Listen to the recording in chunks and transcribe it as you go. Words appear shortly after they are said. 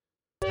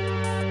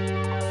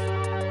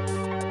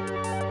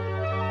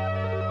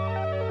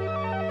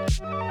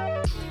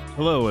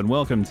Hello and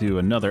welcome to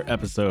another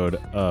episode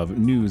of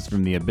News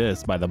from the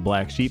Abyss by the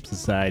Black Sheep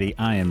Society.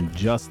 I am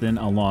Justin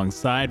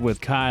alongside with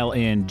Kyle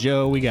and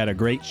Joe. We got a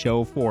great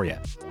show for you.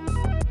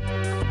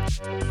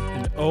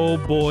 And oh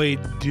boy,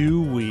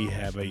 do we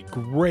have a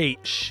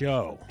great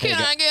show.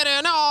 Can I get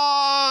an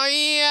oh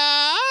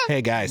yeah?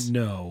 Hey guys,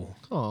 No.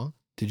 Oh,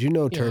 did you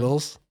know Yeah.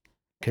 turtles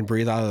can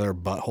breathe out of their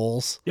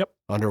buttholes? Yep.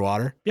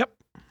 Underwater? Yep.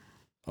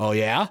 Oh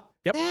yeah?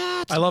 Yep.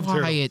 that's I love why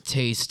turtles. it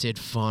tasted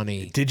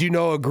funny. Did you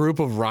know a group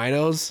of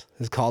rhinos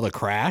is called a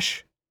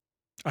crash?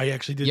 I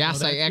actually did Yes,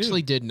 know that I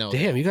actually did know.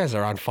 Damn, you guys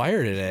are on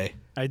fire today.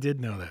 I did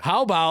know that.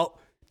 How about,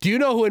 do you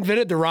know who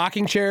invented the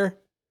rocking chair?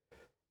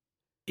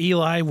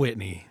 Eli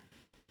Whitney.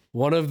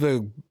 One of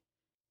the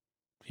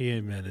He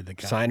invented the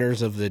guy.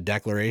 signers of the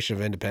Declaration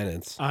of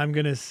Independence. I'm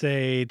going to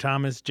say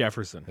Thomas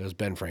Jefferson. It was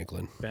Ben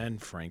Franklin. Ben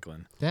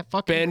Franklin. That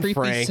fucking Ben creepy.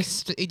 Frank.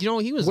 You know,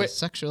 he was Wait. a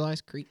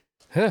sexualized creep.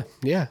 Huh,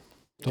 yeah.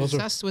 Those are,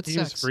 Obsessed with He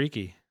was sex.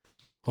 freaky.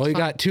 well, you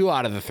got 2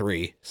 out of the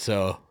 3,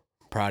 so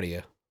proud of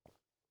you.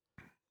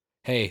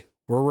 Hey,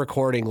 we're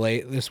recording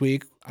late this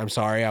week. I'm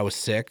sorry, I was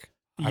sick.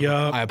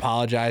 Yup. I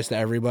apologize to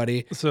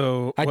everybody.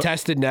 So I what-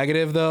 tested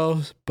negative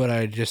though, but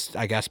I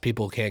guess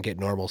people can't get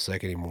normal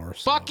sick anymore.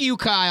 So. Fuck you,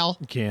 Kyle.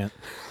 can't.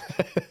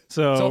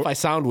 So, So if I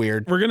sound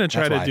weird, we're gonna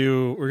try that's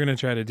to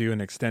why. do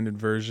an extended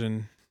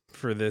version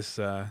for this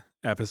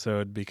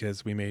episode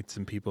because we made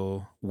some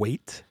people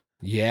wait.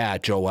 yeah,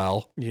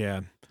 Joel. Yeah.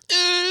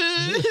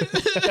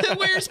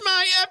 Where's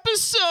my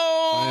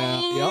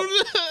episode? Yep.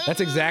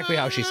 That's exactly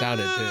how she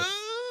sounded, too.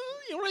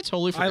 You know what I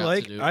totally forgot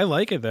to do? I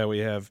like it that we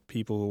have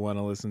people who want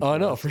to listen to Oh,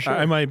 no, us. for sure.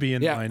 I might be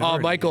in the Yeah. minority.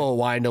 Oh, Michael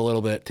whined a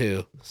little bit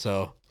too.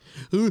 So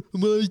I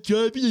was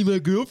driving in my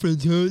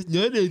girlfriend's house.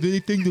 Not have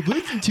anything to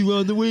listen to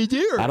on the way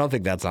there. I don't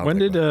think that sounds. When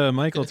like did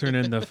Michael turn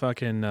into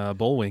fucking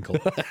Bullwinkle?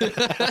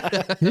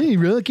 Hey,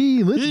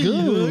 Rocky, let's Hey,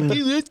 go.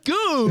 Rocky, let's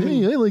go.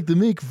 Hey, I like to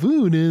make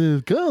food out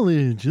of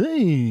college.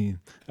 Hey.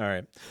 All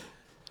right.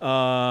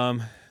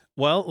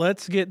 Well,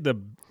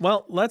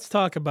 let's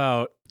talk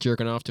about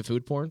Jerking off to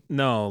food porn?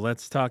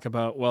 let's talk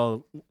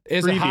about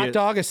Is a hot previous-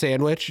 dog a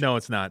sandwich? No,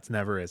 it's not. It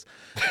never is.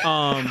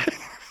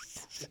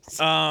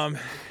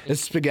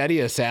 Is spaghetti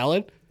a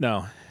salad?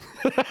 No.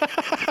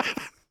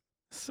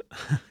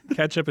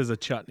 Ketchup is a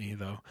chutney,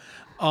 though.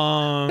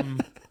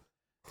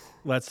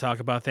 Let's talk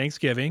about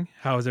Thanksgiving.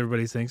 How was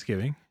everybody's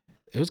Thanksgiving?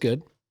 It was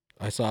good.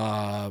 I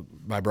saw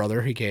my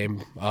brother. He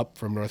came up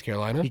from North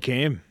Carolina. He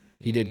came.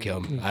 He did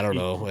come. I don't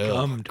know. Ew,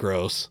 cummed.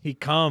 gross. He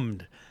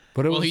cummed.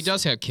 But it Well, was. he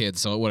does have kids,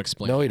 so it would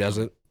explain. No, he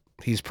doesn't.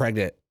 He's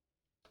pregnant.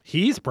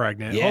 He's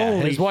pregnant. Yeah,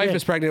 Holy his wife shit.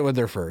 is pregnant with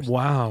their first,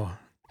 Wow.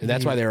 and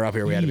that's why they were up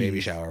here. We had a baby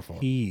He's- shower for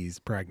him. He's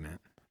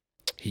pregnant.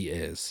 He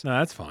is. No,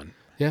 that's fun.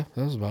 Yeah,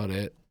 that was about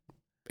it.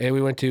 And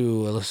we went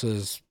to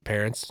Alyssa's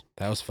parents.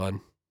 That was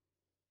fun.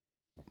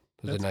 It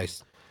was That's a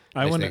nice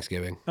I went.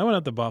 Thanksgiving. I went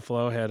up to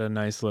Buffalo, had a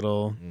nice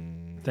little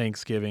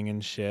Thanksgiving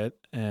and shit,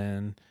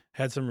 and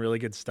had some really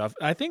good stuff.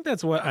 I think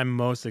that's what I'm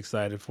most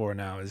excited for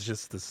now is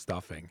just the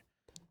stuffing.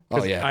 Oh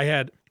 'Cause yeah, I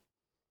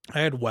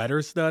had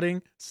wetter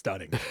stuffing,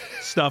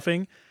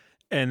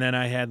 and then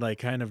I had like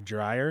kind of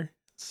drier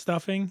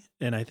stuffing,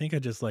 and I think I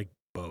just like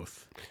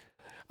both.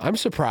 I'm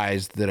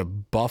surprised that a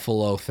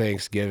Buffalo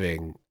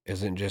Thanksgiving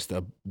isn't just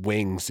a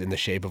wings in the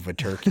shape of a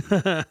turkey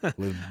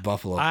with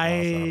buffalo sauce on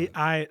it.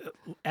 I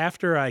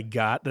after I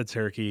got the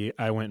turkey,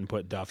 I went and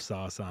put Duff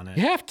sauce on it.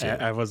 You have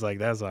to. I was like,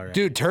 that's all right.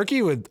 Dude,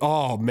 turkey with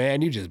oh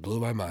man, you just blew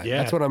my mind. Yeah.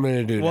 That's what I'm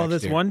gonna do. Well, next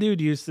this year. one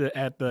dude used to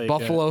at the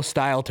Buffalo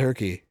style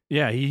turkey.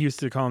 yeah, he used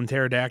to call them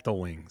pterodactyl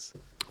wings,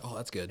 Oh,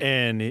 that's good.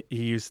 and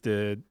he used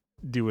to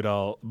do it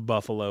all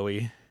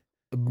buffalo-y.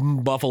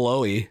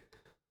 Buffalo-y.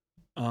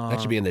 That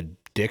should be in the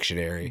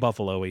dictionary.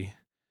 buffalo-y.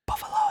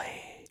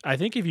 Buffalo-y. I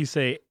think if you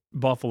say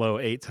buffalo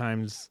 8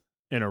 times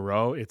in a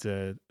row, it's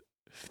a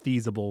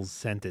feasible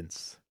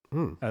sentence.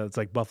 Hmm. It's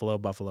like buffalo,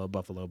 buffalo,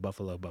 buffalo,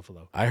 buffalo,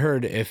 buffalo. I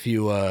heard if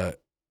you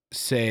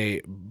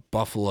say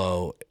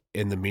buffalo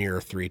in the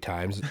mirror 3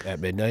 times at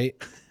midnight,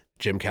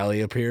 Jim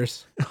Kelly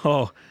appears.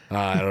 Oh,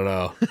 I don't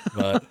know,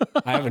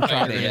 but I haven't I tried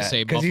thought it you were yet. gonna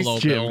say 'Cause he's- Buffalo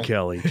Jim Bill.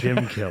 Kelly,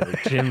 Jim Kelly,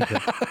 Jim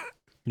Kelly.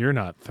 You're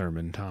not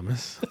Thurman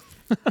Thomas.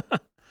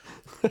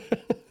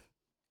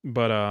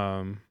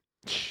 But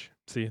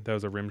see, that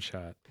was a rim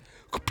shot.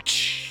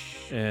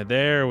 And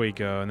there we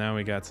go. Now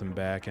we got some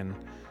back and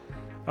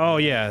oh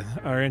yeah,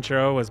 our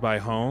intro was by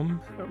Home.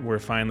 We're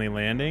finally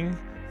landing.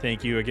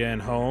 Thank you again,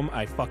 Home.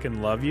 I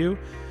fucking love you.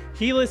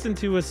 He listened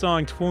to a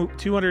song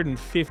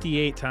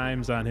 258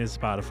 times on his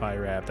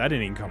Spotify Wrapped. I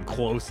didn't even come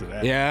close to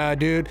that. Yeah,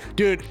 dude.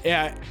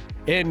 Yeah.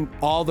 In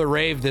all the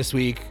rave this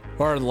week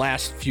or the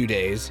last few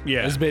days,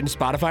 Yeah. has been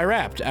Spotify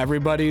Wrapped.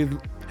 Everybody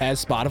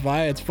has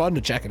Spotify. It's fun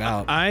to check it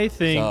out. I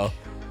think So-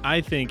 I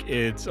think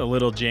it's a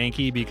little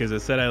janky because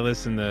it said I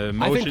listened to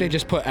motion. I think they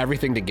just put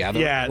everything together.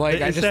 Yeah, like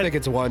it I just said- think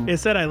it's one. It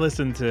said I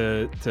listened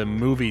to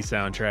movie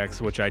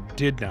soundtracks, which I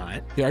did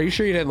not. Yeah, are you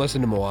sure you didn't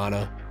listen to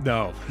Moana?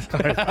 No,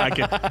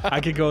 I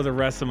could go the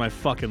rest of my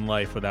fucking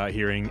life without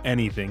hearing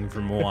anything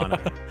from Moana.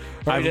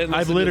 Or you didn't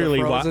I've listen literally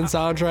to the wa- Frozen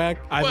soundtrack.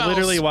 I've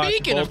literally watched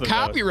speaking both of those.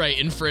 copyright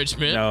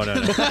infringement. No.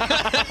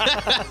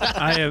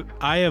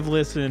 I have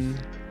listened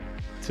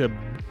to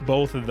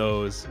both of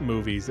those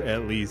movies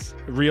at least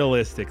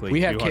realistically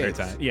We have 200 kids.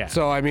 times. Yeah.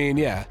 So I mean,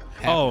 yeah.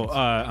 Oh,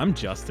 happens. I'm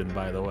Justin,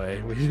 by the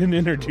way. We didn't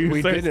introduce.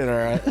 We did it, all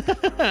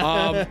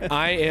right.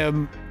 I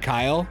am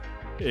Kyle,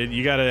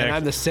 You gotta. and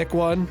I'm the sick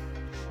one.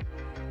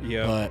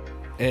 Yeah.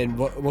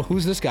 Well,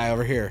 who's this guy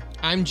over here?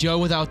 I'm Joe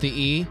without the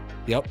E.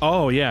 Yep.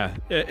 Oh yeah,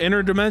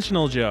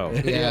 interdimensional Joe.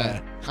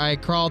 Yeah. I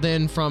crawled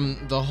in from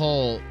the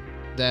hole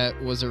that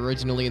was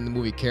originally in the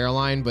movie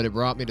Caroline, but it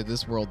brought me to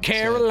this world. instead.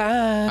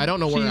 Caroline. I don't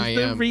know where She's I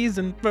the am.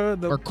 reason for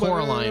the Or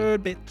Coraline.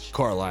 word, bitch.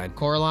 Coraline.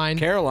 Coraline.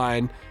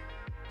 Caroline.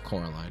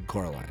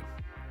 Coraline.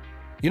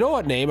 You know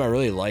what name I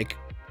really like?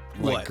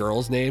 What?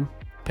 Girl's name?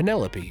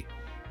 Penelope.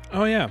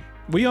 Oh yeah,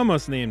 we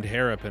almost named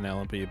Hera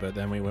Penelope, but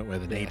then we went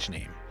with an H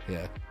name.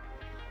 Yeah.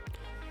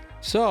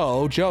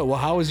 So, Joe, well,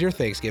 how was your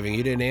Thanksgiving?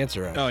 You didn't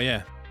answer us. Oh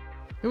yeah.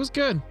 It was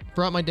good.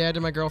 Brought my dad to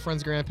my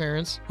girlfriend's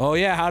grandparents. Oh,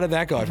 yeah. How did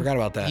that go? I forgot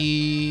about that.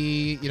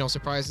 He,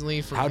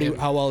 surprisingly for him.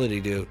 How well did he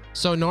do?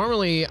 So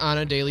normally on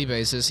a daily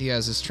basis, he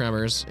has his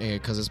tremors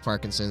because his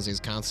Parkinson's. He's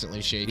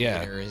constantly shaking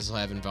Yeah. or he's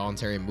have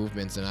involuntary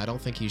movements, and I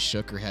don't think he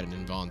shook or had an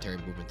involuntary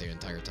movement the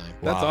entire time.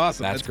 That's Wow,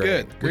 awesome. That's That's great.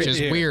 good. Which Great is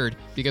to hear. weird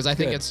because I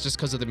think Good. it's just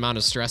because of the amount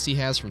of stress he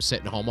has from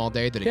sitting home all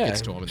day that it Yeah.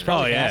 gets to him. He's And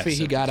probably Oh, yeah. happy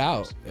he got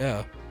out.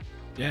 Yeah.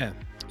 Yeah.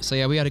 So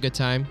yeah, we had a good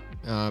time.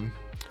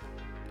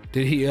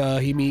 Did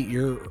he meet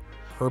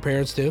her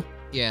parents too?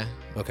 Yeah.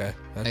 Okay,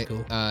 that's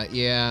cool.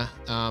 Yeah.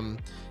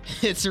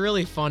 It's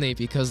really funny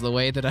because the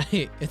way that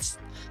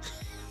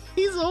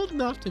he's old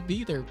enough to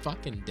be their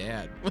fucking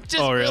dad, which is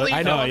Oh, really? really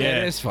I know. Oh, yeah.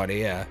 It is funny.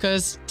 Yeah.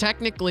 Because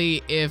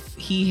technically, if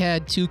he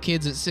had two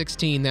kids at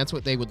 16, that's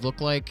what they would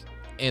look like,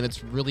 and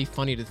it's really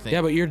funny to think.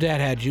 Yeah, but your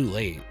dad had you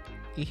late,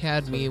 He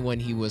had me when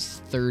he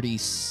was 30.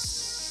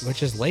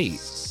 which is late.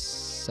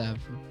 7.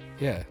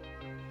 Yeah.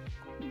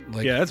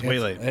 Yeah, that's way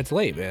late. It's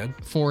late, man.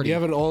 40. You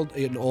have an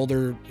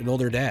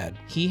older dad.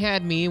 He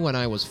had me when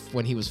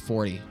he was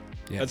 40.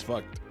 Yeah. That's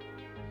fucked.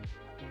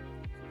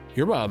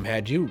 Your mom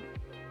had you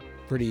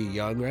pretty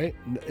young, right?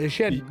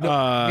 She had.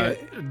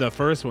 The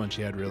first one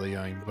she had really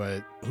young,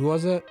 but Who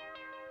was it?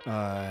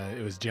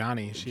 it was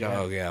Johnny.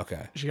 Oh, yeah.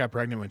 Okay. She got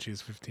pregnant when she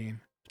was 15.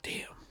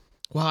 Damn.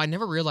 Wow, I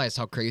never realized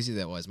how crazy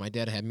that was. My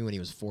dad had me when he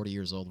was 40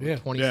 years old. We're Yeah.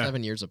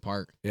 27 years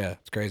apart. Yeah,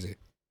 it's crazy.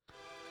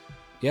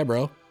 Yeah,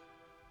 bro.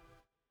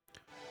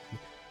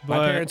 But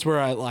My parents were.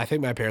 I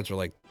think my parents were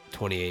like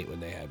 28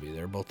 when they had me.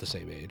 They were both the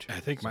same age. I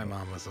think my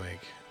mom was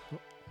like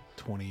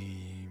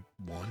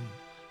 21,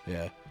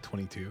 Yeah.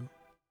 22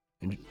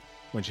 And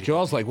when she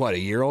Joel's like what, a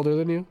year older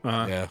than you?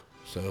 Uh-huh. Yeah.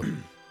 So you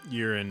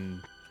year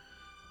and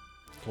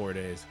 4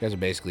 days, guys are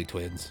basically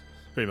twins.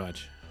 pretty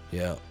much.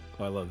 Yeah.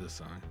 Oh, I love this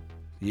song.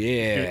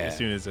 Yeah. As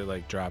soon as it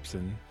like drops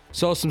in.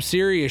 So some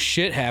serious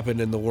shit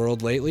happened in the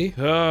world lately.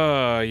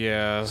 Oh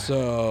yeah.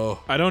 So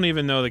I don't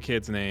even know the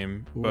kid's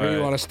name. where do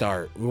you want to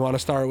start? We want to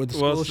start with the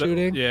school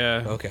shooting.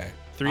 Yeah. Okay.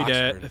 3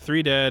 Oxford. dead,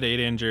 3 dead, 8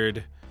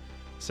 injured.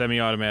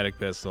 Semi-automatic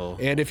pistol.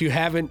 And if you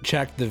haven't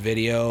checked the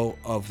video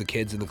of the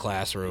kids in the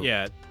classroom,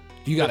 Yeah,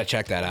 you got to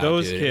check that out.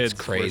 those dude. kids it's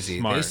were crazy.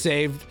 smart. They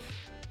saved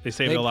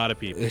they a lot of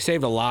people. They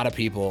saved a lot of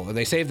people, and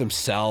they saved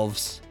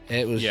themselves.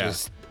 It was Yeah.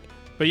 just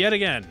But yet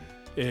again,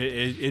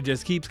 it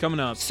just keeps coming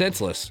up.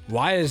 senseless.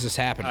 Why is this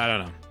happening? I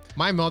don't know.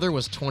 My mother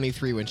was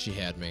 23 when she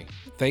had me.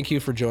 Thank you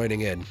for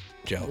joining in,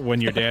 Joe. When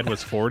your dad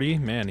was 40,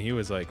 man, he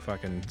was like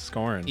fucking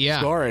scoring. Yeah.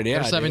 Scoring, yeah,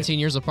 They're dude. 17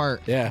 years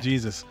apart. Yeah,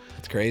 Jesus.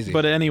 it's crazy.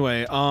 But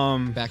anyway,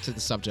 Back to the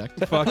subject.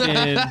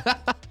 fucking,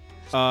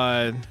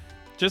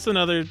 just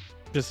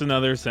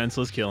another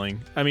senseless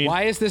killing. I mean,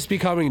 why is this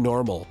becoming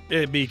normal?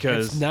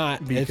 because It's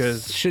not.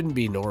 because it shouldn't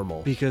be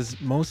normal. because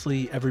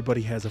mostly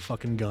everybody has a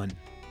fucking gun.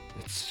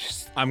 It's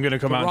just I'm gonna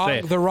come out and say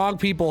it. the wrong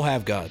people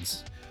have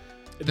guns.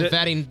 The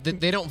vetting,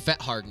 they don't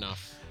vet hard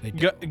enough.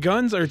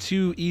 Guns are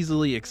too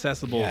easily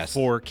accessible Yes.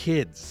 for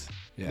kids.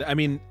 Yeah. I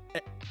mean,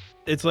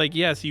 it's like,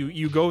 yes,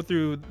 you go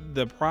through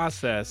the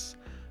process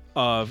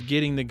of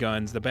getting the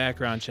guns, the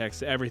background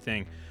checks,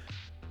 everything.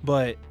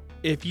 But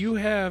if you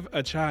have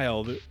a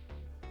child,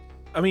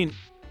 I mean,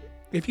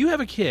 if you have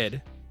a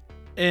kid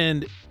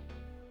and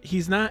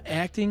he's not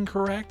acting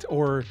correct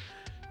or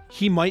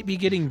he might be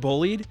getting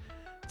bullied,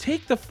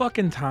 take the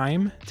fucking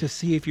time to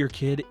see if your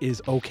kid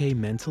is okay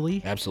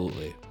mentally.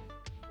 Absolutely.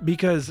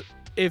 Because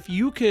if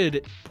you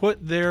could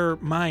put their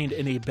mind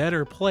in a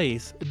better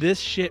place, this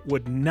shit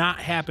would not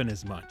happen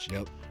as much.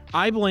 Yep.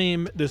 I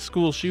blame the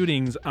school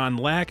shootings on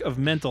lack of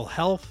mental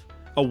health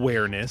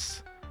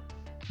awareness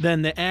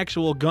than the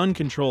actual gun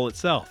control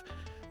itself.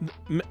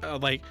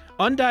 Like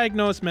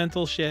undiagnosed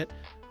mental shit,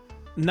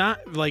 not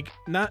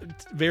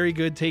very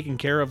good taking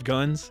care of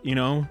guns, you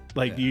know?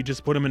 Like you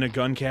just put them in a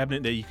gun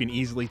cabinet that you can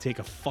easily take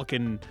a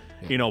fucking,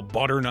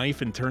 butter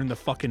knife and turn the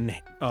fucking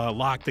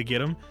lock to get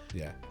them.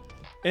 Yeah.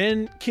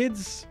 And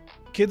kids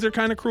are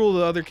kind of cruel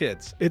to other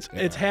kids.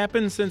 It's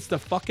happened since the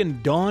fucking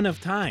dawn of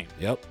time.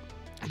 Yep.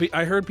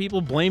 I heard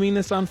people blaming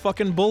this on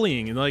fucking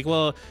bullying and like,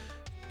 well,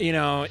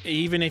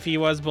 even if he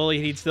was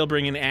bullied, he'd still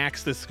bring an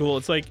axe to school.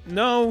 It's like,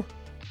 no.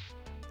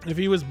 If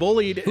he was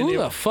bullied, Who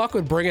the fuck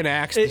would bring an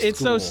axe to it's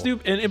school? so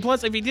stupid. And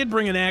plus, if he did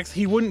bring an axe,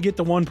 he wouldn't get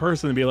the one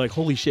person to be like,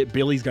 "Holy shit,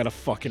 Billy's got a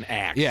fucking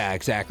axe." Yeah,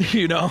 exactly.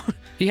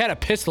 He had a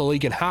pistol he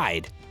can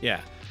hide.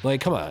 Yeah. Like,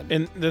 come on.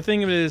 And the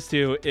thing of it is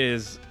too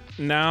is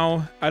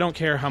now I don't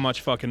care how much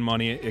fucking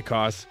money it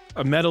costs.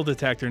 A metal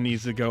detector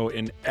needs to go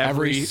in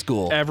every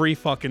school. Every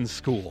fucking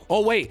school.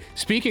 Oh wait,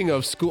 speaking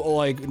of school,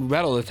 like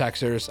metal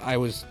detectors, I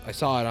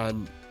saw it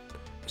on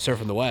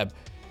surfing the web,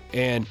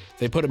 and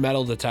they put a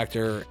metal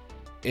detector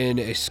in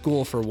a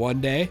school for one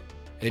day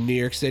in New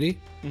York City.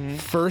 Mm-hmm.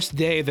 First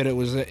day that it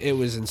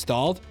was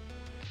installed,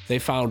 they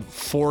found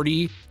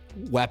 40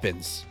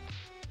 weapons.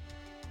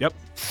 Yep.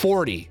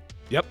 40.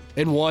 Yep.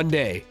 In one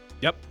day.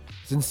 Yep.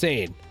 It's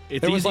insane.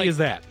 It's easy as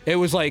that. It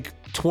was like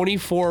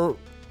 24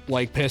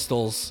 like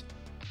pistols,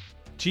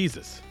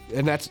 Jesus.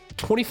 and that's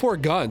 24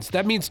 guns.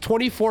 That means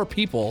 24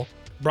 people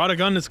Brought a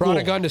gun to school. brought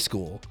a gun to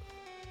school.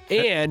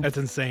 And That's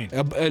insane.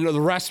 and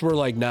the rest were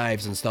like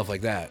knives and stuff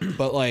like that.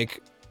 But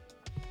like,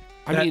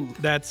 I mean,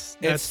 that's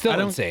still I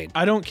don't- insane.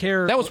 I don't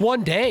care. that was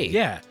one day.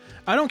 Yeah.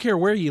 I don't care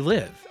where you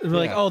live. They're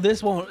like, Yeah. oh,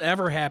 this won't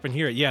ever happen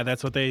here. Yeah,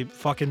 that's what they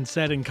fucking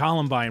said in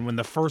Columbine when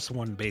the first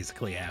one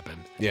basically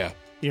happened. Yeah.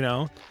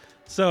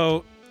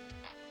 So,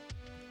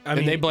 I mean,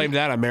 And they blamed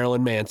that on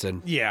Marilyn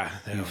Manson. Yeah.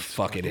 that You was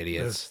fucking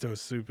idiots.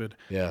 That's so stupid.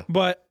 Yeah.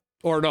 But,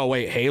 Or no,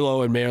 wait,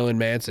 Halo and Marilyn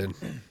Manson.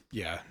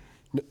 yeah.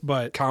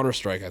 But,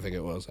 Counter-Strike, I think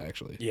it was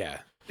actually. yeah.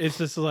 It's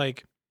just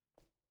like,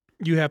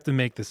 you have to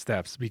make the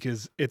steps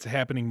because it's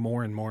happening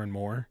more and more and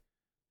more.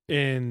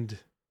 And,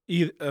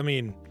 I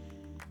mean,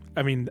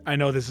 I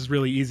know this is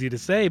really easy to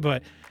say,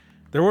 but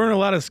there weren't a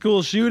lot of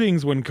school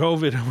shootings when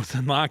COVID was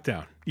in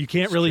lockdown. You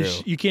can't It's really,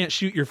 true. you can't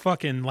shoot your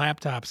fucking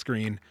laptop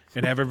screen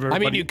and have everybody. I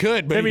mean, you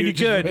could, but I mean, you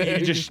just- could.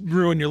 You just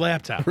ruin your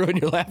laptop. ruin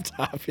your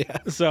laptop. Yeah.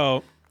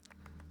 So,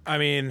 I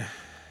mean,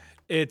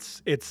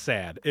 it's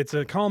sad. It's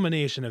a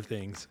culmination of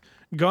things.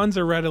 Guns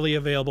are readily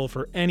available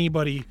for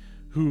anybody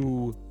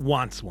who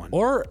wants one.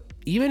 Or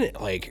even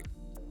like,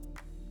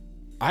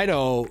 I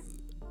know,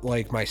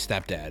 like my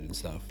stepdad and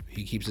stuff.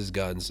 He keeps his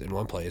guns in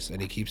one place,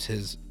 and he keeps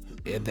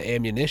the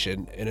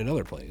ammunition in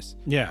another place.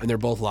 Yeah. And they're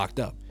both locked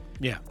up.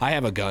 Yeah. I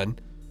have a gun,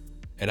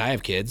 and I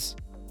have kids,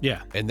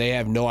 Yeah. and they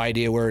have no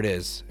idea where it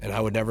is, and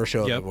I would never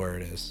show Yep. them where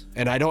it is.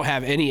 And I don't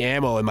have any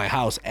ammo in my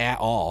house at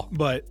all.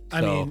 But I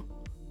So- mean,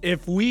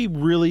 if we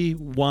really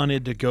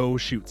wanted to go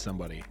shoot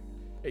somebody,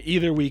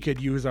 either we could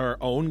use our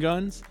own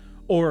guns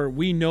or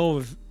we know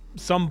of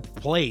some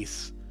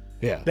place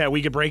Yeah. that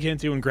we could break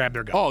into and grab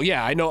their gun. Oh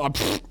yeah, I know.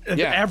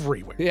 Yeah.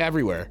 Everywhere. Yeah,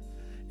 everywhere.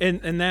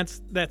 And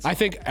that's I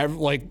think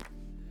like,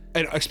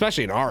 and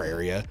especially in our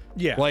area.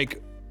 Yeah.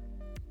 Like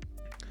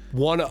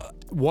one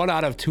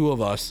out of two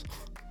of us,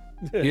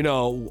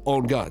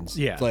 own guns.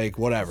 Yeah. Like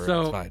whatever.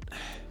 So- it's fine.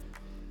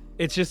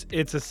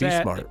 it's a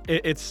sad smart.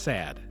 it's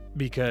sad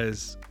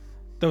because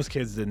those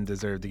kids didn't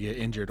deserve to get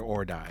injured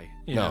or die.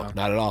 You No, know?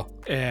 not at all.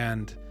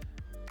 And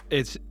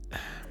it's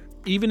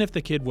even if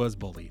the kid was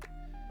bullied,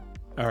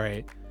 all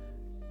right,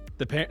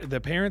 the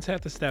parents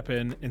have to step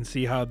in and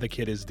see how the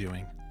kid is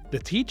doing. The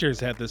teachers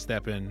have to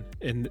step in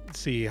and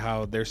see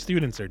how their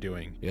students are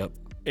doing Yep.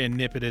 and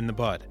nip it in the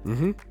bud.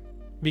 Mm-hmm.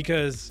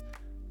 Because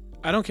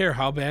I don't care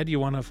how bad you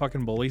want to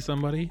fucking bully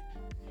somebody.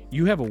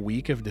 You have a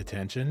week of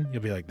detention,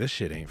 you'll be like, this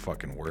shit ain't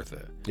fucking worth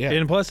it. Yeah.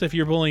 And plus, if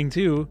you're bullying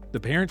too, the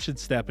parents should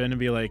step in and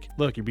be like,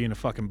 look, you're being a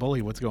fucking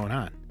bully. What's going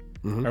on?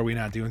 Mhm. Are we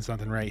not doing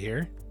something right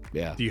here?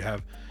 Yeah. Do you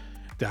have,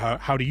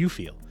 how do you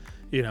feel?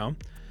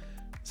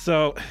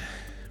 So,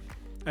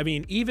 I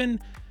mean, even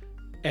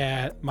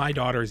at my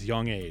daughter's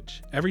young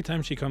age, every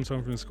time she comes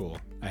home from school,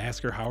 I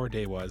ask her how her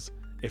day was.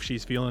 If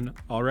she's feeling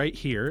all right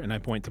here, and I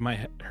point to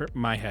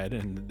my head,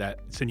 and that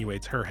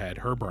insinuates her head,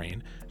 her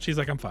brain, she's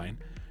like, I'm fine.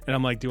 And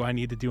I'm like, do I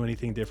need to do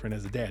anything different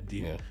as a dad? Do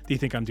you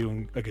think I'm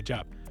doing a good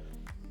job?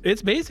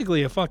 It's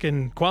basically a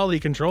fucking quality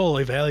control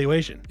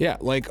evaluation. Yeah.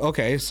 Like,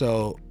 okay,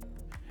 so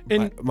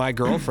And my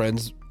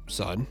girlfriend's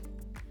son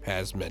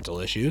has mental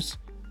issues,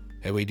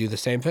 and we do the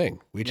same thing.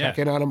 We check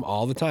Yeah. in on him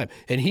all the time.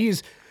 And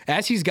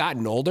as he's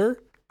gotten older,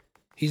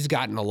 he's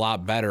gotten a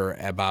lot better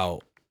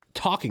about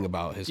talking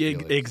about his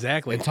feelings.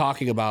 exactly. And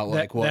talking about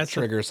like what that's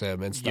the- triggers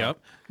him and stuff. Yep.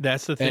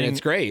 That's the thing. And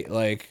it's great.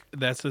 Like,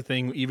 That's the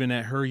thing. Even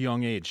at her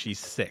young age, she's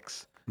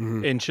 6.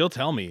 Mhm. And she'll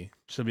tell me,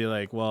 she'll be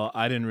like, well,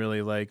 I didn't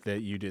really like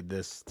that you did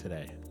this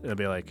today. It'll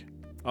be like,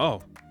 oh,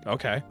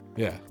 okay,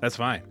 yeah, that's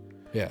fine.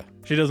 yeah.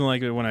 She doesn't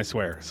like it when I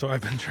swear, so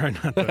I've been trying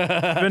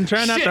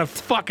not to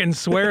fucking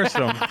swear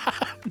some.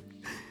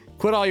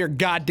 Quit all your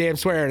goddamn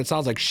swearing. It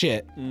sounds like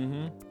shit.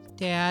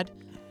 Dad,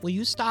 will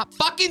you stop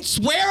fucking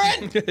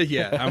swearing?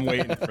 Yeah, I'm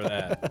waiting for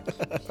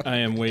that. I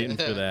am waiting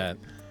for that.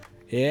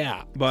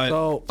 Yeah. But-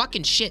 so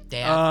Fucking shit,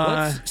 Dad.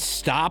 let's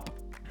stop.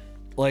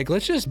 Like,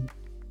 let's just,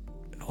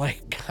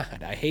 like,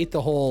 God, I hate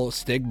the whole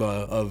stigma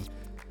of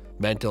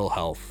mental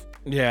health.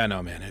 Yeah,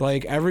 no, man.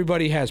 Like,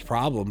 everybody has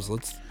problems.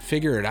 Let's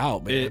figure it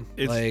out, man.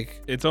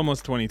 It's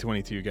almost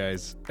 2022,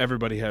 guys.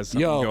 Everybody has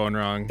something going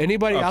wrong.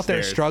 Anybody out there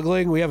upstairs.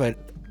 struggling, we have a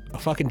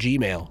fucking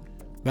Gmail.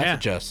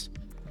 Message us.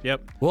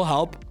 Yep. We'll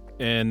help.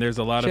 And there's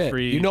a lot of Shit.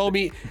 free. You know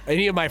me,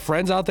 any of my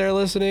friends out there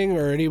listening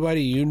or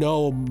anybody, you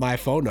know my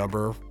phone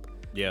number.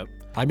 Yep.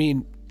 I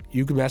mean,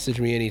 you can message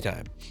me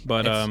anytime.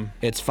 But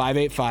It's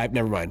 585.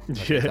 Never mind. I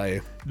can tell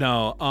you.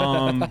 no.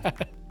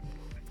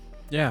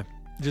 Yeah.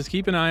 Just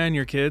keep an eye on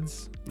your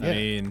kids. Yeah. I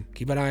mean,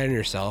 Keep an eye on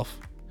yourself.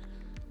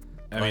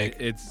 I mean,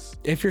 it's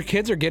If your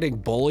kids are getting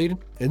bullied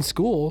in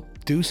school,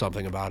 do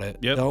something about it.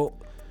 Yep. Don't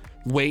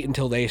wait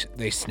until they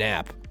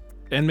snap.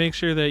 and make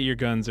sure that your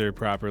guns are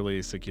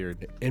properly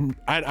secured. And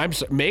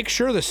make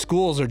sure the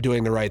schools are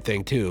doing the right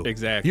thing too.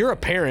 Exactly. You're a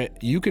parent.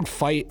 You can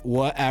fight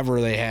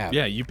whatever they have.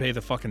 Yeah, you pay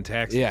the fucking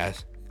taxes.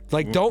 Yes.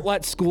 Like, don't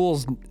let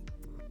schools.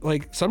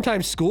 Like,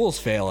 sometimes schools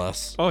fail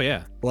us. Oh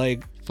yeah.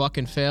 Like,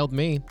 Fucking failed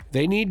me.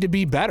 they need to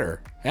be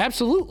better.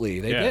 Absolutely.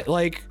 They Yeah. did.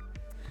 Like,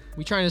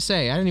 We trying to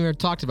say? I didn't even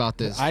talked about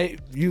this.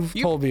 you've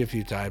told me a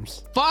few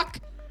times. Fuck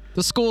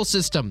the school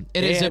system.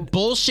 It is a And-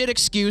 bullshit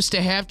excuse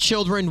to have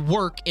children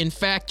work in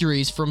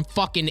factories from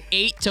fucking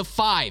 8 to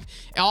 5.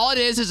 All it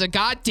is a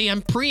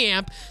goddamn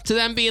preamp to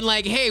them being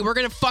like, hey, we're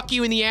going to fuck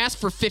you in the ass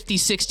for 50,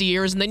 60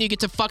 years, and then you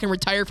get to fucking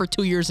retire for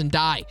 2 years and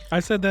die.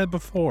 I said that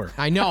before.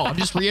 I know. I'm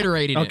just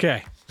reiterating it.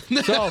 Okay.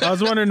 So I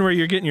was wondering where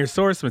you're getting your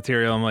source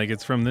material. I'm like,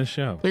 it's from this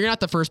show. But you're not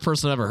the first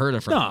person I've ever heard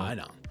it from. No, I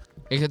know.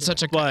 It's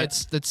such a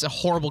But- it's a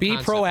horrible Be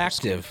concept for school.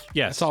 proactive.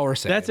 Yes, That's all we're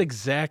saying. That's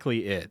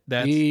exactly it.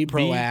 That's Be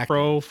proactive.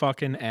 pro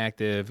fucking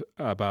active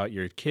about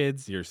your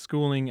kids, your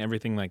schooling,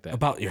 everything like that.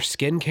 About your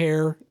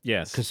skincare.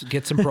 Yes. Because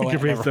get some You can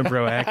bring proactive. some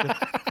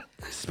proactive.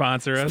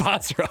 Sponsor us.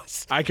 Sponsor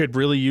us. I could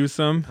really use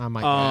some. Oh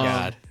my God.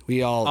 God.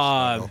 We all.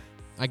 struggle.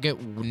 I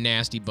get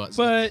nasty butts.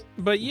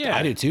 But yeah.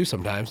 I do too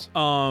sometimes.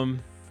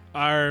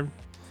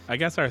 I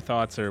guess our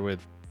thoughts are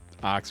with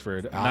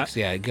Oxford. Not-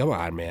 Yeah, come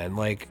on, man.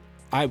 Like,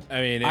 I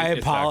mean, I it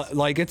apologize. sucks.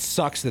 Like, it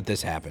sucks that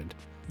this happened.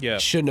 Yeah.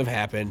 Shouldn't have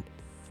happened.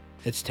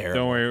 It's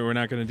terrible. Don't worry, we're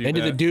not gonna do And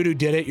to that. the dude who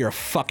did it, you're a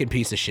fucking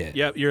piece of shit.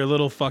 Yep, you're a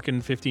little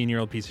fucking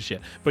 15-year-old piece of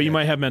shit. But you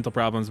might have mental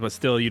problems, but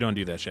still, you don't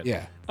do that shit.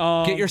 Yeah.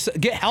 Um,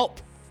 Get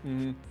help.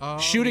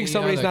 Shooting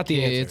somebody's not the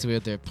kids answer.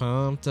 with their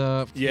pumped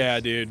up. Yeah,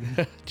 dude.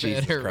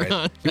 Jesus Better Christ.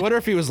 run. You wonder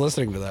if he was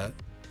listening to that.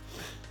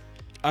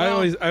 I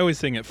always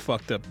sing it.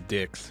 Fucked up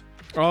dicks.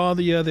 All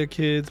the other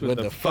kids with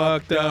the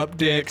fucked up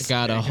dicks.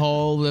 Got a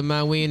hole in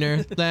my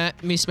wiener.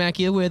 Let me smack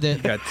you with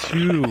it. Got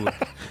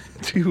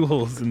two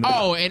holes in the.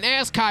 Oh, and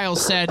as Kyle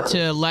said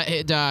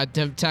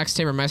to text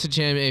him or message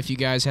him if you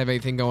guys have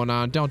anything going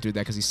on, don't do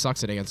that because he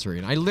sucks at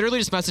answering. I literally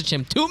just messaged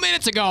him 2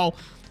 minutes ago,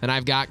 and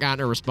I've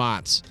gotten a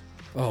response.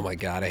 Oh my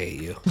God, I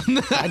hate you.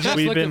 I just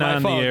We've looked been at my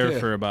on the phone, air too.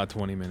 for about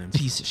 20 minutes.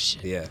 Piece of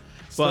shit. Yeah.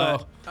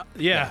 But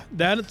yeah,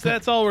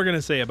 that's all we're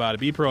gonna say about it.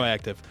 Be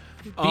proactive.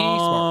 Be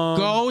smart.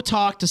 Go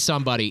talk to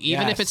somebody.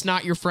 Even if Yes. it's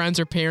not your friends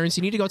or parents,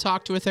 you need to go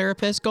talk to a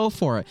therapist. Go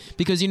for it.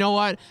 Because you know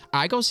what?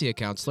 I go see a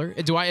counselor.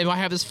 Do I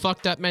have this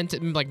fucked up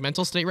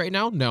mental state right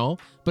now? No.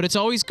 But it's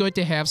always good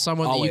to have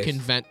someone that Always. you can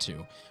vent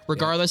to.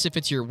 Regardless if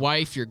it's your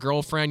wife, your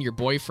girlfriend, your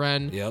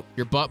boyfriend, Yep.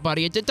 your butt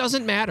buddy. It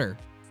doesn't matter.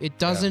 It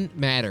doesn't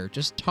matter.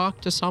 Just talk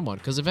to someone.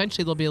 Because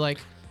eventually they'll be like,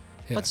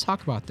 let's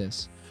talk about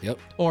this. Yep.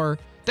 Or,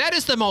 that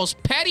is the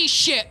most petty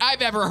shit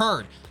I've ever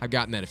heard. I've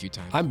gotten that a few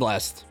times. I'm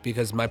blessed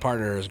because my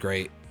partner is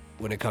great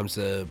when it comes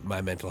to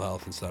my mental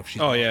health and stuff.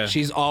 Oh, yeah.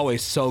 She's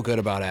always so good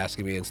about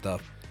asking me and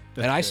stuff.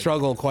 And I've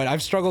struggled quite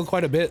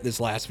a bit this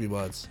last few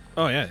months.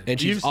 Oh yeah, And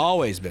she's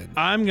always been.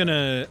 I'm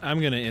gonna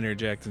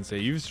interject and say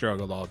you've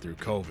struggled all through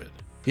COVID.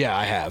 Yeah,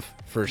 I have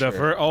for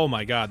sure. Oh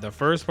my God, the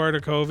first part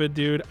of COVID,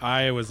 dude,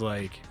 I was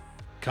like,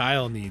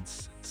 Kyle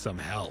needs some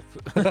help.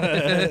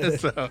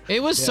 So,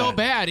 It was so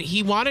bad.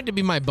 He wanted to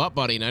be my butt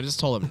buddy, and I just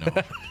told him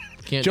no.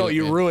 Can't Joe, do it,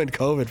 you man. ruined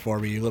COVID for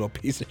me, you little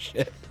piece of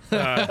shit.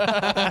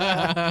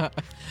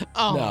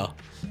 Oh, No.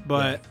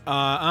 but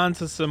on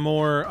to some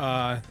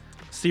more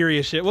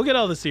serious shit. We'll get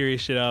all the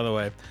serious shit out of the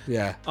way.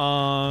 Yeah.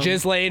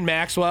 Um,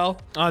 Maxwell.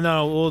 Oh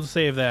no, we'll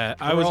save that.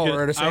 I was Oh, gonna,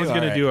 we're gonna I was save-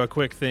 gonna alright. do a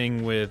quick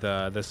thing with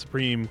the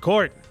Supreme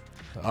Court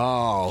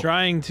Oh.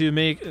 trying to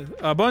make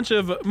a bunch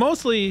of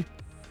mostly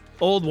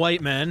old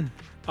white men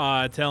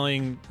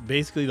telling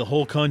basically the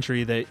whole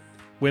country that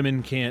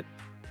women can't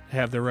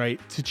have the right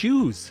to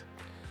choose.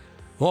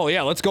 Well,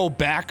 yeah, let's go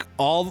back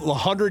all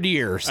 100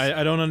 years.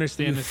 I don't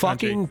understand You this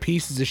fucking country.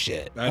 pieces of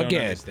shit. I don't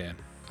Again, understand.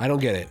 I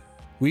don't get it.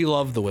 We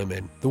love the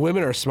women. The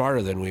women are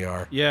smarter than we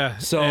are. Yeah,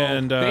 So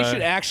and they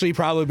should actually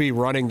probably be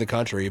running the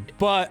country.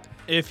 But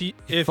if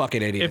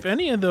fucking idiot. If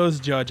any of those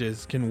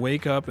judges can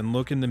wake up and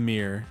look in the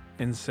mirror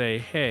and say,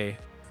 "Hey,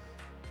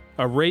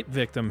 a rape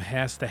victim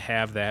has to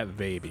have that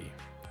baby,"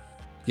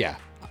 yeah,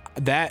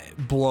 that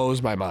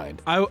blows my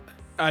mind.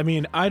 I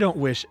mean, I don't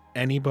wish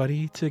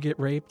anybody to get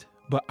raped,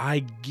 but I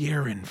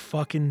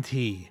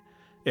guarantee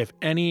if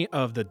any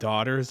of the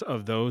daughters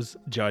of those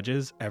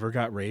judges ever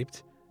got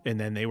raped and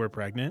then they were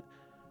pregnant,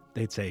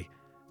 they'd say,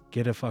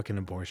 get a fucking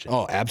abortion.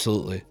 Oh,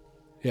 absolutely.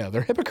 Yeah,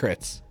 they're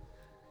hypocrites.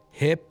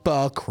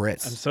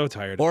 Hypocrites. I'm so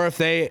tired. Or if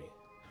they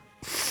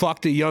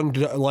fucked a young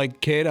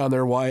kid on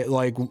their wife,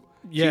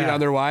 cheated on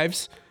their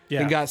wives,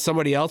 and got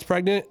somebody else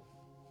pregnant.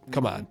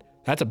 Come on,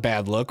 that's a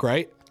bad look,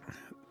 right?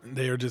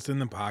 They are just in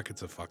the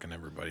pockets of fucking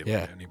everybody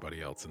like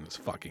anybody else in this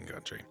fucking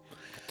country.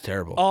 It's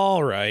terrible.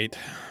 All right.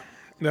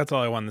 That's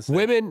all I wanted to say.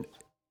 Women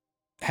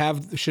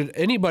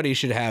anybody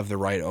should have the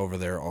right over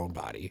their own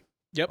body.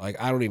 Yep. Like,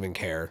 I don't even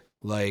care.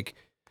 Like,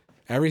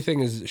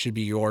 everything should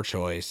be your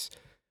choice,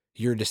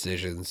 your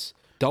decisions.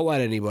 Don't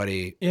let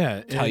anybody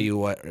tell you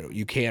what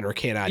you can or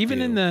cannot even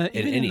do. in the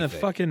anything. in the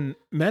fucking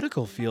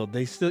medical field,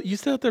 you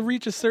still have to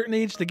reach a certain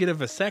age to get a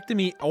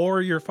vasectomy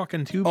or your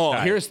fucking tube. Oh,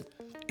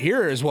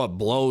 here is what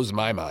blows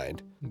my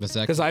mind.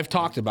 Because I've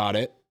talked about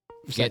it.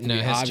 Getting a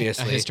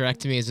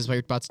hysterectomy, is this what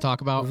you're about to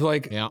talk about?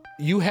 Like,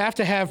 you have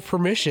to have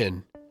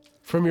permission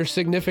from your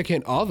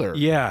significant other.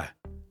 Yeah.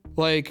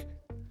 Like,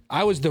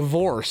 I was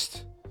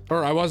divorced,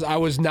 or I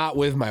was not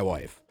with my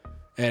wife,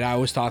 and I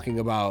was talking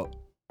about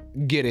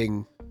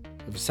getting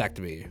a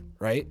vasectomy,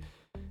 right?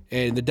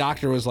 And the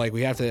doctor was like,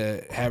 we have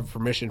to have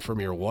permission from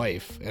your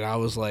wife. And I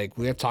was like,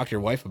 we have to talk to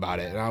your wife about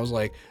it. And I was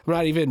like, I'm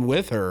not even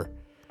with her.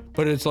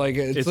 But it's like,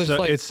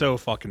 it's so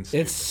fucking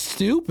stupid. It's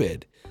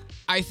stupid.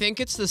 I think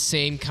it's the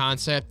same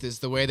concept as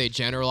the way they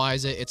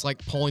generalize it. It's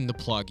like pulling the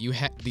plug. You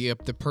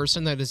the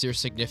person that is your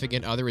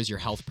significant other is your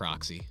health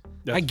proxy.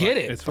 I get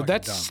it, but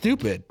that's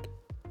stupid.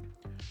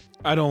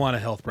 I don't want a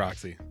health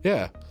proxy.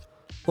 Yeah.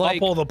 I'll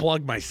pull the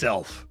plug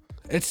myself.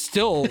 It's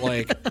still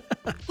like,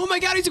 oh my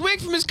God, he's awake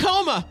from his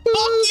coma.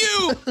 Fuck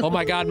you. Oh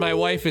my God, my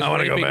wife is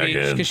raping me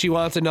because she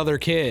wants another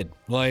kid.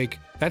 Like,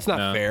 that's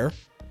not fair.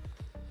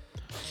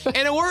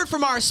 And a word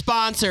from our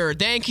sponsor.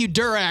 Thank you,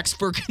 Durex,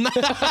 for.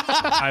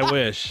 I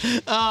wish.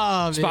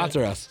 Oh,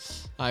 sponsor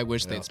us. I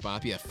wish they'd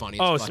sponsor. Yeah, funny.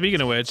 Oh,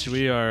 speaking of which,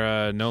 we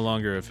are no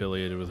longer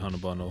affiliated with Hunter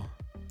Bundle.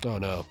 Oh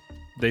no.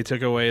 They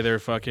took away their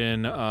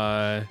fucking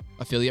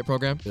affiliate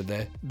program. Did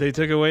they? They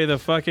took away the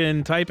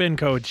fucking type-in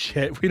code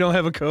shit. We don't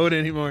have a code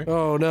anymore.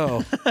 Oh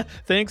no.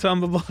 Thanks,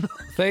 Hunter Bundle.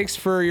 Thanks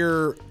for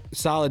your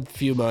solid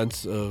few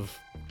months of.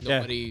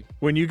 Nobody. Yeah.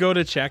 When you go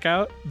to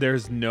checkout,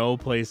 there's no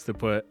place to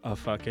put a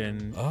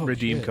fucking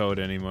redeem code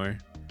anymore.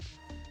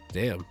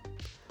 Damn.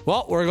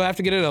 Well, we're gonna have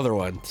to get another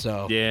one.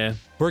 So yeah,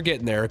 we're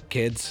getting there,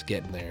 kids.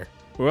 Getting there.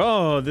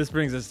 Well, this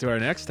brings us to our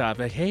next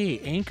topic. Hey,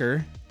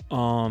 Anchor.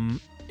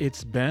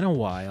 It's been a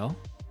while.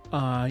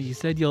 You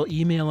said you'll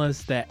email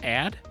us that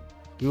ad.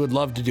 We would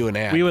love to do an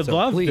ad. We would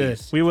love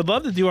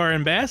to do our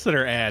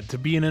ambassador ad to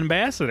be an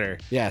ambassador.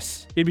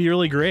 Yes. It'd be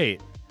really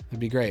great. It'd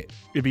be great.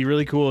 It'd be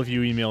really cool if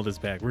you emailed us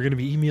back. We're going to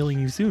be emailing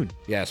you soon.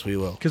 Yes, we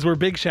will. Because we're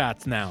big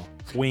shots now.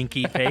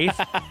 Winky face.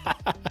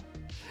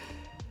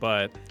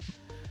 But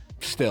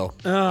still,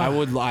 I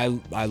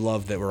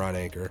love that we're on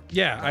Anchor.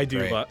 Yeah, I do.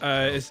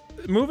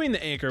 Moving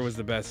to Anchor was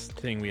the best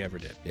thing we ever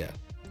did. Yeah.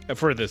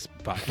 For this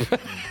podcast.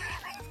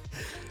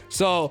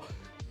 So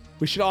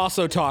we should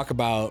also talk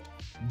about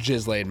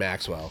Ghislaine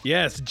Maxwell.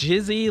 Yes,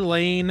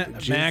 Ghislaine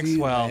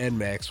Maxwell. And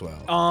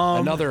Maxwell.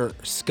 Another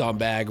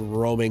scumbag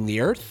roaming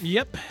the earth.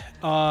 Yep.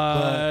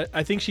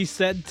 I think she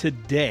said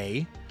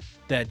today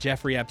that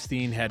Jeffrey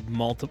Epstein had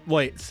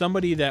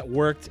somebody that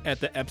worked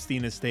at the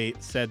Epstein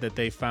estate said that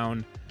they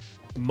found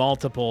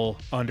multiple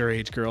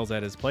underage girls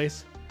at his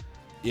place.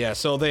 Yeah,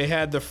 so they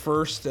had the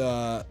first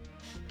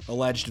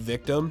alleged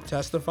victim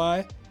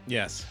testify.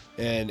 Yes.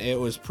 And it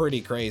was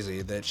pretty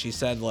crazy that she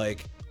said,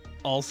 like...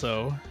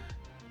 Also...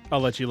 I'll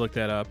let you look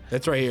that up.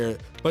 That's right here.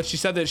 But she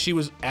said that she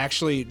was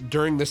actually,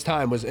 during this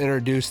time, was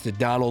introduced to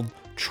Donald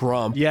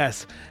Trump.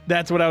 Yes,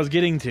 that's what I was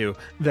getting to.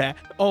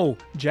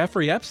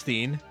 Jeffrey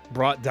Epstein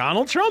brought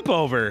Donald Trump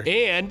over.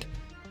 And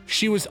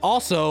she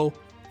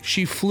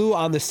flew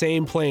on the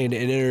same plane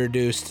and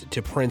introduced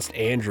to Prince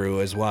Andrew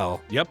as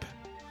well. Yep.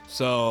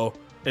 So...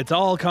 It's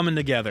all coming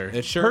together.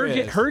 It sure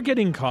is. Her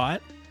getting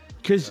caught,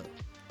 because,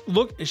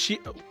 look,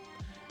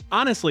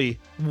 honestly,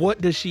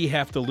 what does she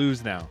have to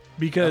lose now?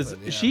 Because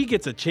she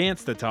gets a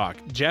chance to talk.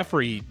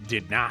 Jeffrey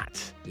did not.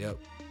 Yep.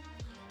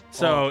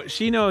 So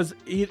she knows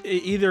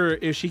either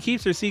if she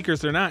keeps her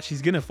secrets or not,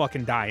 she's going to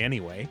fucking die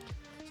anyway.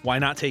 Why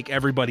not take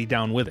everybody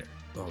down with her?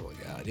 Oh my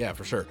God. Yeah,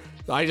 for sure.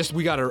 I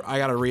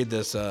gotta read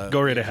this.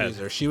 Go right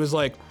ahead. She was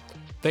like,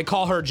 they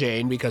call her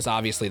Jane because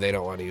obviously they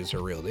don't want to use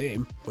her real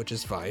name, which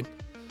is fine.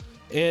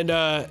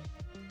 And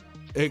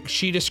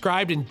she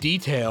described in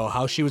detail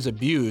how she was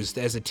abused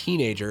as a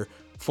teenager.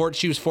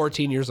 She was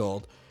 14 years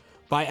old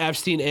by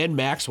Epstein and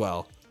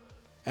Maxwell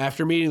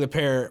after meeting the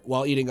pair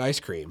while eating ice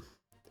cream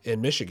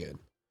in Michigan.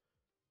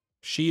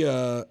 She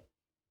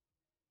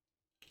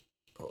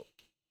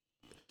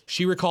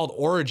recalled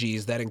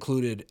orgies that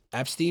included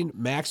Epstein,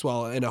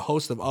 Maxwell, and a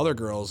host of other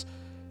girls,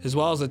 as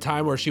well as a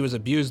time where she was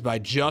abused by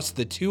just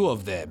the two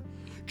of them.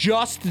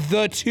 Just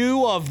the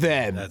two of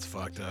them. That's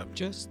fucked up.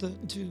 Just the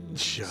two.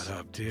 Shut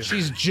up, dude.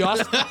 She's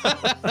just...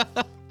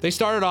 They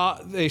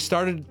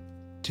started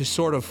to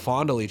sort of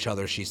fondle each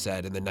other, she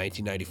said in the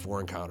 1994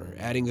 encounter,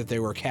 adding that they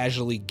were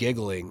casually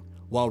giggling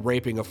while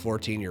raping a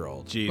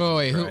 14-year-old. Jesus Oh,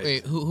 wait,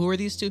 Christ. who are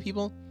these two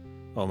people?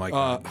 Oh my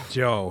God.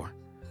 Joe.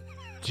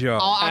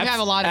 I have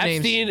a lot of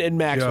Epstein names. and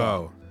Maxwell.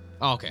 Joe.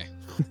 Oh, okay.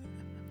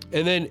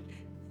 And then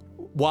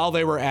while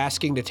they were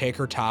asking to take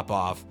her top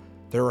off,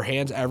 there were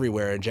hands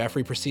everywhere, and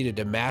Jeffrey proceeded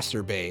to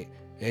masturbate.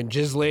 And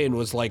Ghislaine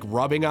was like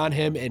rubbing on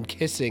him and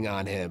kissing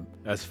on him.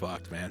 That's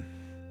fucked, man.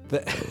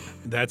 The-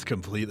 That's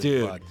completely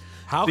Dude, fucked.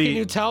 how See- can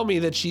you tell me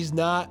that she's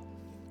not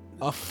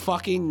a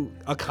fucking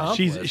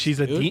accomplice? She's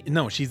a dude?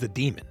 no, she's a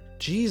demon.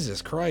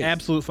 Jesus Christ.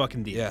 Absolute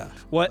fucking demon. Yeah,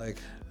 What like-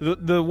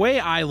 the way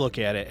I look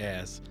at it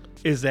as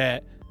is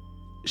that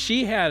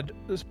she had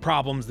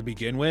problems to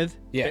begin with,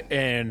 Yeah.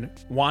 and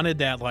wanted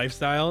that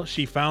lifestyle.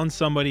 She found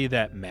somebody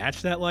that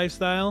matched that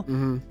lifestyle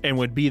and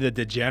would be the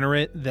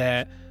degenerate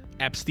that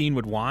Epstein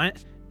would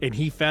want, and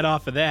he fed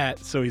off of that.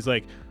 So he's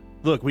like,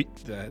 look,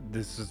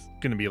 this is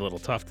gonna be a little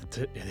tough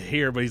to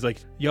hear, but he's like,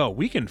 yo,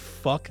 we can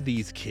fuck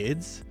these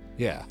kids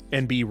Yeah.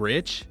 and be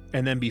rich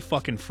and then be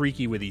fucking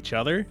freaky with each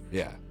other.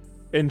 Yeah.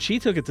 And she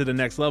took it to the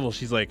next level.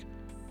 She's like,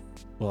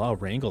 well, I'll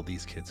wrangle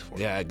these kids for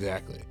you. Yeah,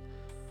 exactly.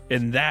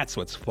 And that's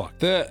what's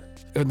fucked. The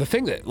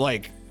thing that,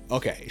 like,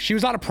 okay, she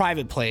was on a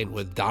private plane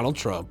with Donald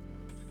Trump,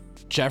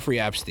 Jeffrey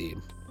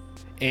Epstein,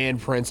 and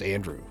Prince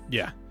Andrew.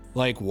 Yeah.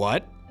 Like,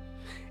 what?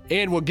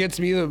 And what gets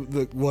me,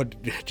 what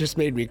just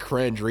made me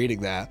cringe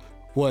reading that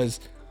was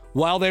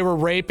while they were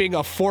raping a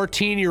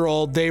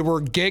 14-year-old, they were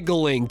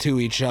giggling to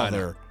each I know.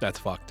 other. That's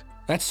fucked.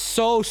 That's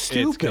so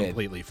stupid. It's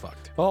completely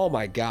fucked. Oh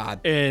my God.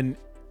 And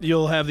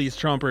you'll have these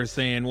Trumpers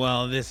saying,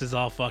 well, this is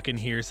all fucking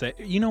hearsay.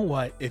 You know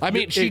what? If I you-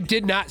 mean, she if-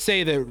 did not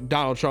say that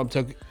Donald Trump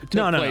took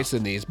No, no, place no.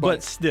 in these,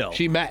 But still.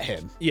 she met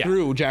him Yeah.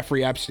 through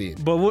Jeffrey Epstein.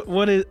 But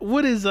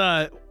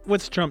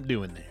what's Trump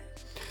doing there?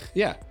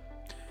 Yeah.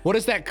 What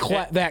is that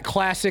that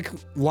classic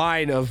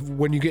line of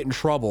when you get in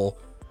trouble?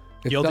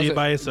 It Guilty doesn't-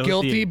 by association.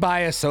 Guilty by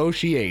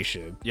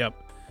association. Yep.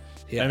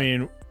 Yeah. I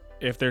mean,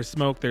 if there's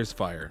smoke, there's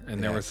fire.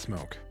 And there Yeah. was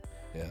smoke.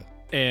 Yeah.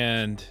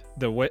 And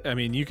the way, I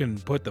mean, you can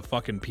put the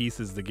fucking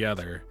pieces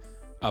together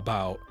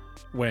about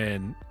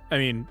when, I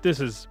mean, this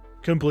is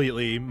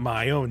completely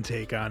my own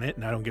take on it,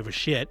 and I don't give a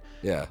shit.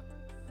 Yeah.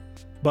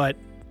 But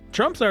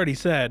Trump's already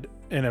said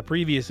in a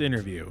previous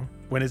interview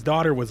when his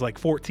daughter was like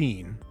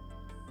 14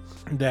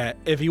 that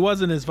if he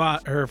wasn't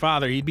her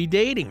father, he'd be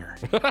dating her.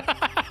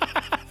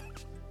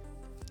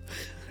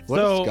 What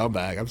So- a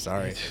scumbag. I'm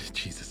sorry.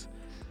 Jesus.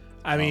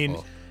 I mean,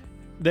 Awful.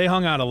 they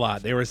hung out a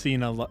lot. They were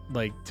seen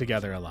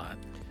together a lot.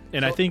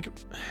 And I think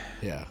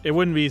Yeah. it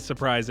wouldn't be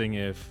surprising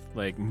if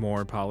like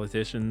more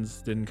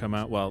politicians didn't come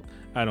out. Well,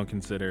 I don't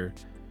consider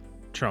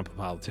Trump a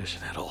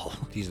politician at all.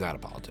 He's not a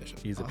politician.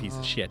 He's a piece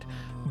of shit.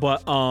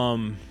 But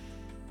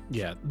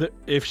yeah,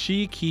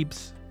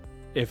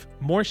 if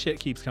more shit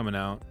keeps coming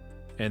out,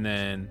 and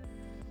then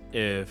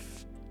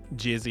if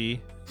Jizzy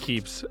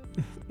keeps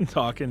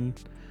talking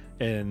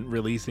and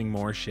releasing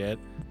more shit,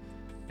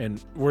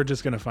 and we're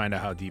just gonna find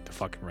out how deep the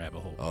fucking rabbit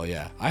hole. Oh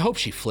yeah. I hope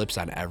she flips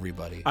on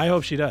everybody. I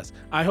hope she does.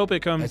 I hope it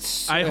comes.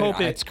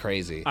 It's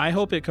crazy. I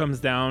hope it comes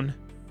down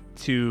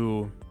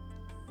to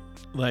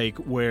like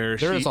where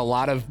There's a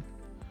lot of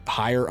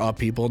higher up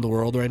people in the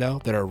world right now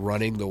that are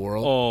running the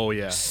world. Oh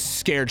yeah.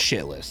 Scared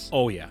shitless.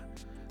 Oh yeah.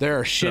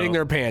 They're shitting So-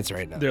 their pants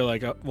right now. They're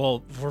like,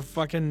 well, we're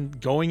fucking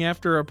going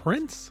after a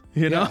prince,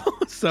 you know?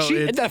 So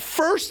it's, the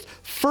first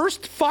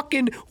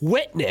fucking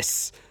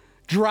witness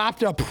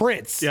dropped a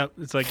prince. yep,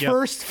 it's like, yep.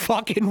 First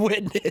fucking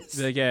witness. It's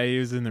like, yeah, he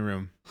was in the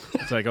room.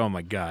 It's like, oh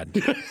my God.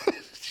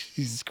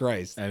 Jesus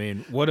Christ. I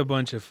mean, what a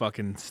bunch of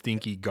fucking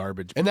stinky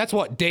garbage. And that's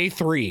what, day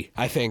 3,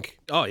 I think.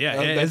 Oh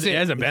yeah, That's it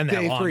hasn't been that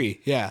day long.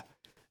 3, yeah.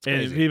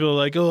 And people are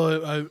like,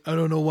 oh, I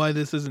don't know why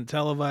this isn't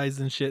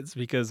televised and shit. It's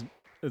because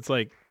it's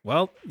like,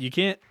 well, you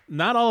can't,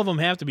 not all of them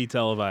have to be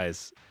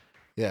televised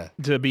Yeah.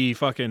 to be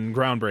fucking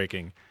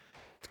groundbreaking.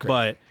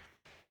 But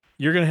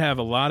you're going to have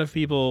a lot of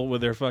people with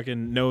their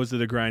fucking nose to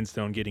the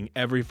grindstone getting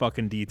every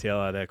fucking detail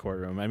out of that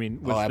courtroom. I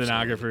mean, with absolutely.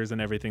 stenographers and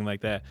everything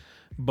like that.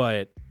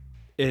 But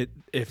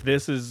if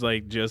this is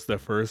like just the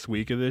first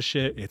week of this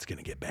shit, it's going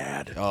to get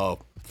bad. Oh,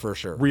 for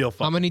sure. Real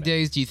fucking How many bad.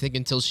 days do you think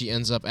until she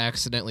ends up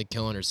accidentally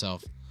killing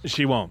herself?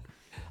 She won't.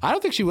 I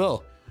don't think she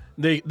will.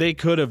 They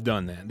could have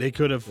done that. They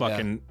could have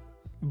fucking,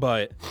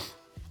 but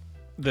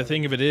the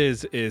thing of it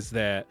is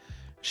that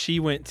she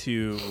went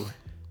to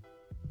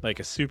like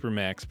a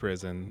supermax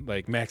prison,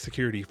 like max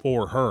security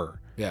for her.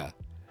 Yeah.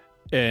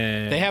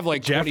 And They have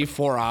like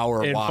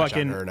 24-hour and watch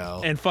fucking on her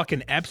now. and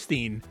fucking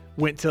Epstein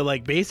went to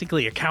like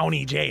basically a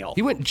county jail.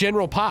 He went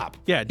General Pop.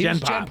 Yeah, He Gen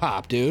was Gen Pop.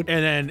 Pop, dude.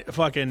 And then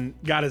fucking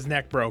got his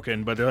neck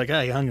broken, but they're like,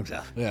 oh, he hung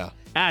himself. Yeah.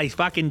 He's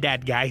fucking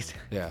dead, guys.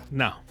 Yeah.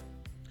 No.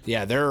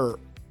 Yeah,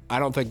 I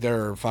don't think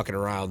they're fucking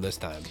around this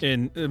time.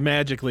 And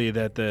magically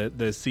that the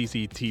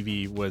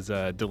CCTV was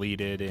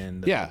deleted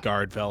and the Yeah.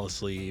 guard fell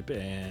asleep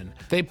and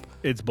They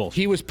it's bullshit.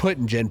 He was put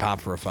in Gen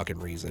Pop for a fucking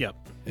reason. Yep.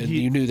 And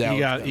you knew that He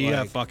was got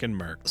like- fucking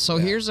murked. So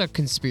here's a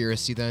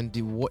conspiracy then.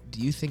 Do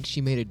you think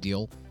she made a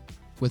deal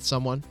with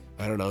someone?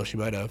 I don't know. She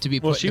might have. To be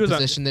Well, put she in the was on-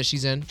 position that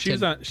she's in. She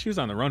was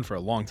on the run for a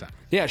long time.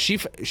 Yeah, she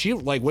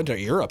like went to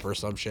Europe or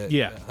some shit.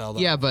 Yeah. Held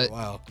Yeah, on for but a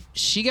while.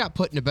 she got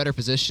put in a better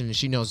position, and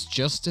she knows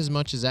just as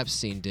much as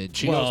Epstein did.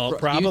 Well,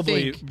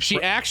 probably.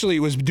 She actually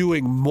was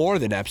doing more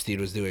than Epstein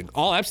was doing.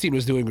 All Epstein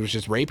was doing was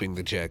just raping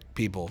the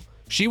people.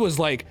 She was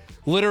like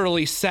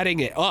literally setting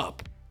it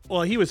up.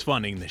 Well, he was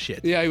funding the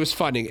shit. Yeah, he was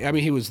funding. I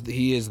mean,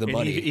 he is the And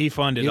money. He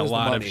funded a was the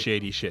lot of money.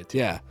 shady shit. Too.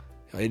 Yeah,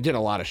 he did a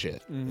lot of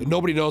shit.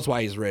 Nobody knows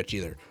why he's rich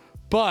either.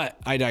 But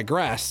I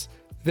digress.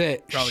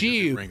 That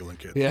she, wrangling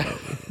kids. yeah,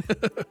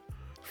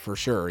 for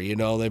sure. You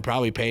know, they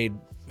probably paid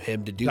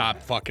him to do that.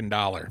 Top fucking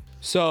dollar.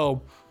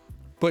 So,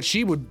 but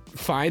she would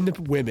find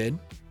the women,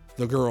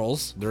 the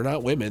girls. They're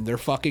not women. They're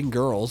fucking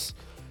girls.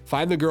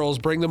 Find the girls,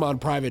 bring them on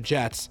private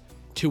jets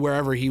to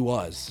wherever he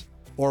was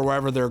or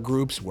wherever their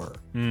groups were.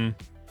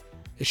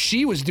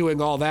 She was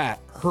doing all that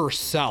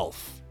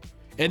herself,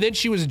 and then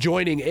she was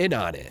joining in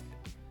on it.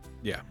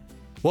 Yeah.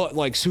 Well,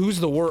 like, so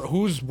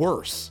who's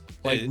worse?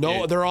 Like,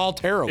 they're all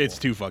terrible. It's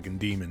two fucking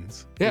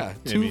demons. Yeah,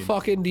 two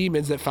fucking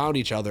demons that found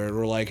each other and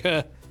were like,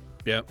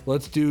 Yep.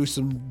 let's do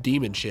some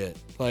demon shit.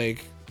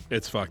 Like,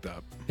 It's fucked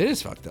up. it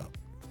is fucked up.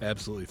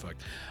 Absolutely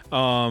fucked.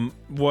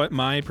 What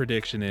my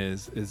prediction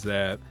is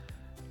that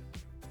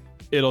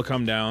it'll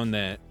come down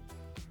that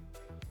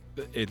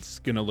it's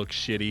gonna look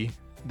shitty,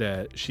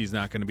 that she's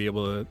not gonna be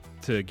able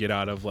to get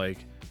out of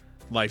like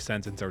life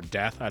sentence or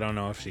death. I don't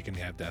know if she can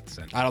have death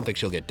sentence, I don't think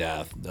she'll get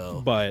death.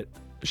 No. but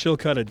she'll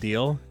cut a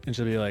deal and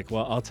she'll be like,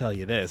 well, I'll tell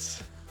you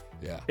this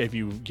Yeah. if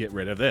you get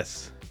rid of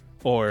this,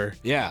 or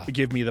Yeah.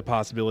 give me the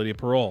possibility of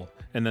parole.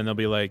 And then they'll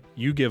be like,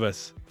 you give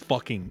us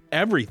fucking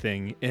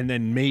everything, and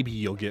then maybe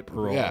you'll get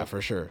parole. Yeah,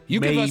 for sure. You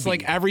give us Maybe.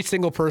 like every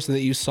single person that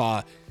you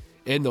saw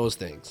in those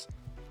things.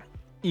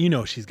 You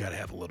know she's got to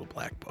have a little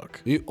black book.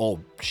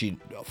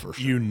 For sure.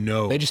 You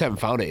know. They just haven't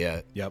found it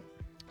yet. Yep.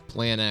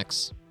 Plan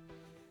X.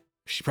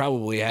 She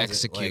probably has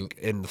Execute. it like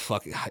in the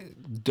fucking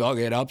dug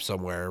it up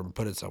somewhere and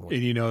put it somewhere.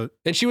 And you know,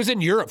 And she was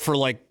in Europe for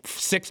like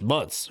 6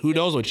 months. Who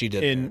knows what she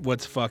did? and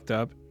what's fucked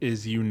up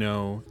is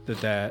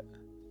that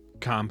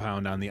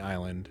compound on the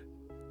island,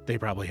 they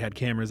probably had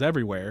cameras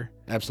everywhere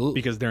Absolutely.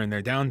 because during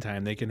their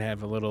downtime they can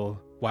have a little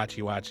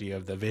watchy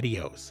of the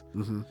videos.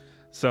 Mm-hmm.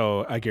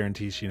 So I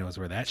guarantee she knows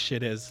where that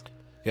shit is.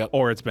 Yep.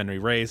 Or it's been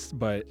erased,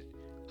 but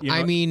you know,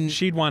 I mean-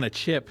 she'd want a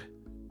chip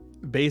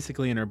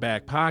basically in her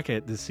back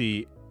pocket to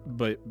see,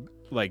 but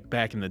like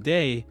back in the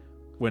day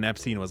when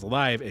Epstein was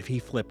alive, if he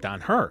flipped on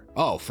her.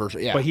 Oh, for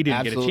sure. Yeah. But he didn't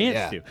absolutely, get a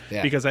chance yeah, to,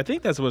 yeah. because I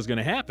think that's what's going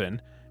to happen.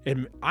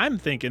 And I'm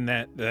thinking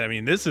that, I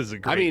mean, this is a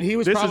great. I mean, he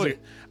was this is probably-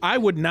 I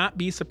would not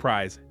be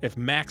surprised if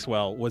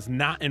Maxwell was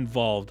not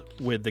involved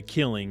with the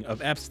killing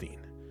of Epstein,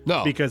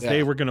 No. because yeah.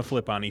 they were going to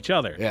flip on each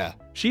other. Yeah.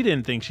 She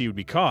didn't think she would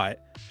be caught.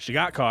 She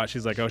got caught.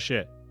 She's like, oh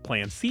shit,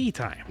 plan C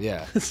time.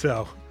 Yeah.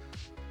 So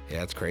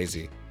Yeah, it's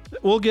crazy.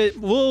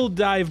 we'll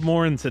dive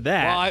more into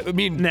that. Well, I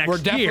mean, next we're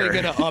definitely year.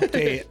 going to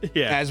update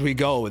Yeah. as we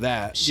go with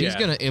that. She's Yeah.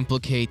 gonna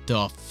implicate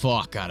the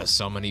fuck out of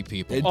so many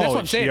people. That's Oh, what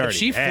I'm she saying. If already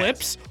she has.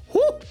 flips,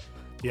 whoo,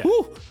 Yeah.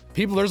 whoo,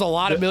 people, there's a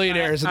lot of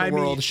millionaires in the mean-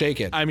 world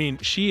shaking. I mean,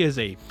 she is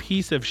a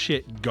piece of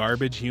shit,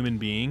 garbage human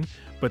being.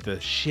 But the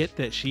shit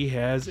that she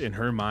has in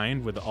her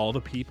mind with all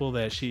the people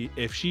that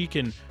if she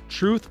can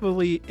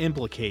truthfully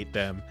implicate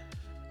them,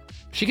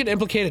 She can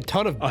implicate a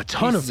ton of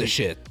of the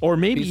shit. or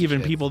maybe Piece of even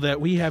shit. people that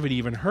we haven't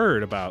even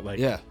heard about. Like,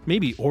 Yeah.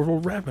 maybe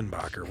Orville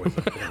Redenbacher was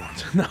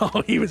dead.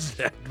 No, he was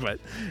dead, but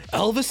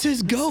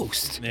Elvis's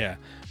ghost. yeah,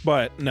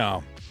 but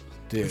no,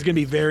 Dude. it's gonna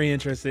be very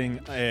interesting.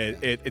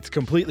 It's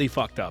completely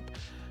fucked up,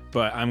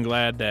 but I'm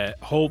glad that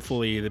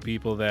hopefully the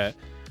people that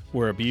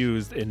were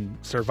abused and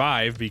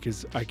survived,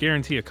 because I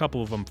guarantee a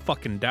couple of them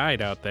fucking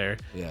died out there.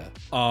 Yeah.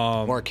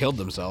 Um, Or killed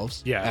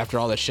themselves. Yeah. After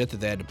all that shit that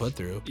they had to put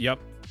through. Yep,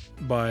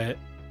 but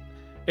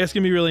it's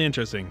gonna be really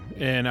interesting,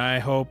 and I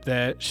hope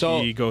that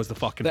So, she goes to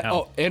fucking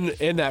hell. Oh,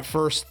 and that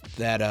first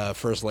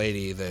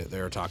lady that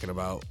they were talking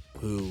about,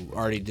 who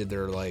already did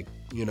their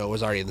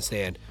was already in the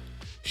stand.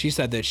 She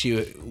said that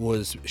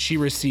she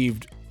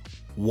received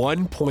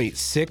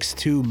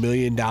 $1.62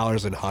 million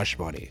in hush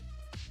money.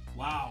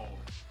 Wow.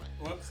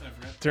 Whoops, I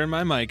forgot to turn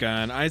my mic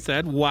on. I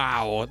said,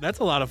 wow, that's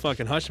a lot of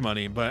fucking hush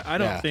money, but I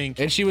don't Yeah. think.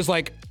 And she was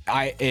like,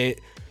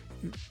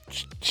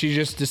 she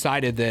just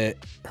decided that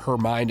her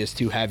mind is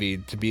too heavy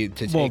to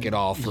take it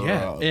all for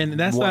and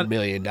that's $1 not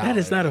million. That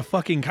is not a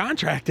fucking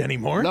contract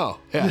anymore. No,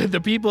 yeah.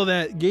 The people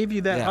that gave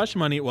you that Yeah. hush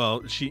money,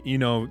 well, you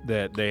know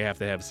that they have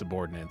to have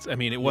subordinates. I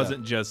mean, it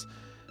wasn't just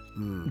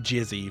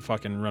Jizzy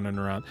fucking running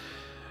around.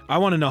 I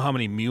want to know how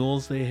many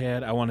mules they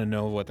had. I want to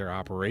know what their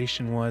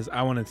operation was.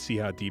 I want to see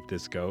how deep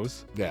this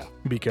goes, Yeah.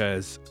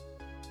 because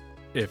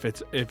if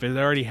it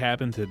already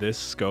happened to this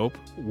scope,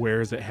 where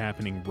is it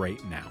happening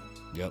right now?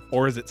 Yep.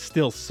 Or is it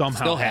still somehow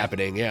Still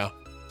happening. Yeah.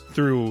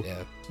 through Yeah.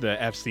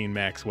 the Epstein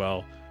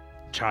Maxwell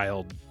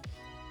child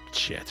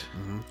shit?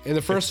 In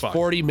the first fucked.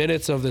 40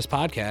 minutes of this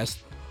podcast,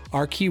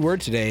 our keyword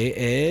today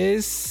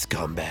is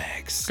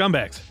scumbags.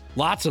 Scumbags,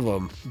 Lots of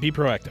them. be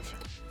proactive.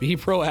 Be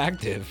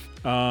proactive.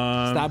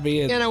 Stop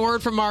being. And a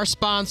word from our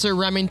sponsor,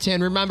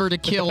 Remington. Remember to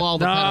kill all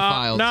the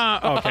pedophiles. No,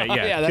 okay,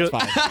 yeah. Yeah, that's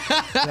fine.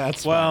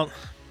 That's Well,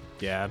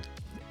 yeah.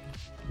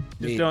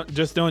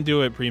 Just don't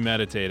do it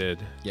premeditated.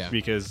 Yeah.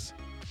 Because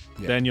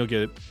then you'll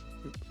get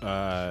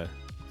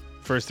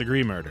first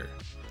degree murder.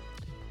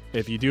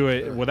 If you do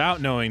it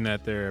without knowing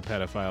that they're a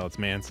pedophile, it's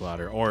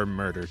manslaughter or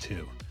murder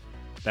too.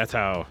 That's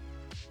how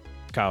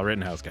Kyle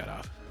Rittenhouse got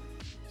off.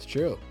 It's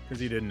true. Because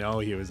he didn't know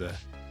he was a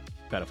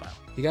pedophile.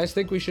 You guys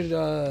think we should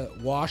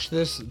wash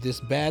this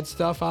bad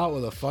stuff out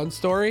with a fun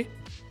story?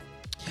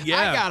 I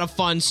got a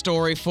fun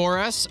story for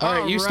us. All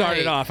right, you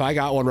started off. I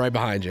got one right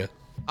behind you.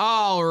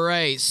 All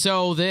right,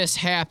 so this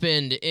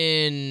happened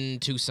in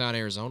Tucson,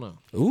 Arizona.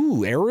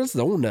 Ooh,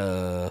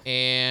 Arizona.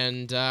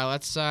 And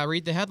let's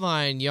read the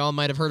headline. Y'all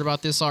might have heard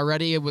about this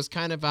already. It was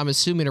kind of, I'm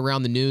assuming,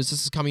 around the news.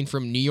 This is coming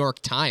from New York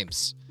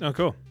Times. Oh,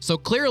 cool. So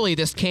clearly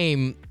this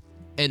came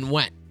and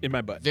went In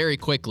my butt. very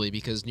quickly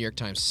because New York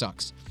Times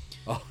sucks.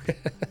 Oh.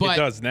 But It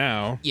does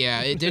now.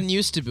 yeah, it didn't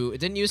used to be. It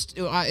didn't used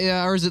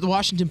to, or is it the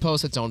Washington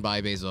Post that's owned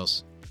by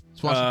Bezos?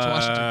 It's Washington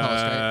Post,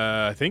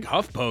 right? I think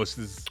HuffPost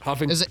is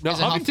Is it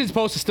Huffington's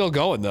Post is still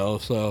going though,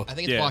 so I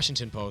think it's Yeah.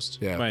 Washington Post.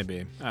 yeah. might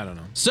be. I don't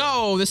know.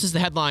 So this is the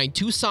headline: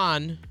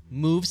 Tucson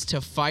moves to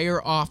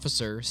fire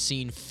officer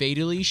seen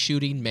fatally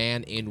shooting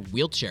man in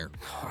wheelchair.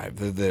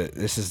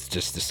 This is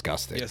just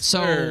disgusting. Yes,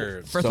 So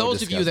sir. for So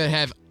those of you that disgusting.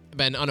 have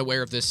been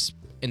unaware of this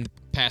in the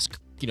past,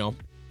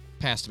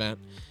 past event,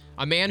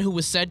 a man who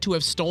was said to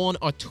have stolen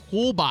a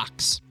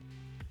toolbox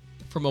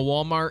from a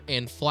Walmart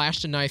and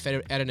flashed a knife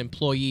at an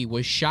employee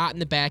was shot in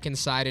the back and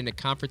side in a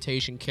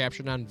confrontation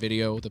captured on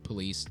video, the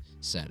police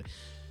said.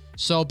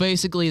 So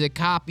basically, the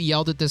cop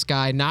yelled at this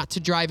guy not to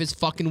drive his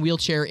fucking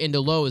wheelchair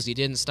into Lowe's. He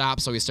didn't stop,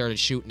 so he started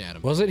shooting at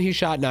him. Wasn't he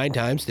shot 9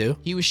 times too?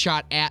 He was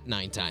shot at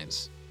 9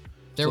 times.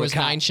 There So the was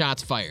cop- 9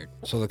 shots fired.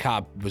 So the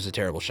cop was a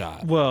terrible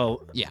shot.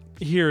 Well, Yeah.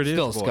 here it is.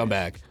 Still a boys.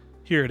 scumbag.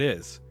 Here it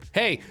is.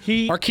 Hey,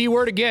 He- our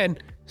keyword again,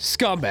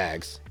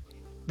 scumbags.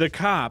 The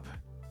cop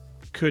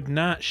could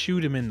not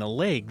shoot him in the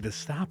leg to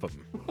stop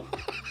him.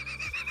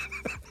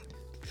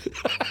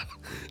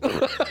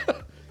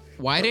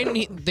 Why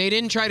didn't they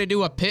didn't try to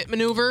do a pit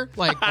maneuver?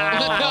 Like, what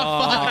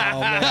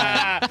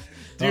the fuck?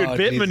 Dude, Oh,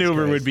 pit Jesus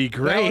maneuver Christ. would be That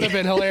would have great.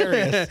 been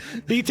hilarious.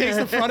 He takes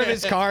the front of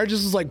his car,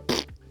 just is like.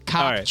 Pfft.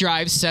 Cop All right.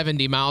 drives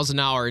 70 miles an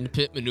hour in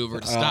pit maneuver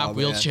to stop man.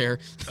 wheelchair.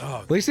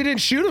 At least he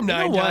didn't shoot him You know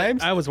 9 what?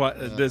 times. I was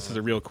this is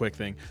a real quick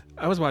thing.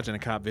 I was watching a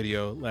cop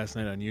video last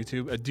night on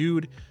YouTube. A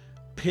dude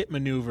pit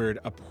maneuvered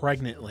a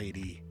pregnant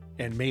lady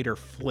and made her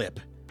flip,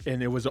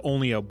 and it was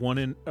only a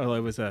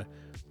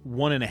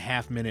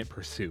 1.5 minute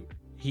pursuit.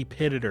 He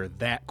pitted her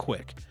that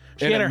quick.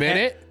 She In had a her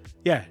minute?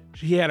 yeah,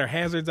 she had her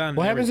hazards on.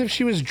 What happens if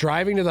she was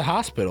driving to the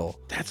hospital?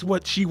 That's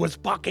what she was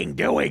fucking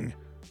doing.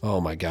 Oh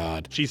my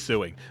God. She's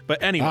suing.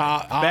 But anyway,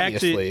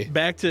 Obviously.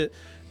 back to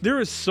there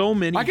is so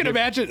many. I can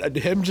imagine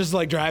him just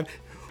like drive.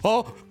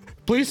 Oh,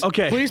 please,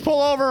 Okay. please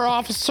pull over,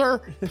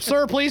 officer.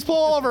 Sir, please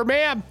pull over,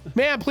 ma'am.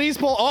 Ma'am, please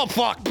pull. Oh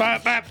fuck,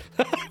 bap, bap.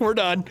 We're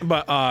done.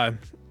 But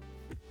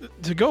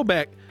to go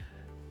back,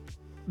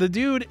 the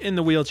dude in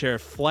the wheelchair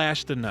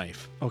flashed a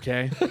knife.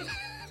 Okay,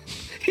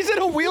 He's in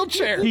a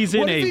wheelchair. he's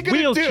What in is he a gonna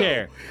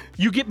wheelchair.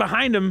 do? You get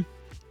behind him,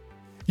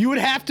 You would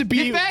have to be.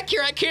 Get back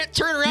here. I can't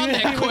turn around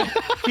that quick.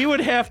 he would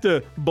have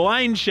to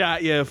blind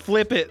shot you,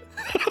 flip it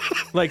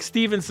like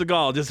Steven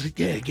Seagal. Just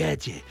yeah,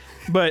 gotcha.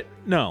 But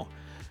no,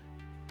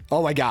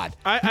 Oh my God.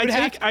 I You would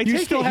take- have- I you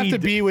take still it have he to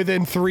d- be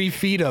within 3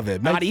 feet of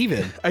it. Not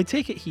even. I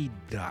take it he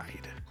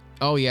died.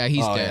 Oh yeah,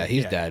 he's Oh dead. yeah,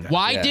 he's Yeah. dead.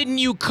 Why Yeah. didn't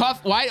you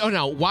cuff? Why? Oh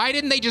no. Why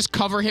didn't they just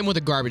cover him with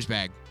a garbage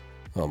bag?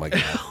 Oh my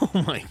God.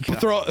 Oh my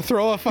god.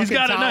 throw a fucking.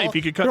 got a towel, knife.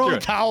 He could cut throw through a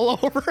it. towel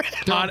over it.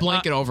 Throw a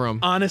blanket over him.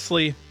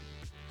 Honestly,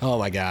 Oh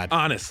my God.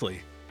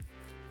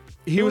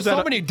 he There was were so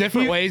at many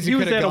different ways you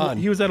was could have at gone.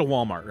 He was at a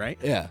Walmart, right?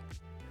 Yeah.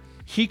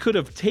 He could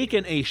have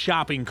taken a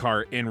shopping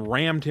cart and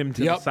rammed him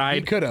to Yep, the side.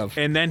 he could have.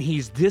 And then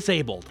he's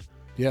disabled.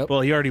 Yep.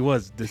 Well, he already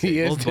was he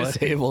is disabled. but-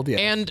 disabled. Yeah.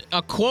 And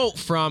a quote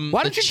from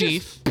Why the don't you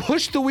chief. just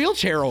push the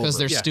wheelchair over? Because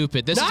they're Yeah.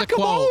 stupid. This Knock is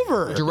a 'em quote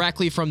over.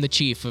 directly from the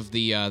chief of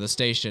the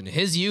station.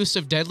 His use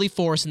of deadly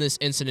force in this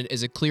incident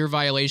is a clear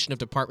violation of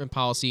department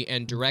policy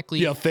and directly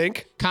You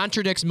think?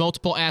 contradicts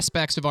multiple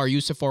aspects of our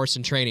use of force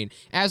and training.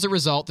 As a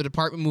result, the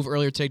department moved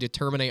earlier today to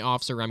terminate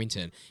Officer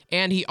Remington.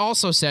 And he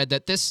also said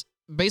that this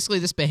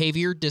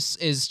behavior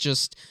is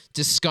just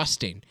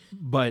disgusting.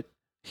 But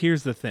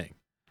here's the thing.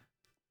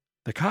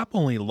 The cop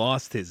only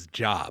lost his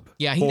job.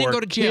 Yeah, he didn't for go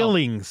to jail.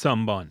 Killing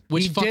someone.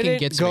 Which He fucking didn't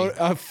gets go, me.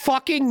 A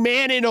fucking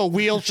man in a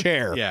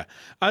wheelchair. Yeah.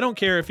 I don't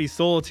care if he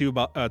stole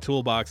a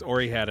toolbox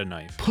or he had a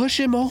knife. Push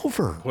him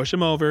over. Push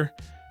him over.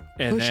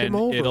 And Push then him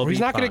over. it'll He's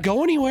be not going to fine.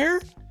 go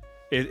anywhere.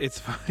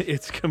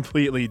 It's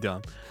completely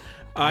dumb.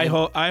 I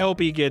hope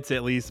he gets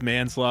at least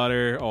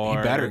manslaughter or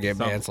He better get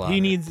something. manslaughter.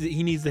 He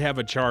needs to have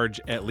a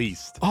charge at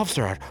least.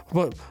 Officer,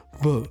 but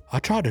I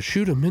tried to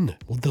shoot him in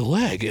the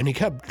leg, and he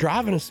kept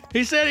driving us.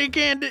 He said he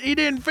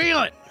didn't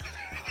feel it.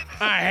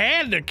 I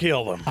had to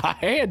kill them. I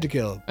had to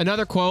kill him.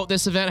 Another quote,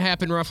 this event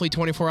happened roughly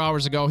 24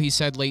 hours ago, he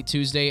said late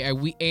Tuesday,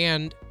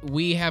 and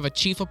we have a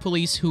chief of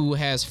police who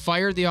has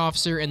fired the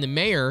officer and the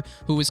mayor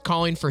who is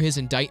calling for his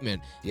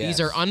indictment. Yes.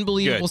 These are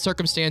unbelievable Good.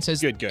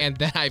 circumstances Good. and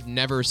that I've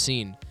never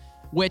seen.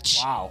 Which,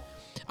 Wow.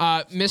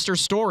 Mr.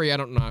 Story, I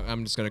don't know,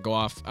 I'm just going to go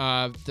off,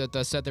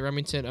 that said that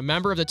Remington, a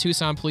member of the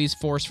Tucson police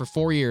force for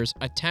 4 years,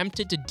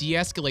 attempted to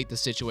de-escalate the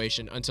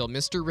situation until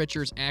Mr.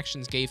 Richards'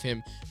 actions gave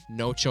him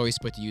no choice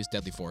but to use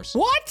deadly force.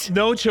 What?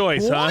 No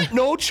choice, What? huh?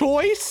 No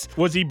choice?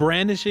 Was he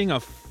brandishing a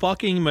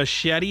fucking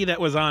machete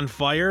that was on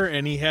fire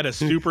and he had a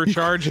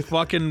supercharged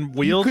fucking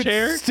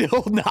wheelchair?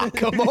 Still knock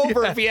him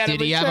over if he had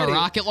Did a he have a machete.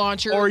 rocket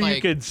launcher? Or you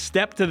Like, could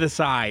step to the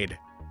side.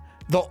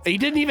 He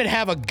didn't even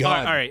have a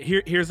gun. All right,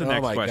 here's the Oh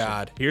next my question.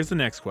 God. Here's the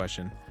next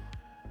question.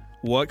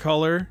 What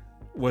color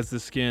was the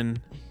skin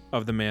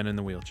of the man in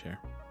the wheelchair?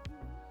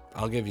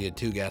 I'll give you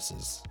 2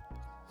 guesses.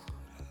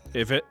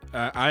 If it,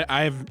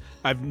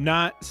 I've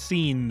not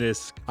seen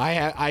this.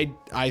 I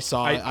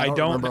saw it. I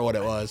don't remember what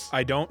it was.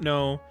 I don't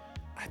know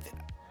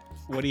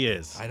what he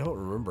is, I don't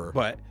remember.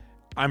 but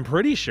I'm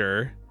pretty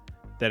sure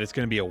that it's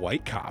going to be a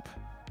white cop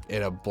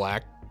In a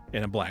black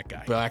and a black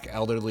guy.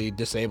 elderly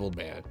disabled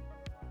man.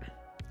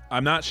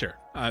 I'm not sure.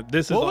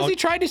 This is What was all he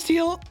trying to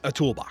steal? a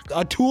toolbox.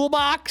 A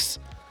toolbox?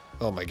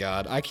 Oh my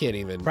god, I can't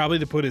even. Probably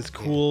to put his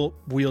cool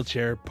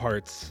wheelchair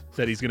parts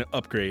that he's going to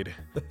upgrade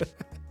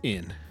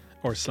in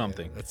or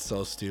something. That's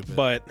so stupid.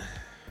 But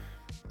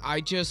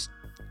I just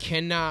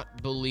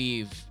cannot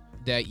believe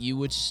that you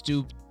would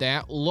stoop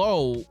that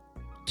low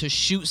to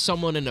shoot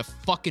someone in a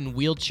fucking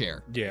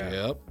wheelchair.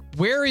 yeah. Yep.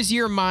 Where is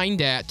your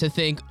mind at to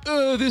think,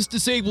 oh, this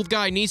disabled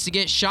guy needs to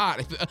get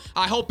shot?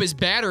 I hope his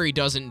battery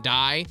doesn't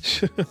die.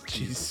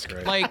 Jesus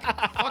Christ. Like,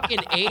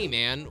 fucking A,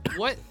 man.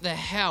 What the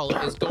hell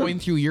is going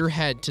through your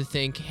head to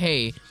think,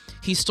 hey,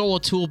 he stole a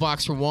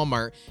toolbox from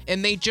Walmart,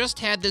 and they just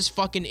had this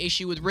fucking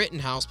issue with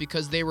Rittenhouse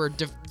because they were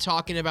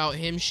talking about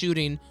him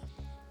shooting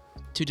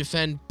to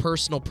defend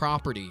personal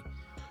property.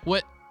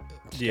 What?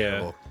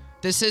 Yeah.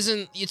 This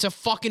isn't, it's a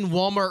fucking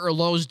Walmart or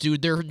Lowe's,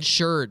 dude. They're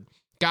insured.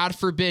 God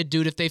forbid,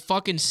 dude, if they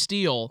fucking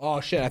steal,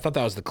 Oh shit, I thought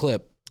that was the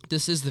clip.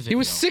 this is the video. He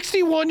was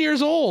 61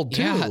 years old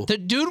too. Yeah, the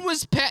dude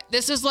was pet.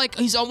 This is like,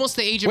 he's almost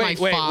the age of my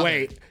father.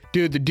 Wait.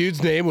 Dude, the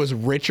dude's name was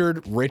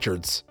Richard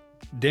Richards.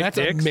 Dick That's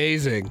Dicks.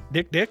 amazing.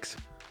 Dick Dicks.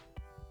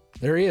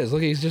 There he is.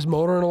 Look, he's just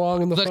motoring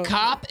along in the The front.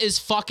 cop is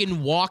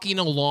fucking walking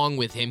along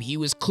with him. He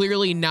was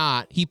clearly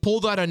not. He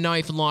pulled out a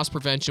knife and lost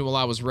prevention while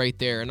I was right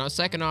there. And a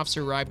second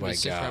officer arrived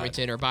with My God.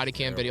 Remington. Our body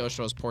cam video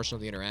shows portion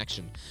of the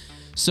interaction.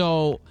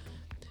 So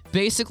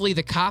basically,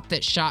 the cop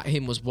that shot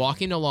him was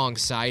walking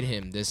alongside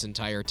him this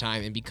entire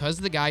time. And because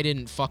the guy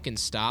didn't fucking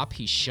stop,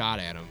 he shot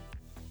at him.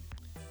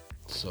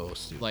 So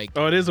stupid. Like,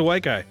 Oh, it is a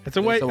white guy. It's a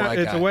It's white. a white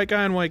It's guy. a white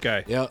guy and white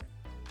guy. Yep.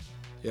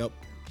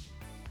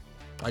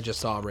 I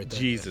just saw him right there.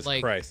 Jesus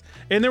Like- Christ!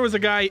 And there was a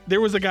guy.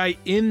 There was a guy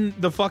in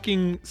the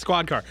fucking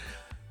squad car.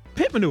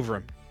 Pit maneuver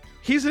him.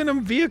 He's in a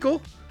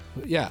vehicle.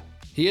 Yeah,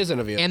 he is in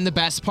a vehicle. and the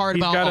best part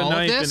He's about got a all of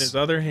knife in this, his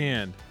other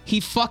hand.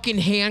 he fucking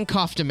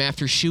handcuffed him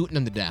after shooting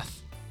him to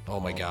death. Oh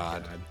my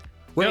god. God.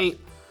 Wait,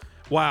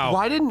 Wow,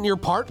 why didn't your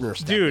partner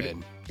step dude.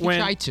 in? He When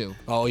tried to.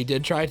 Oh, he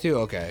did try to?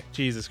 Okay.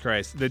 Jesus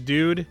Christ, the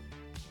dude.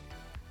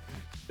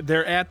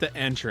 They're at the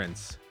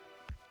entrance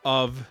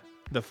of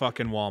the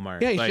fucking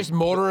Walmart. Yeah, he's Like, just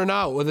motoring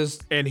out with his.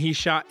 and he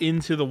shot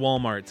into the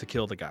Walmart to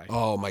kill the guy.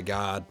 Oh my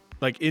god.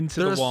 Like into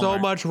There's the Walmart. so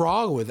much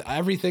wrong with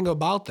everything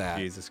about that.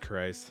 Jesus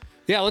Christ.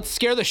 Yeah, let's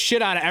scare the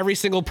shit out of every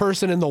single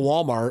person in the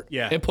Walmart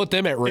Yeah. and put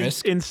them at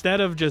risk.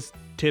 Instead of just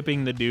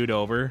tipping the dude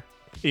over,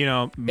 you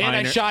know, And I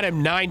minor- shot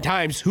him 9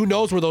 times. Who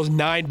knows where those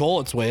 9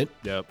 bullets went?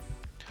 Yep.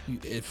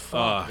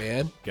 Fuck,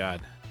 man. God.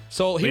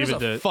 So here's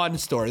Leave it a to- fun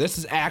story. This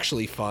is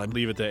actually fun.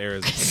 Leave it to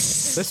Arizona.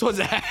 This was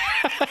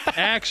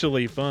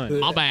Actually fun.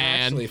 My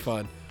bad. actually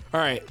fun. All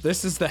right,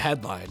 this is the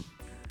headline.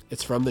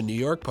 It's from the New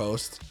York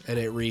Post, and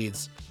it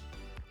reads,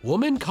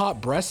 "Woman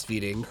caught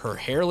breastfeeding her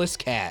hairless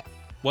cat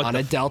What on the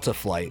a Delta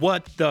flight."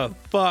 What the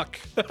fuck?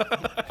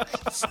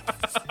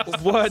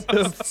 What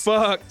the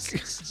fuck?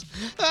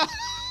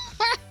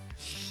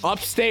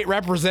 Upstate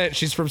represent.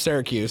 She's from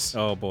Syracuse.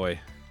 Oh boy.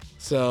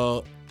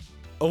 So,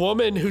 a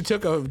woman who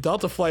took a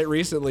Delta flight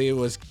recently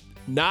was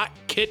not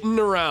kidding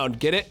around.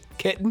 Get it?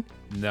 Kitten?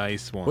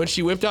 Nice one. When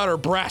she whipped out her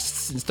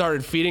breasts and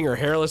started feeding her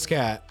hairless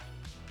cat.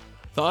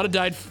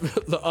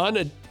 The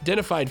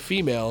unidentified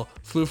female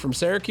flew from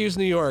Syracuse,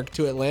 New York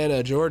to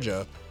Atlanta,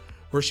 Georgia,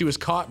 where she was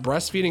caught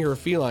breastfeeding her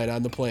feline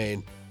on the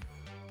plane.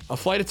 A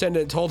flight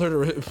attendant told her to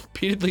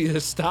repeatedly to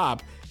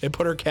stop and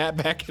put her cat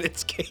back in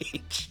its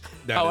cage.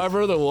 That is-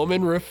 However, the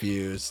woman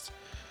refused.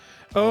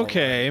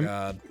 Okay. Oh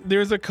God.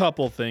 There's a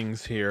couple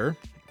things here.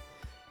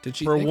 Did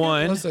she For think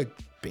one- it was a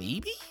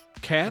baby?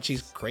 Cats.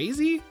 She's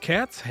crazy?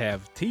 Cats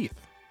have teeth,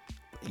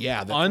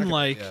 Yeah. they're not gonna-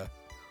 unlike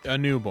yeah. a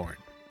newborn.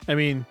 I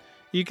mean,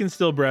 you can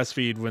still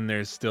breastfeed when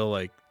there's still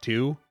like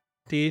 2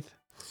 teeth,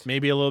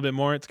 maybe a little bit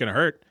more. It's gonna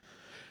hurt,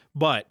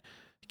 but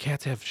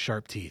cats have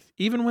sharp teeth,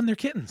 even when they're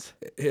kittens.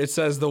 It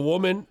says the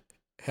woman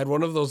had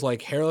one of those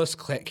like hairless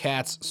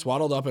cats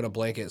swaddled up in a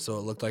blanket so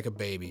it looked like a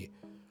baby.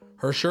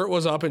 Her shirt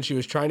was up and she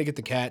was trying to get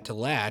the cat to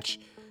latch,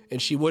 and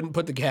she wouldn't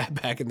put the cat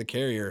back in the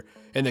carrier,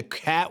 and the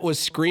cat was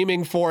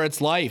screaming for its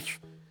life.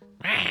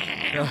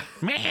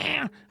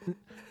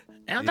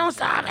 Don't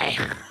stop me.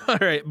 All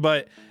right,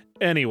 but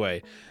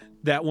anyway,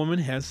 that woman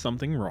has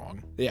something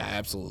wrong. Yeah,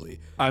 absolutely.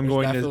 I'm There's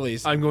going definitely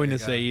to I'm going to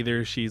something say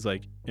either she's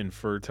like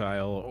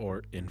infertile,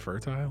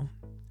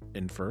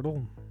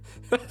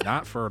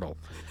 not fertile.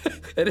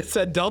 And it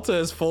said Delta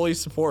is fully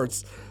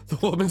supports the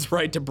woman's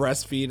right to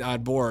breastfeed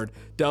on board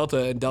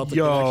Delta and Delta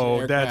Connection Yo,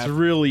 aircraft. that's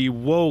really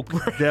woke,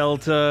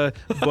 Delta.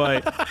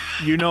 But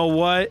you know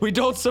what? We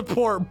don't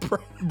support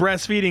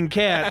Breastfeeding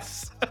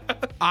cats.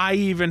 I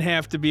even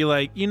have to be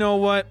like, you know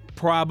what?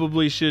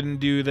 Probably shouldn't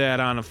do that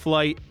on a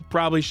flight.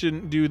 Probably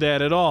shouldn't do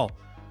that at all.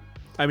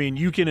 I mean,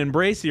 you can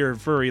embrace your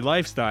furry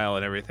lifestyle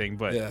and everything,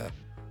 but Yeah.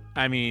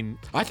 I mean,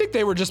 I think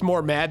they were just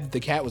more mad that the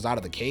cat was out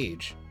of the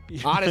cage.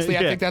 Honestly,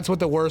 I Yeah. think that's what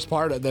the worst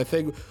part of the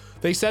thing.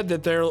 They said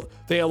that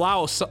they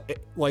allow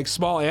like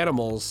small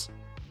animals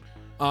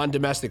on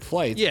domestic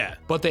flights. Yeah.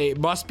 But they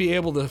must be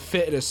able to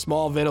fit in a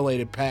small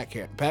ventilated pet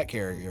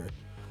carrier.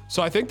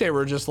 So I think they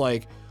were just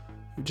like,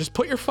 just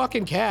put your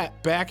fucking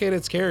cat back in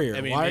its carrier.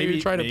 I mean, Why are maybe-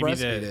 you trying to maybe breastfeed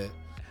that- it?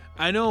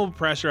 I know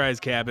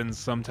pressurized cabins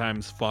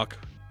sometimes fuck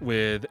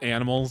with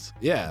animals,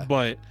 Yeah.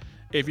 but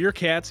if your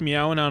cat's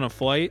meowing on a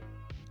flight,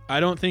 I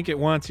don't think it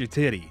wants your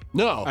titty.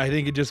 No. I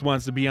think it just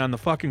wants to be on the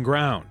fucking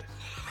ground.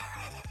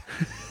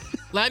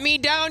 Let me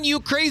down, you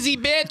crazy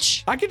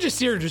bitch. I could just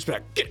see her just be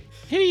like, get,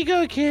 Here you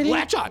go, kitty.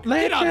 latch on.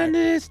 Latch get on onto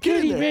there. this Get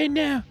in kitty there. right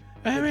now.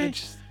 All It right.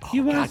 just-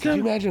 You want God, could you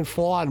some? imagine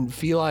full on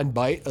feline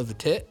bite of the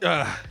tit?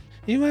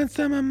 You want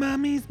some of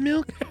mommy's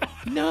milk?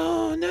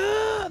 No,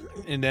 no.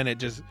 And then it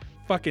just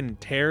fucking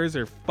tears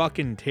her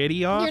fucking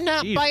titty off. You're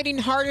not Jeez. biting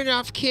hard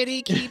enough,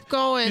 kitty. Keep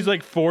going. She's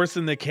like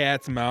forcing the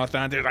cat's mouth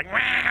onto it, like,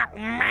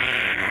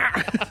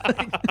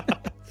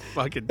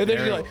 fucking And then you're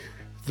terrible. like,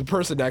 the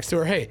person next to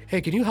her, hey,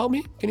 can you help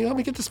me? Can you help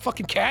me get this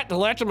fucking cat to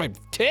latch on my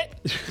tit?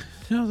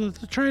 No, let's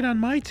try it on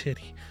my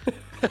titty.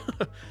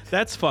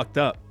 That's fucked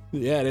up.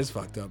 Yeah, it is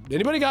fucked up.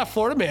 Anybody got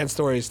Florida man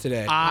stories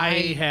today?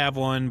 I have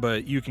one,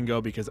 but you can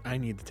go because I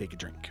need to take a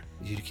drink.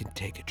 You can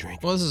take a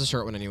drink. Well, this is a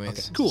short one, anyways.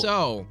 Okay, cool.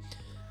 So,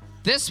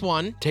 this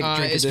one Take a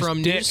drink of is this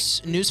from dick.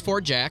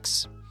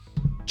 News4Jax.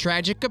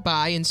 Tragic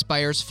goodbye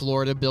inspires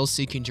Florida bill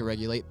seeking to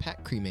regulate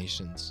pet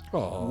cremations.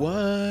 Oh.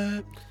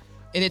 What?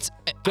 And it's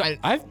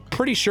I'm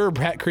pretty sure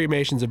pet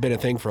cremations have been a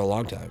thing for a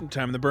long time.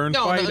 Time to burn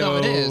no,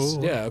 it is.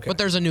 Yeah, okay. But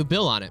there's a new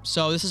bill on it.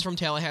 So this is from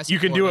Tallahassee. You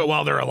can do Florida. it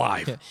while they're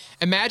alive.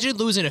 Imagine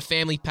losing a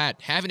family pet,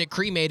 having it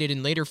cremated,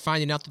 and later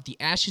finding out that the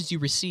ashes you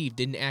received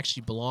didn't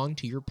actually belong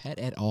to your pet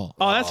at all.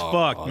 Oh, that's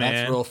fucked, man.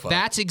 That's real fun.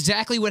 That's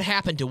exactly what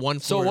happened to one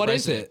So Florida what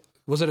is resident. it?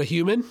 Was it a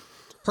human?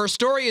 Her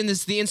story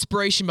is the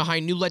inspiration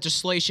behind new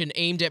legislation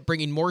aimed at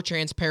bringing more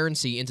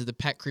transparency into the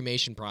pet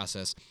cremation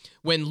process.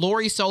 When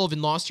Lori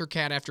Sullivan lost her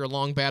cat after a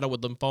long battle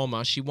with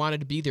lymphoma, she wanted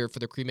to be there for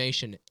the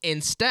cremation.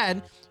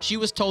 Instead, she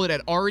was told it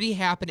had already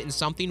happened and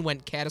something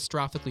went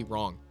catastrophically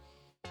wrong.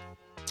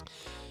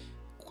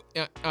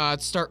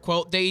 Start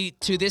quote, they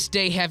to this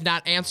day have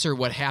not answered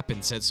what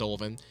happened, said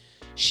Sullivan.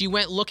 She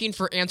went looking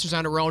for answers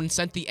on her own and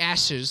sent the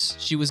ashes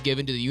she was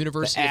given to the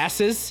University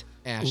Asses?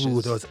 ashes.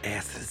 Ooh, those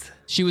asses.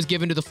 She was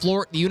given to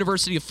the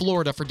University of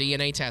Florida for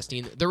DNA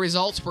testing. The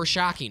results were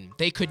shocking.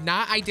 They could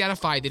not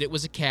identify that it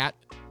was a cat,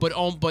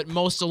 but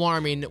most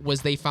alarming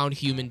was they found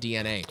human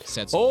DNA,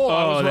 said Sullivan. Oh,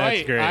 I was that's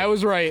right. great. I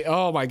was right.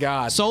 Oh my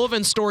God.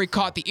 Sullivan's story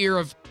caught the ear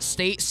of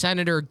State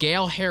Senator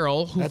Gail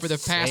Harrell, who That's for the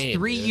past insane,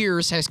 3 dude.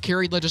 years has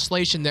carried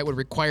legislation that would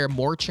require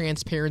more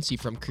transparency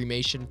from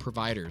cremation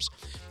providers.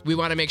 We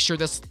want to make sure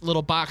this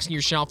little box in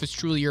your shelf is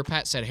truly your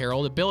pet, said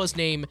Harrell. The bill is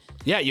named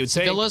Yeah, you'd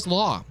say Villa's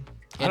Law.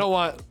 I don't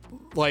want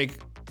like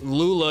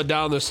Lula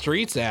down the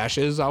street's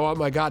ashes. I want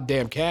my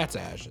goddamn cat's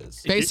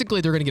ashes. Basically,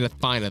 they're going to get a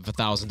fine of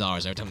 $1,000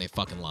 every time they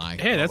fucking lie.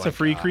 Hey, that's a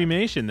free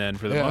cremation then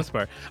for the Yeah. most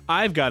part.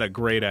 I've got a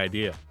great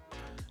idea.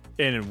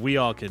 And we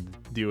all could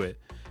do it.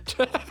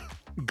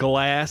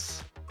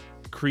 Glass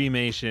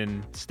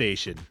cremation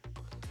station.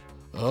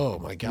 Oh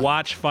my God.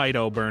 Watch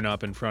Fido burn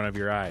up in front of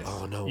your eyes.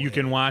 Oh, no You way.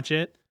 can watch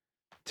it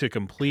to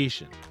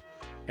completion.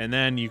 And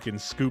then you can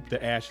scoop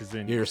the ashes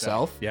in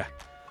Yourself? Yeah.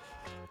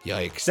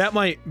 Yikes. That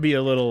might be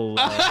a little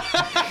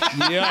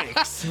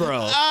Yikes,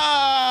 bro.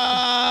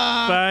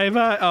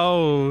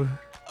 oh,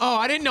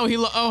 I didn't know he.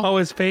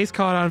 his face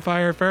caught on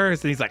fire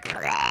first, and he's like,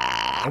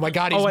 Oh my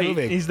God, he's wait,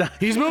 moving. he's not.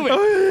 He's moving.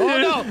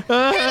 Oh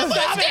no.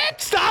 Stop it!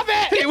 Stop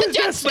it. He was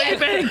just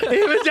sleeping.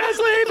 He was just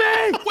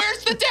sleeping.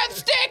 Where's the death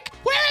stick?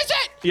 Where is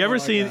it? You ever my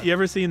seen? God. You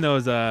ever seen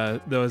those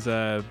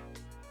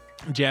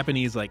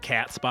Japanese like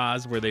cat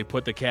spas where they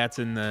put the cats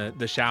in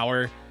the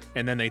shower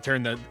and then they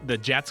turn the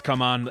jets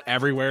come on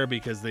everywhere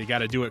because they got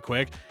to do it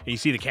quick, and you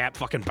see the cat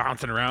fucking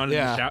bouncing around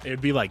Yeah. in the shower?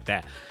 It'd be like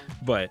that,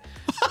 but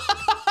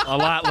a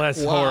lot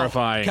less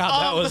horrifying.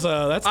 God, that was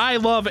that's. I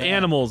love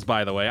animals,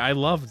 by the way. I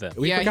love them.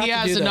 We forgot He to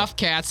has do that. enough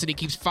cats that he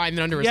keeps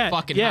finding under his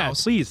fucking yeah,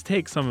 house. please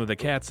take some of the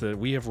cats that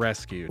we have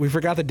rescued. We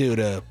forgot to do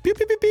the pew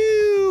pew pew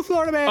pew pew,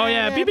 Florida man. Oh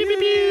yeah, pew pew pew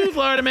pew,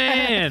 Florida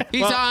man.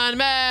 He's Well, on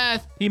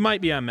meth. He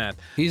might be on meth.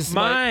 He's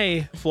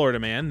my Florida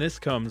man. This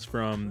comes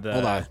from the.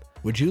 Hold on.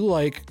 Would you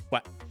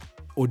What?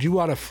 Would you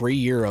want a free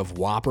year of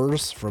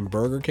Whoppers from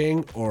Burger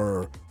King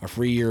or a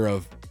free year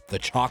of the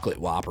chocolate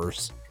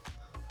Whoppers?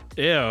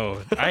 Ew!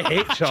 I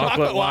hate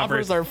chocolate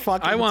Whoppers are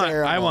fucking I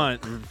terrible.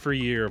 want free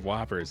year of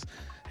Whoppers.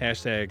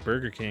 Hashtag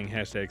Burger King.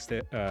 Hashtag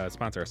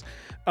sponsor us.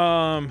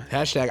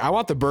 Hashtag I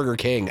want the Burger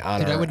King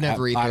on Dude, our, I would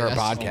never eat on our that.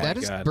 podcast. That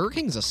is God. Burger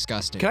King's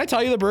disgusting. Can I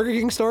tell you the Burger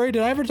King story?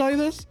 Did I ever tell you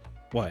this?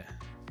 What?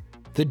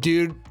 The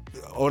dude,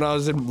 when I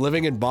was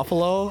living in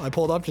Buffalo, I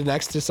pulled up to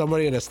next to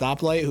somebody in a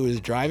stoplight who was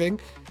driving,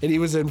 and he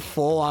was in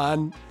full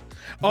on.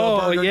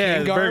 Oh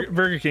King garb.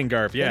 Burger King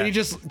garb. Yeah. And he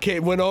just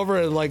went over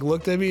and like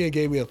looked at me and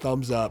gave me a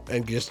thumbs up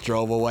and just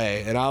drove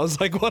away. And I was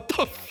like, "What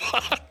the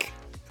fuck?"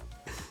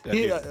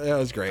 That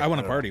was great. I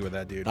want to party with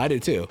that dude. I do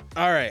too.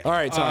 All right.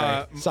 Sorry.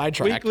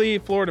 Sidetrack. Weekly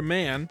Florida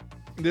Man.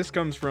 This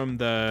comes from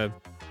the.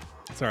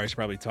 Sorry, I should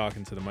probably talk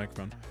into the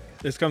microphone.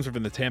 This comes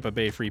from the Tampa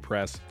Bay Free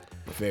Press.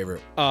 My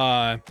favorite.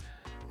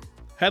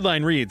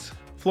 Headline reads: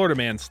 Florida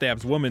man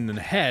stabs woman in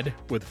the head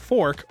with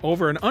fork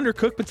over an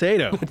undercooked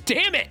potato.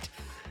 Damn it!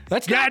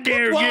 That's God not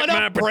damn, cooked well get my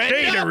enough, Brenda.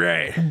 potato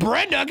right.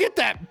 Brenda, get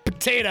that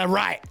potato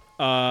right.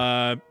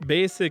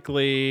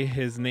 Basically,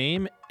 his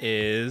name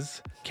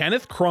is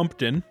Kenneth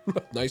Crumpton.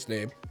 Nice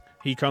name.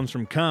 He comes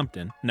from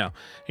Compton. No,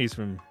 he's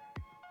from.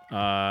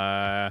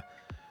 I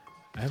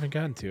haven't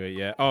gotten to it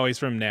yet. Oh, he's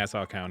from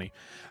Nassau County.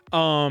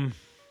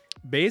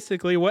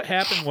 Basically, what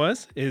happened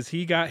is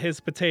he got his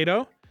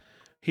potato.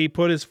 He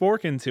put his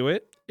fork into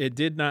it. It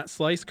did not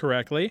slice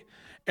correctly,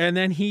 and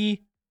then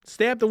he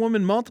stabbed the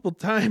woman multiple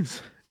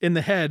times in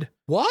the head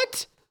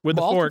What? with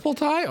the fork. Multiple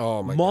times?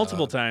 Oh my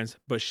Multiple God. times,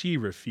 but she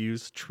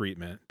refused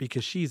treatment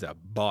because she's a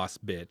boss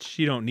bitch.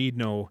 She don't need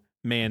no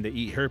man to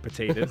eat her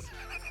potatoes.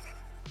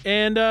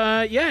 And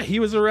yeah, he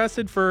was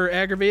arrested for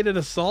aggravated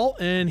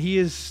assault, and he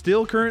is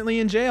still currently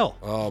in jail.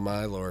 Oh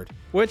my Lord.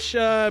 Which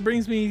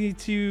brings me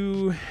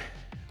to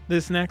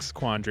this next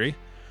quandary.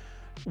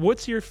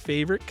 What's your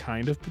favorite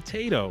kind of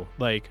potato?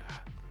 Like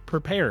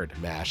prepared,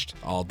 Mashed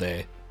all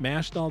day.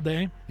 mashed all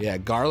day? Yeah,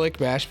 garlic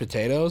mashed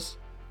potatoes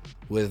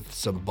with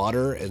some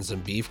butter and some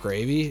beef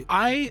gravy.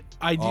 I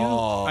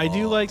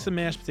do like some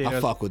mashed I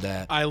potatoes. fuck with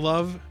that. I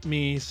love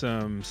me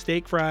some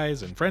steak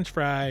fries and French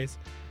fries.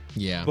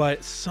 Yeah.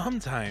 But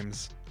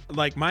sometimes,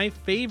 like my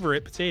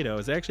favorite potato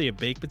is actually a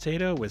baked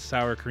potato with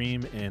sour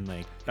cream and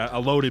like a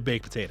loaded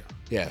baked potato.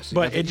 Yes.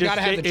 But you gotta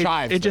have the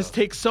chives. it just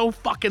though. takes so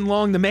fucking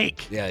long to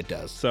make. Yeah, it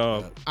does.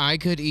 So, I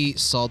could eat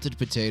salted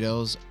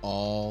potatoes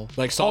all.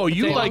 Like salt oh,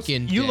 you potatoes. like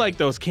Fucking you day. like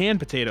those canned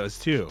potatoes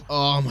too.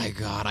 Oh my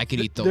god, I could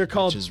eat those They're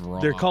called bitches raw.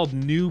 they're called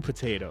new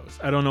potatoes.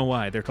 I don't know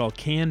why. They're called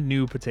canned new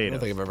I don't potatoes.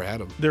 think I've ever had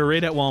them. They're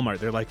right at Walmart.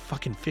 They're like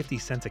fucking 50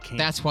 cents a can.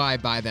 That's why I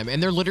buy them,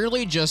 and they're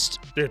literally just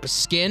They're-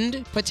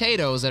 skinned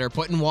potatoes that are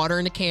put in water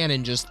in a can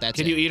and just that's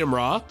Can it. you eat them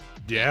raw?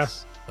 yeah.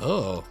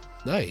 Oh,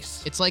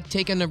 nice. It's like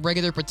taking a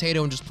regular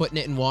potato and just putting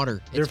it in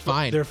water. It's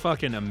fine. They're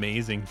fucking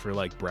amazing for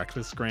like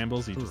breakfast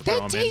scrambles. You just throw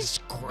That them in. tastes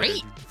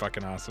great. They're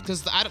fucking awesome.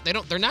 Because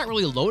they're not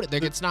really loaded.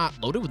 It's not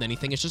loaded with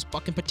anything. It's just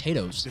fucking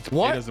potatoes. It's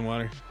What? potatoes and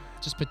water.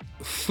 Just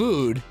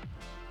Food.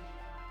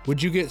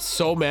 Would you get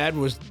so mad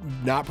was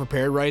not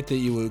prepared right that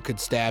you could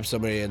stab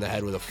somebody in the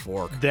head with a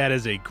fork? That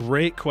is a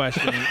great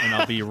question, and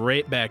I'll be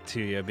right back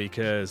to you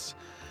because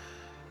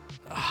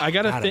I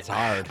gotta God, it's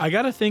hard. I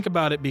gotta think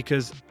about it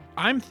because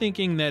I'm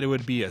thinking that it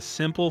would be a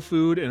simple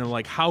food, and I'm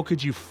like, how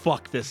could you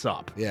fuck this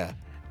up? Yeah.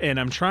 And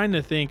I'm trying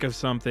to think of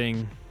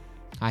something.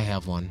 I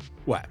have one.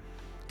 What?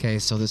 Okay,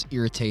 so this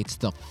irritates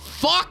the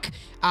fuck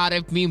out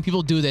of me when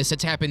people do this.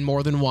 It's happened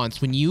more than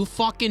once. When you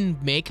fucking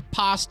make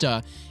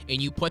pasta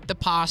and you put the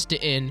pasta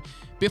in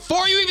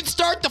before you even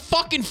start the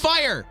fucking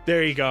fire.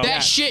 There you go. That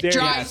shit There-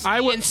 drives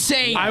me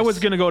insane. I was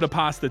gonna go to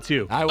pasta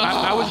too. I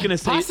was gonna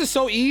say. Pasta's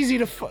so easy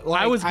to.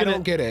 I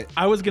don't get it.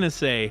 I was gonna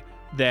say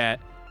that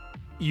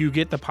you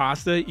get the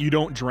pasta, you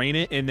don't drain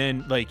it, and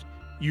then like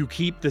you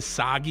keep the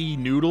soggy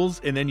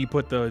noodles, and then you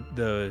put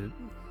the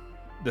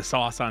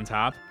sauce on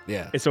top.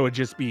 Yeah. And so it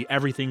just be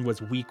everything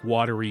was weak,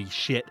 watery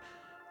shit.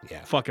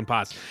 Yeah. Fucking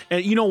pasta.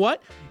 And you know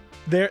what?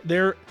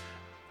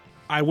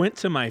 I went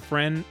to my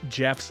friend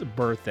Jeff's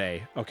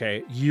birthday,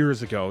 okay,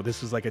 years ago.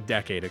 This was like a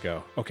decade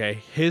ago, okay?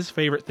 His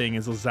favorite thing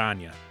is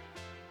lasagna.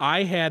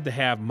 I had to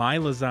have my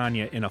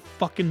lasagna in a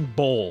fucking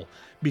bowl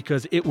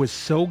because it was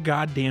so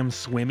goddamn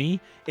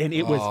swimmy, and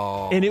it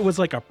was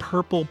like a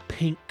purple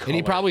pink color. And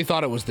he probably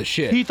thought it was the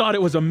shit. He thought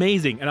it was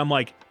amazing, and I'm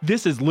like,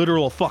 this is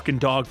literal fucking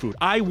dog food.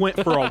 I went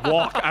for a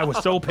walk. I was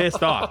so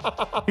pissed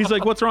off. He's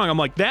like, what's wrong? I'm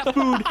like, that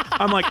food.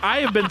 I'm like, I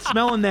have been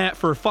smelling that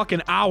for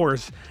fucking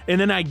hours, and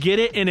then I get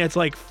it, and it's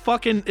like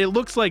fucking. It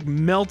looks like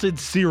melted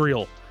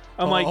cereal.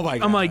 I'm Oh like,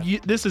 my I'm like,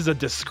 God. this is a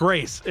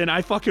disgrace, and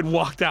I fucking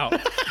walked out.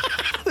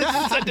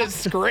 It's a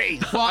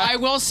disgrace. Well, I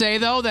will say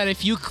though that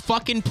if you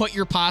fucking put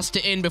your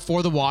pasta in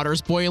before the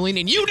water's boiling,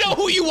 and you know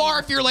who you are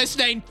if you're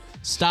listening,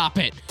 Stop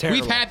it. Terrible.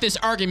 We've had this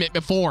argument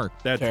before.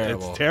 That's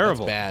Terrible. It's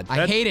terrible. That's bad.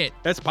 I hate it.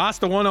 That's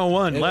pasta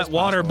 101. It Let is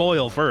water pasta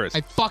boil first.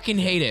 I fucking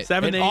hate it.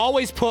 7, And 8.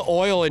 always put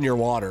oil in your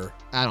water.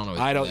 I don't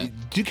know. I don't.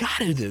 You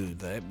gotta do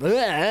that.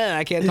 Bleh,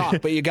 I can't talk,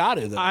 but you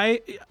gotta though.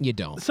 You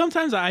don't.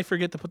 Sometimes I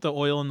forget to put the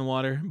oil in the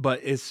water,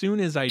 but as soon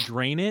as I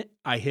drain it,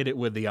 I hit it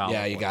with the olive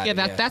Yeah, you oil. got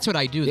Yeah, it. that's what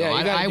I do though. Yeah,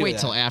 you gotta I do wait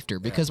that. till after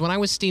because when I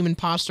was steaming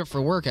pasta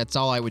for work, that's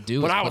all I would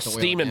do. When is I put was the oil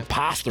in steaming it.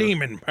 pasta.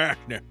 Steaming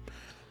partner.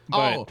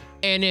 But Oh,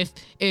 and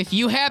if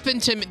you happen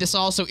to, this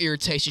also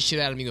irritates the shit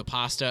out of me with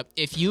pasta.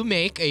 If you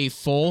make a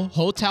full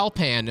hotel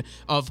pan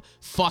of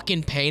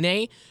fucking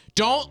penne,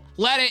 don't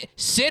let it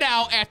sit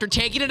out after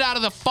taking it out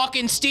of the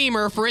fucking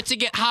steamer for it to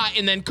get hot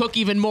and then cook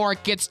even more.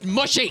 It gets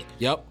mushy.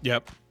 Yep.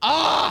 Yep.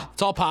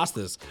 It's all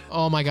pastas.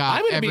 Oh my god.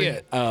 I'm gonna be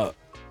a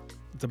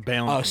It's a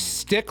balance.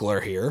 stickler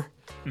here,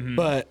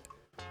 but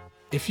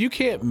if you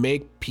can't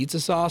make pizza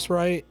sauce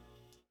right,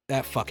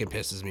 that fucking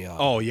pisses me off.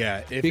 Oh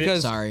yeah. If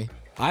because Sorry.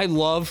 I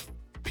love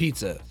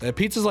pizza.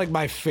 Pizza's like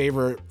my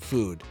favorite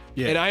food.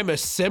 Yeah. And I'm a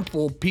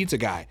simple pizza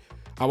guy.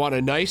 I want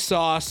a nice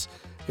sauce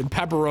and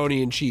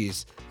pepperoni and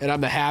cheese. And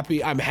I'm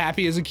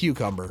happy as a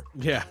cucumber.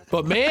 yeah.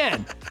 But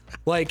man,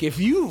 like if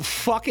you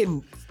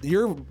fucking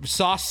your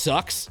sauce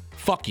sucks,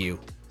 fuck you.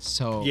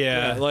 So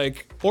Yeah.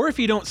 Like Or if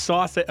you don't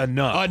sauce it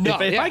enough.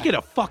 If yeah. I get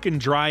a fucking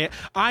dry,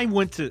 I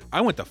went to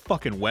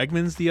fucking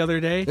Wegmans the other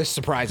day. it's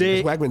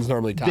surprising because Wegmans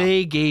normally top.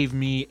 They gave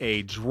me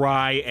a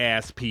dry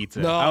ass pizza.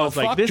 No, I was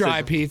like, fuck this dry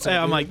is, pizza,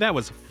 I'm dude. like, that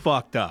was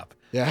fucked up.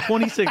 Yeah.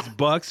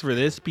 $26 for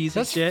this piece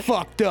That's of shit.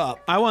 fucked up.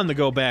 I wanted to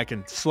go back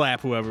and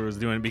slap whoever was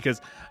doing it because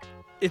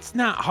it's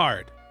not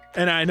hard.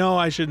 And I know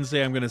I shouldn't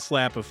say I'm gonna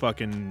slap a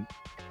fucking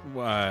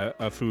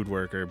a food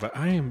worker, but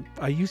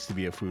I used to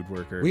be a food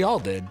worker. We all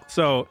did.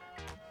 So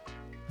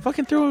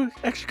fucking throw an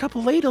extra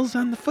couple ladles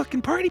on the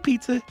fucking party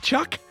pizza,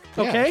 Chuck.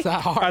 Yeah, Okay. it's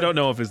not hard. I don't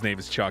know if his name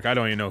is Chuck. I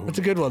don't even know who. That's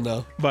a good one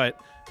though. But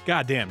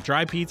goddamn,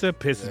 dry pizza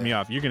pisses me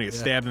off. You're gonna get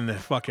stabbed in the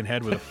fucking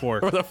head with a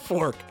fork. With a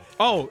fork.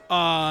 Oh,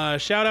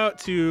 shout out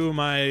to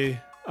my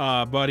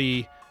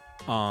buddy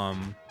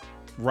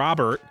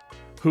Robert,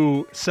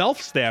 who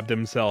self-stabbed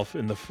himself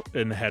in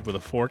the head with a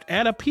fork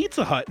at a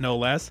Pizza Hut, no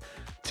less,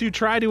 to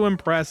try to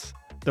impress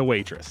the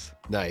waitress.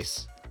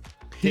 Nice.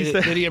 He Did,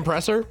 said, did he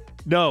impress her?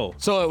 no.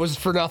 So it was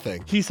for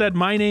nothing. He said,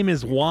 "My name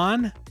is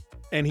Juan,"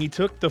 and he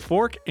took the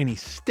fork and he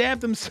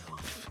stabbed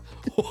himself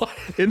What?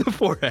 in the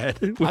forehead.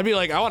 I'd be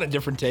like, I want a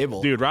different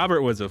table. Dude,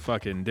 Robert was a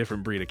fucking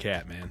different breed of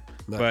cat, man.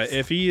 Nice. But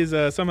if he is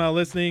somehow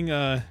listening,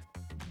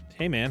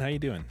 hey man, how you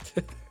doing?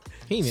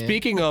 hey man.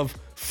 Speaking of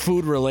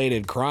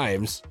food-related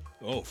crimes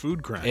Oh,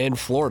 food crime. in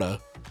Florida,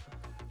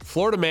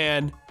 Florida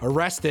man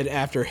arrested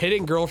after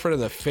hitting girlfriend in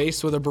the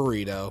face with a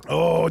burrito.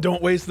 Oh,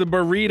 don't waste the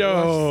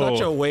burrito.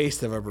 Such a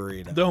waste of a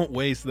burrito. Don't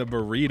waste the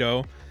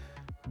burrito.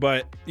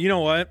 But you know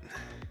what?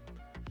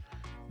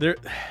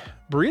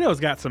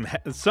 Burritos got some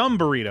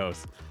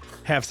burritos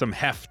have some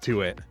heft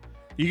to it.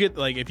 You get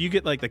like if you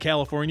get like the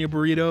California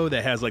burrito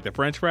that has like the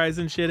French fries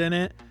and shit in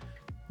it,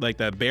 like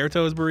the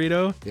Berto's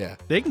burrito. Yeah.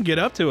 They can get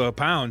up to a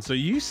pound. So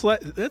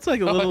that's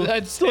like a little,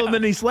 that's- little yeah.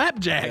 mini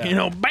slapjack, Yeah. you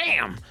know,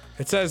 bam.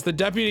 It says the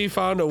deputy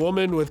found a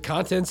woman with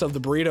contents of the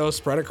burrito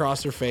spread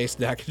across her face,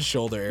 neck, and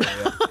shoulder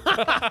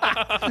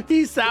area.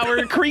 He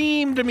sour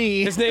creamed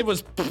me. His name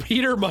was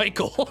Peter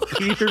Michael.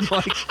 Peter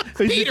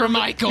Peter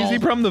Michael. Is he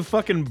from the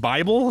fucking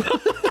Bible?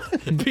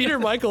 Peter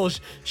Michael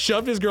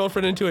shoved his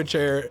girlfriend into a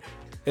chair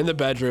in the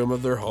bedroom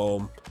of their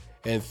home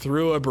and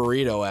threw a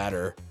burrito at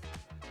her.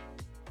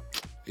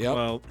 Yep.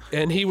 Well-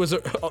 and he was,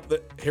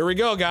 here we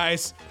go,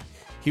 guys.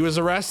 He was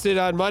arrested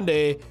on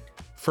Monday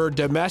for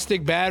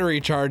domestic battery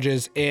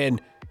charges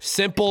and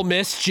simple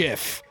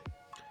mischief.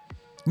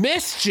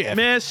 Mischief.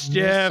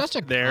 Mischief. Such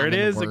a There it common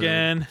is word.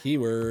 again.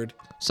 Keyword.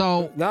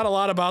 So Not a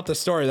lot about the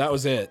story. That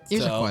was it.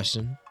 here's So, a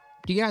question: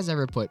 do you guys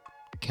ever put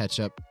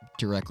ketchup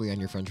directly on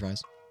your French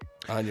fries?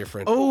 On your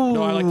French. Oh.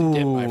 No, I like to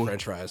dip my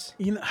French fries.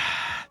 You know,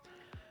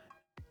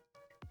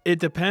 it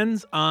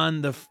depends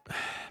on the.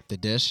 The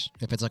dish,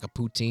 if it's like a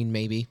poutine,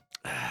 maybe.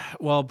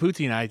 Well,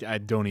 poutine, I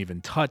don't even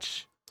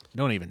touch.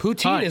 Don't even. Poutine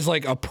touch. is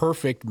like a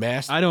perfect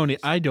master. I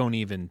don't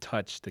even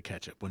touch the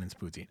ketchup when it's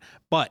poutine.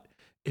 But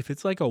if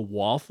it's like a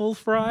waffle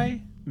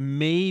fry,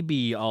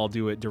 maybe I'll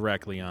do it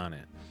directly on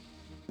it.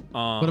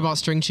 What about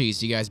string cheese?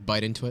 Do you guys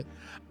bite into it?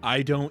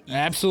 I don't.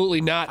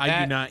 Absolutely not. I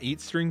That- do not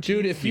eat string cheese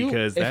Dude, if you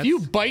because if that's you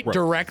bite gross.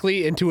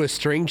 directly into a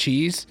string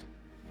cheese,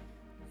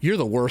 you're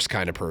the worst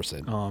kind of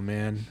person. Oh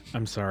man,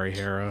 I'm sorry,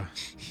 Hera.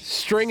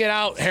 String it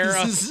out,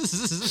 Hera.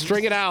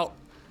 String it out.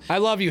 I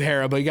love you,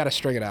 Hera, but you got to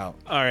string it out.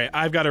 All right,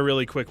 I've got a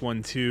really quick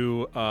one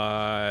too.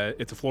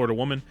 It's a Florida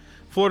woman.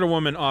 Florida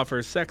woman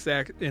offers sex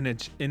act in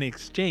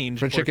exchange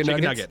For chicken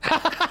nuggets?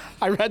 nugget.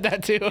 I read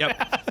that too.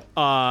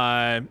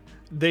 Yep.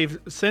 They've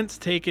since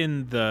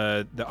taken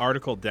the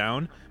article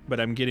down, but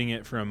I'm getting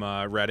it from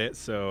Reddit.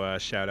 So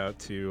shout out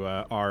to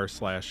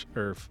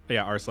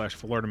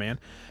r/Florida man.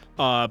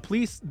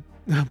 Please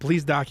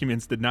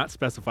documents did not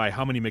specify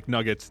how many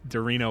McNuggets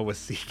Dorino was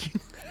seeking.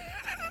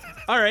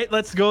 All right,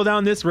 let's go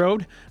down this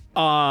road.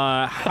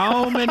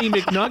 How many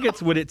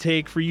McNuggets would it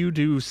take for you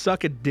to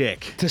suck a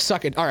dick? To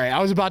suck it. All right, I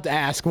was about to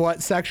ask,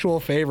 what sexual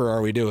favor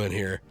are we doing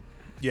here?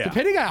 Yeah.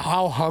 Depending on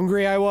how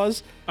hungry I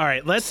was, All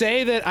right, let's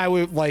say that I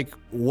would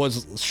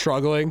was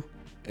struggling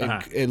and,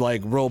 Uh-huh.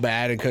 and real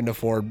bad and couldn't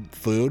afford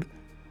food,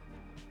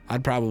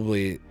 I'd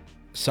probably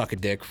suck a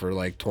dick for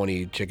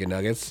 20 chicken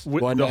nuggets.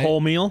 with one the night. whole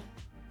meal,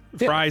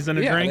 Yeah, fries and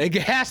a yeah, drink.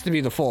 It has to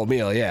be the full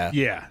meal. Yeah.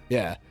 Yeah.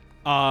 Yeah.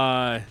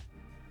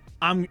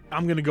 I'm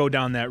gonna go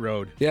down that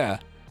road, Yeah.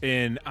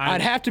 and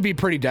I'd have to be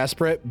pretty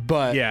desperate,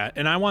 but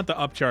and I want the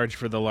upcharge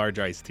for the large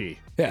iced tea.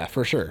 yeah,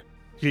 for sure.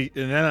 And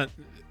then,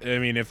 I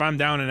mean, if I'm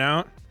down and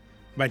out,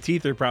 my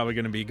teeth are probably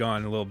going to be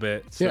gone a little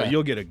bit, so Yeah.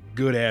 you'll get a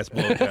good ass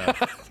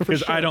blowjob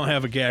because I don't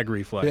have a gag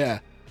reflex. Yeah.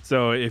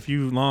 So if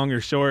you long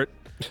or short,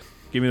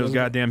 give me those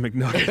goddamn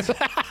McNuggets.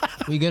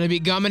 We gonna be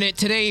gumming it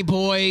today,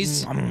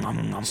 boys.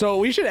 So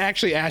we should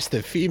actually ask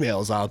the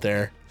females out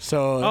there.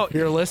 So if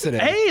you're listening,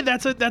 Hey,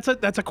 that's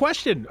a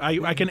question.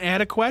 I can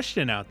add a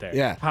question out there.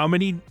 Yeah. How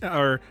many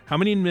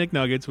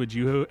McNuggets would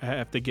you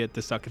have to get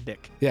to suck a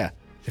dick? yeah,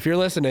 if you're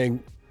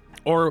listening,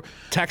 Or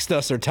text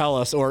us or tell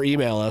us or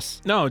email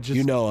us. no, just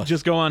You know us.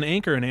 just go on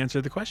Anchor and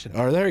answer the question.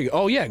 Or there you go.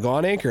 Oh yeah, go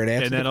on Anchor and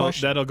answer And the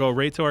question. that'll go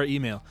right to our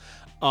email.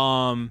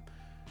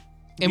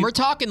 And we're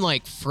talking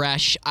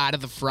fresh out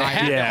of the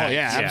fryer. Yeah, Oh yeah,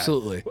 yeah.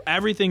 absolutely.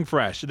 Everything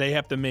fresh. They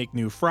have to make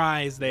new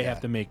fries. They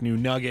have to make new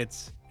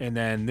nuggets. And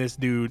then this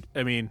dude,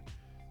 I mean,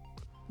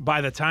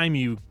 by the time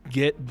you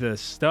get the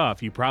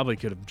stuff, you probably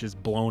could have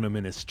just blown him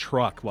in his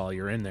truck while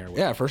you're in there.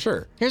 Yeah, for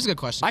sure. Here's a good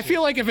question. I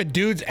feel like if a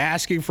dude's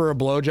asking for a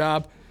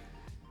blowjob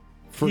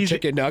for He's-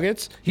 chicken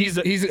nuggets, he's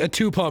a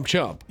 2-pump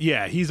chump.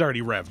 Yeah, he's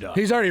already revved up.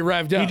 He's already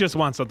revved up. He just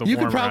wants something You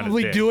could warmer on his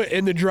probably dick. do it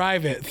in the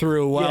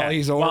drive-it-through while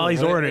he's ordering. While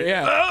he's ordering.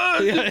 Yeah.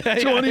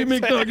 20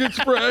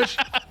 McNuggets fresh.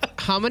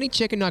 How many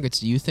chicken nuggets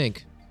do you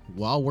think,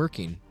 while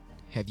working,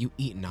 have you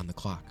eaten on the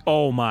clock?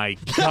 Oh my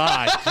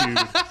God, dude.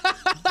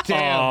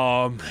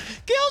 Damn.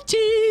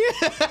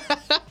 Guilty.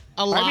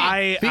 A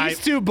lot. These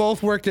two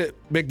both worked at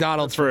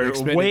McDonald's for an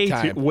extended way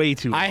time. way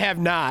too. I have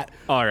not.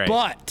 All right.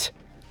 But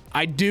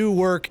I do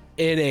work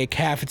in a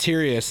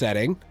cafeteria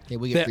setting Yeah,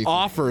 we get that free food.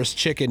 offers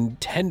chicken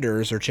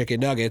tenders or chicken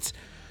nuggets.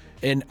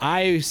 And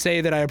I say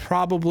that I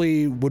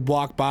probably would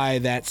walk by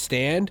that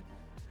stand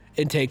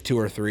and take 2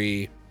 or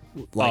 3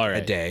 All a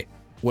right. day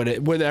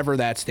whenever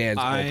that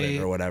stand's open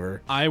or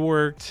whatever. I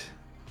worked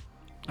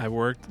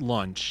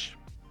lunch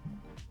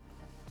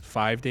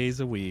 5 days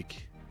a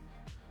week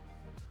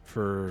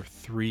for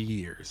 3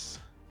 years.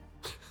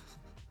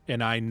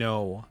 And I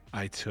know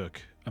I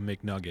took a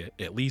McNugget,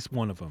 at least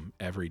one of them,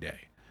 every day.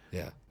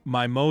 Yeah.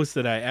 My most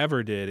that I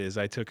ever did is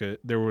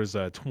there was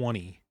a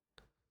 20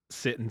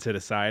 sitting to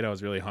the side. I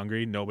was really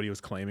hungry. Nobody was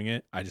claiming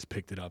it. I just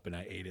picked it up and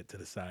I ate it to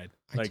the side.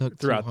 I took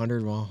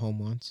 200 while home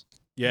once.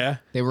 Yeah.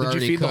 They were Did you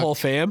already feed cooked. the whole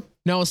fam?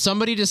 No,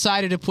 somebody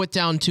decided to put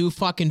down 2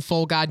 fucking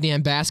full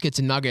goddamn baskets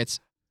of nuggets.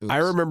 Oops. I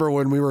remember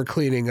when we were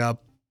cleaning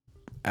up,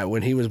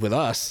 when he was with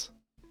us,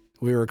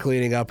 we were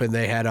cleaning up and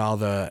they had all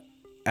the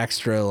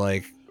extra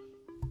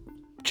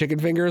chicken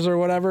fingers or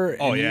whatever.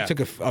 Oh, and yeah. he took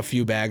a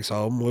few bags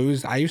home.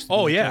 I used to.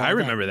 Oh do that yeah, all I the time.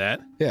 remember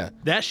that. Yeah,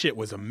 That shit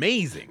was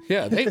amazing.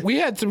 yeah. We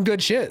had some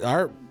good shit.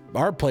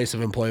 Our place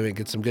of employment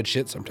gets some good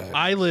shit sometimes.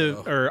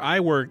 I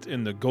worked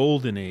in the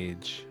golden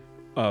age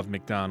of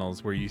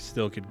McDonald's where you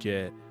still could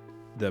get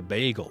the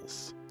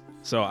bagels.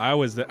 So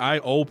I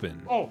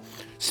opened. Oh,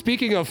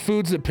 speaking of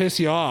foods that piss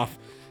you off,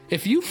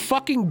 if you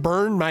fucking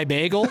burn my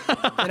bagel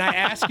and I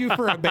ask you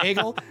for a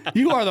bagel,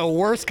 you are the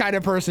worst kind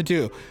of person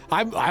too.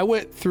 I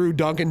went through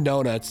Dunkin'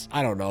 Donuts.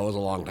 I don't know. It was a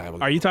long time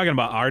ago. Are you talking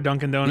about our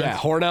Dunkin' Donuts? Yeah,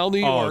 Hornell, New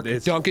York,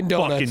 it's Dunkin'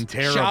 Donuts. fucking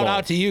terrible. Shout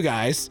out to you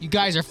guys. You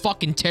guys are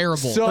fucking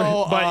terrible.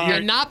 So, But you're-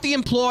 and not the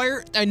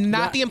employer and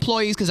not the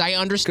employees, because I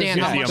understand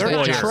Because how you're much the they're that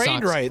not employer. job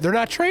trained sucks. right. They're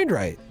not trained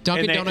right.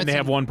 Dunkin' and Donuts. they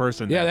have one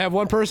person. Yeah, there. they have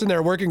one person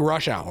there working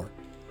rush hour.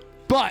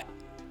 But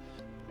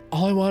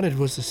all I wanted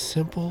was a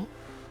simple,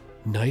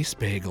 nice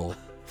bagel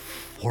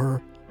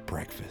for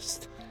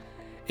breakfast.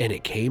 And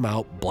it came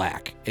out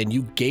black. And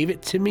you gave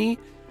it to me,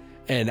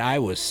 and I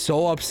was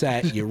so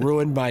upset. You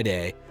ruined my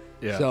day.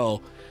 Yeah.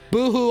 So,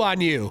 boo-hoo on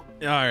you.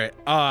 All right.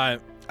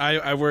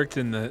 I worked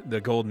in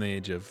the golden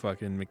age of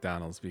fucking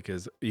McDonald's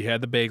because you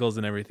had the bagels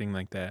and everything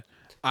like that.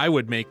 I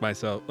would make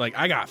myself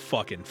I got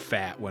fucking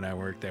fat when I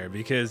worked there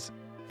because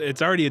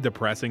it's already a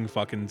depressing,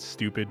 fucking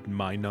stupid,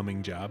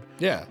 mind-numbing job.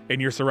 Yeah. And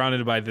you're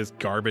surrounded by this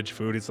garbage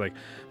food. It's like,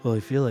 Well, I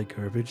feel like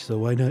garbage, so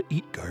why not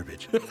eat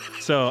garbage?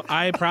 so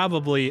I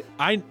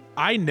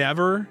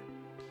never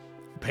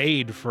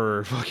paid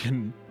for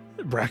fucking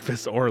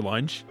breakfast or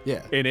lunch.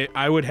 Yeah. And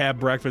I would have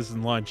breakfast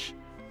and lunch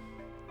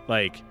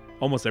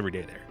almost every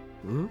day there.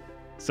 Mhm.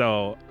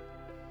 So,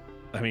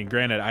 I mean,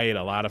 granted, I ate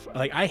a lot of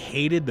I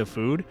hated the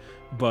food,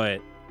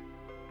 but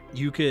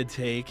you could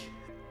take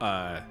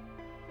a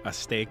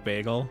steak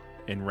bagel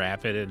and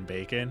wrap it in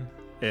bacon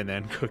and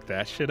then cook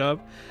that shit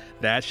up.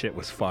 That shit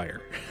was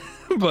fire.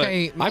 But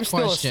Okay, my I'm still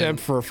question. a simp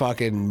for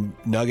fucking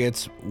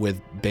nuggets with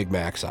Big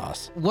Mac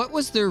sauce. What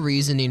was their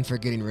reasoning for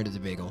getting rid of the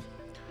bagel?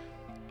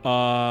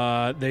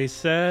 they I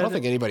said don't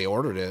think anybody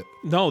ordered it.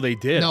 No, they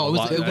did. No, A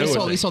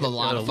lot- we sold a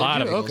lot of of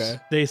bagels. Okay.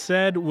 They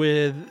said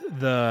with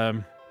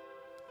the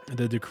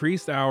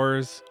decreased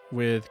hours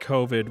with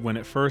COVID when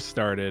it first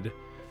started,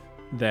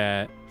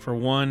 that for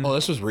one, Oh,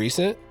 this was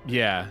recent.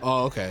 yeah,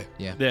 Oh, okay.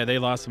 yeah, they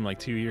lost them like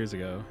 2 years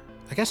ago.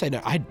 I guess I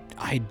know.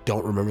 I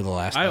don't remember the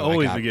last time I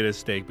always got, would get a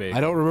steak bake. I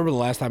don't remember the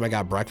last time I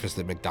got breakfast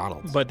at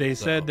McDonald's. But they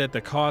said So- that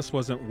the cost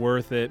wasn't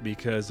worth it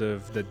because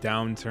of the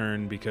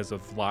downturn because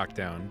of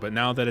lockdown. But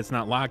now that it's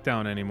not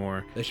lockdown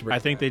anymore, They should bring I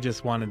it think back. they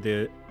just wanted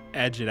to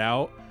edge it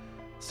out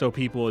so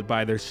people would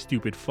buy their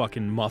stupid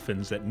fucking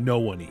muffins that no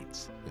one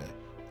eats. Yeah.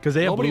 Because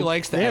they have Nobody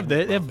likes the they have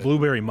egg they have muffin.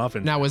 blueberry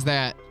muffins. Now, was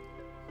that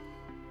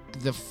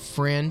the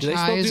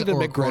franchise do the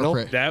or McGriddle?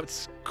 corporate?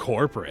 That's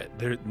corporate.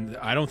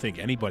 I don't think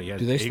anybody has.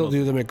 Do they still bagels.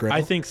 do the McGriddle?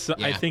 I think so,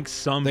 I Yeah. think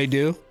some. they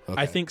do.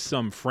 Okay. I think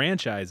some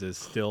franchises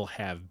still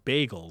have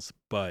bagels,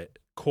 but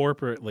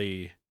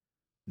corporately,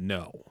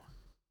 no.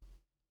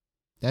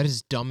 That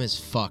is dumb as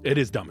fuck. It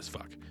is dumb as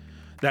fuck.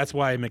 That's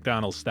why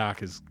McDonald's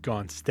stock has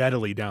gone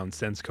steadily down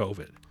since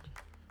COVID.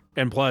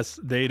 And plus,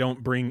 they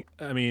don't bring.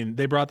 I mean,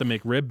 they brought the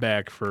McRib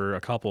back for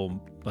a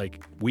couple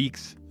like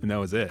weeks, and that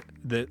was it.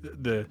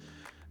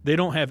 They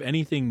don't have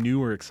anything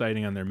new or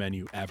exciting on their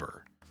menu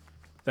ever.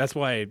 That's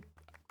why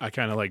I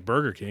kind of like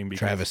Burger King because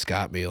Travis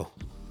Scott meal.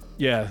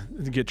 yeah,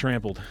 get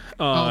trampled.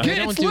 Oh, they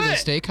don't It's do the lit.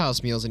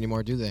 steakhouse meals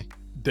anymore, do they?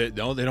 They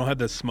don't have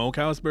the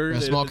smokehouse burger.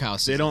 The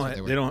smokehouse They is don't. what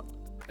they were.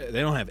 They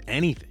don't have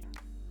anything.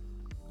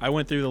 I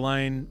went through the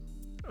line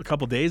a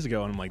couple days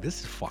ago, and I'm like,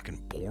 this is fucking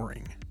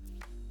boring.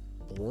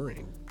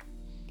 Boring.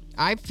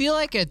 I feel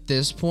like at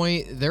this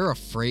point they're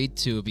afraid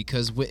to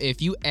because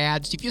if you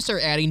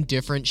start adding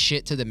different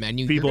shit to the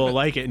menu, People you're will gonna,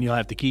 like it, and you'll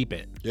have to keep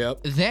it.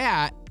 Yep.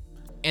 that,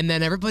 and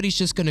then everybody's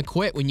just gonna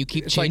quit when you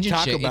keep It's like changing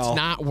Taco shit. Bell. It's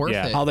not worth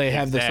Yeah. it. How they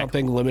have the Exactly.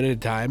 something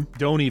limited time.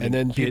 Don't even. And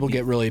then people me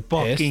get really pissed.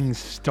 fucking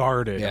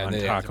started Yeah, on they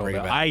have to Taco bring it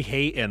Bell. back. I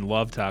hate and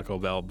love Taco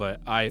Bell, but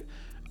I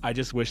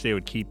just wish they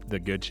would keep the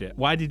good shit.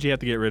 Why did you have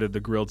to get rid of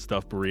the grilled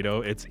stuffed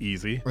burrito? It's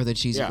easy. or the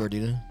cheesy Yeah.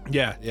 gordita.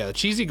 Yeah. Yeah, the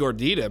cheesy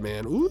gordita,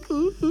 man. Ooh,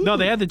 ooh, ooh. No,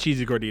 they had the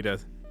cheesy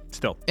gordita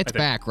still. I It's think.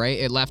 back, right?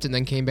 It left and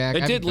then came back.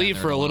 It I did haven't leave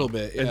gotten for there a in little while.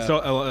 bit. And Yeah.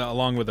 so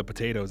along with the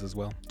potatoes as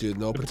well. Dude,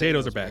 no The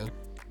potatoes are back. man.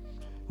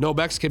 No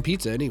Mexican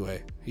pizza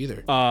anyway,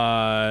 either.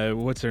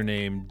 What's her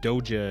name?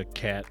 Doja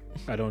Cat.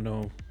 I don't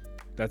know.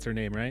 That's her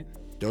name, right?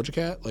 Doja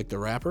Cat, like the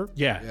rapper?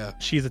 Yeah. Yeah.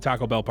 She's a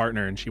Taco Bell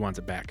partner, and she wants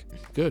it back.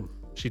 Good.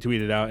 She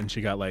tweeted out, and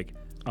she got like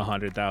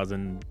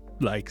 100,000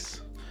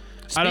 likes.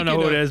 I don't know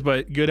Speaking who it of- is,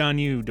 but good on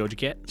you, Doja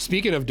Cat.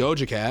 Speaking of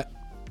Doja Cat,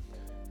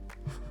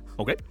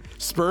 Okay.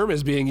 sperm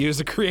is being used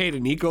to create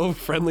an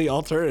eco-friendly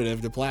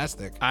alternative to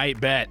plastic. I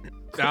bet.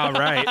 All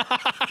right.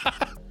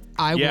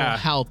 I Yeah. will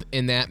help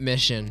in that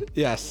mission.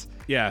 Yes.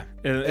 Yeah.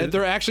 And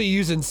they're actually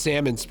using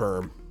salmon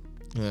sperm.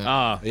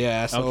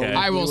 Yeah, so Okay.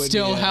 I will we would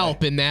still be,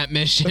 help in that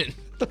mission.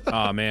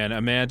 Oh man,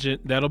 imagine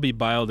that'll be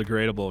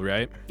biodegradable,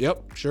 right?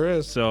 Yep, sure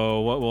is.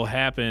 So what will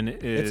happen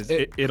is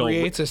It it'll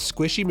creates a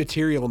squishy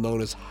material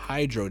known as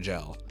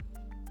hydrogel.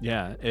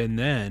 yeah, and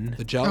then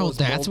The gel Oh, is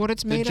that's what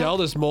it's made The gel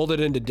of? is molded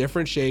into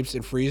different shapes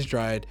and freeze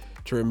dried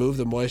to remove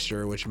the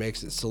moisture, which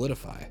makes it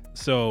solidify.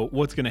 so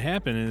what's gonna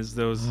happen is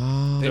those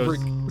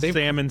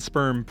salmon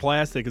sperm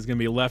plastic is gonna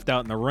be left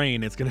out in the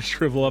rain. It's gonna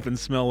shrivel up and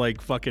smell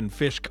like fucking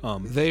fish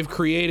cum. They've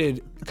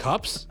created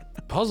cups,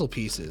 puzzle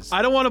pieces.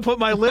 I don't want to put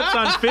my lips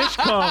on fish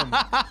cum.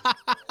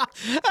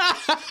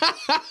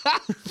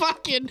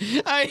 Fucking,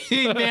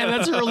 man,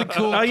 that's really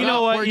cool. You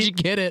know what? Where'd you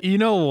get it? You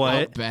know Oh,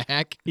 what?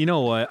 back. You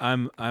know what?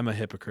 I'm a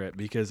hypocrite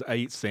because I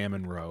eat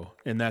salmon roe,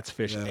 and that's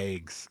fish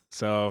eggs.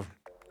 So,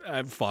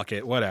 fuck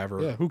it,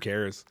 whatever. Yeah. Who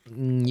cares?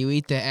 You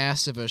eat the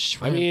ass of a I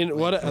shrimp. mean,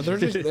 what? They're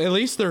just at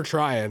least they're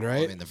trying,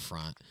 right? in the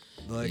front.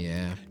 Like,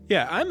 Yeah.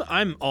 Yeah,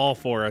 I'm all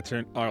for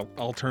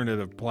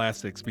alternative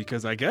plastics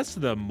because I guess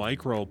the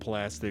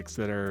microplastics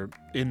that are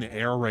in the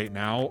air right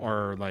now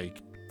are like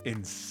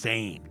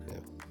insane.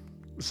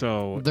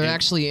 So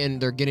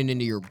They're getting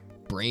into your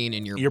brain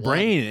and your blood.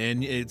 brain,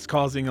 and it's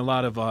causing a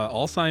lot of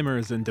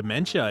Alzheimer's and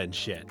dementia and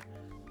shit.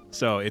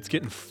 So it's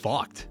getting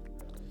fucked.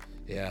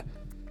 yeah.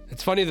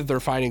 It's funny that they're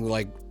finding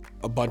like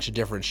a bunch of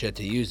different shit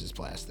to use as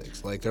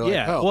plastics. Like they're like,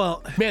 Yeah, oh,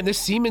 well- man, this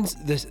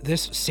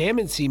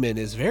salmon semen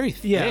is very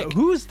thick. Yeah,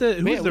 who's the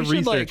Man, we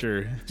should, like,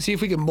 researcher? see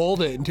if we can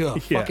mold it into a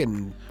Yeah.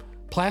 fucking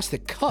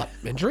plastic cup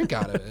and drink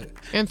out of it.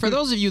 And for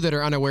those of you that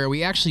are unaware,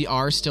 we actually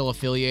are still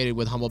affiliated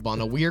with Humble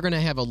Bundle. We are going to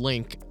have a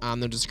link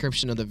on the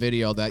description of the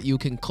video that you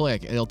can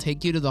click. It'll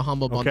take you to the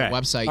Humble Bundle Okay.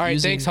 website All right,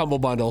 thanks, Humble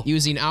Bundle.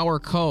 using our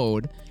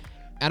code.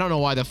 I don't know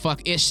why the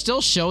fuck it still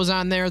shows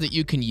on there that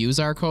you can use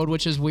our code,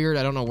 which is weird.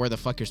 I don't know where the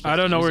fuck you're supposed I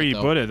to don't know use where it, you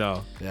though. put it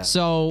though.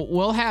 So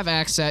we'll have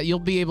access. You'll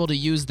be able to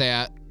use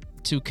that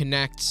to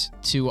connect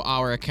to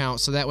our account,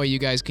 so that way you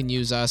guys can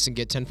use us and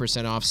get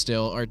 10% off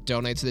still, or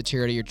donate to the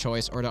charity of your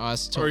choice, or to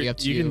us. Totally Or up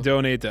to you you. can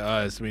donate to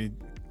us.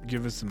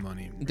 Give us some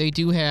money. They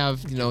do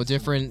have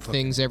different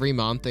things every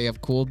month. They have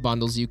cool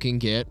bundles you can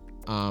get.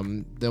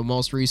 The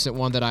most recent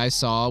one that I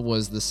saw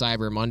was the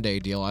Cyber Monday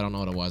deal. I don't know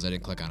what it was. I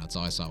didn't click on it,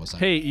 so all I saw was Cyber.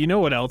 Hey, you know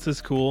what else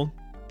is cool?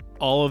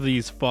 All of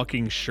these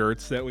fucking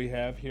shirts that we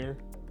have here.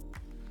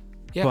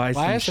 Yeah, buy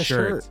some us a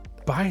shirts. shirt.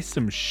 Buy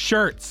some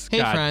shirts. Hey,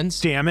 God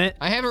friends. damn it.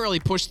 I haven't really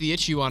pushed the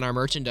issue on our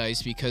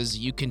merchandise because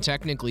you can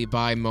technically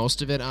buy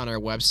most of it on our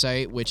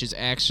website, which is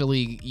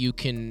actually, you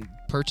can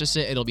purchase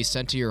it. It'll be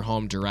sent to your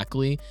home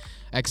directly,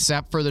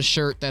 except for the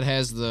shirt that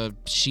has the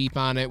sheep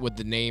on it with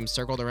the name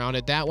circled around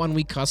it. That one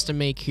we custom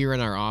make here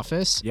in our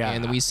office, Yeah.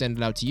 and we send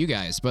it out to you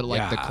guys. But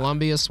like the Yeah.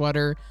 Columbia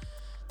sweater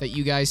that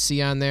you guys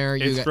see on there,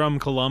 It's from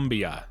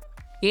Columbia,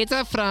 it's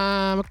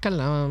from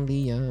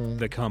Columbia.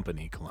 the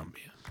company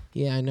Columbia.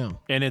 Yeah, I know.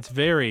 And it's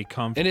very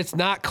comfortable. And it's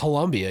not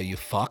Columbia, you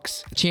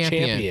fucks.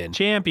 Champion.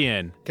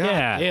 Champion. God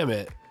yeah. damn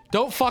it.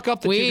 Don't fuck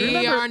up the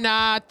We are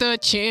not the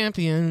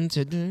champion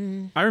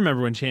today. I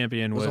remember when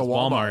Champion was was a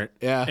Walmart. Walmart.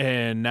 Yeah.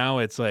 And now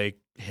it's like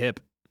hip.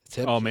 It's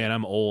hip Oh shit. man,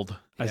 I'm old.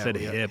 I Yeah, said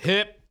we are. hip.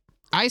 Hip.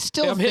 I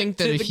still I'm hip think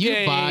that to if the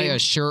you buy game. a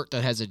shirt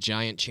that has a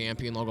giant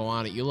champion logo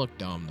on it, you look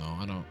dumb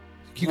though. I don't.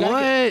 You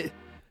gotta What?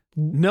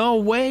 No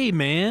way,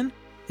 man.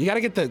 You got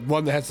to get the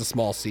one that has the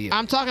small C.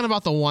 I'm talking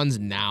about the ones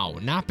now,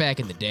 not back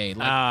in the day.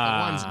 Like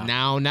the ones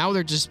now. Now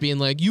they're just being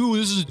like, "You,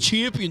 this is a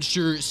champion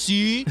shirt."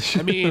 See?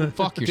 I mean,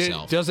 Fuck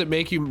yourself. Does it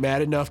make you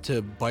mad enough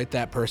to bite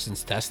that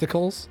person's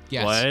testicles?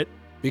 Yes. What?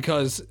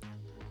 Because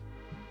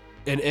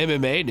in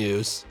MMA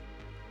news,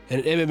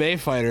 an MMA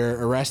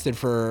fighter arrested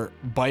for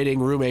biting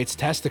roommate's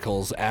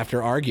testicles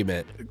after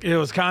argument. It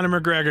was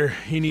Conor McGregor.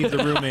 He needs a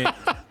roommate.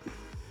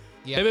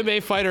 Yeah.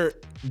 MMA fighter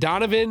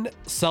Donovan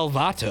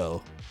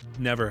Salvato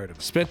Never heard of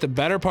it. spent the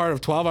better part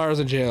of 12 hours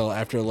in jail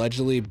after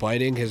allegedly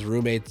biting his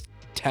roommate's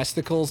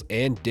testicles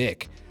and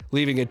dick,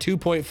 leaving a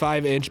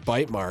 2.5-inch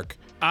bite mark.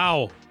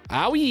 Ow.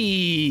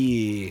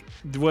 Owie!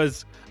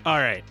 All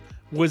right.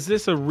 Was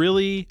this a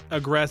really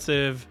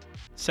aggressive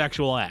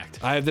sexual act?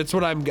 That's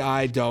what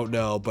I don't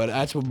know, but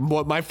that's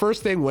what my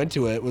first thing went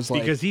to it was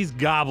like, Because he's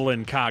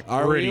gobbling cock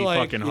Are we, pretty like,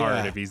 fucking hard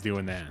yeah. if he's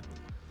doing that.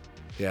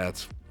 yeah,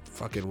 it's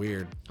fucking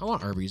weird. I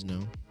want Arby's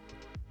now.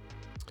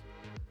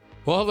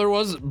 Well, there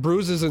was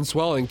bruises and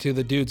swelling to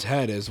the dude's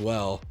head as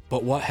well,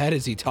 but what head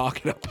is he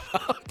talking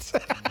about?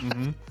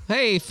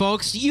 Hey,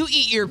 folks, you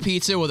eat your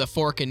pizza with a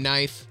fork and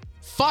knife.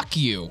 Fuck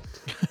you.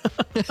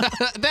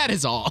 That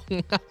is all.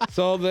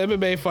 So the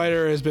MMA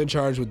fighter has been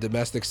charged with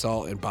domestic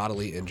assault and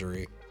bodily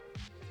injury.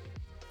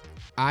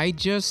 I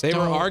just They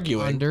were don't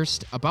arguing.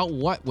 about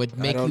what would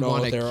make don't you know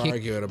want what to they were kick,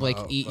 arguing like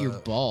about, eat your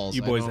but- balls.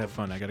 You I boys don't- have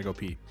fun. I gotta go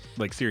pee.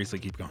 Like, seriously,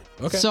 keep going.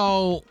 Okay.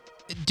 So,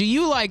 do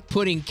you like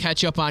putting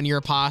ketchup on your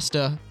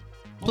pasta?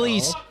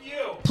 Please,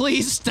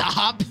 please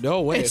stop.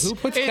 No way. Who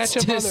puts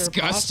ketchup on their It's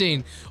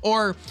disgusting.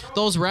 Or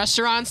those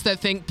restaurants that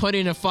think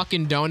putting a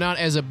fucking donut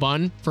as a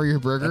bun for your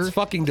burger. That's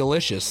fucking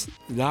delicious.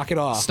 Knock it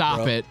off. Stop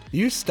bro. it.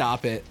 You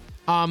stop it.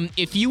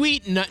 If you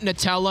eat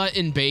Nutella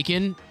and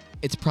bacon,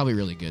 it's probably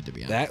really good, to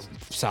be honest.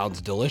 That sounds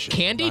delicious.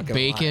 Candied Not gonna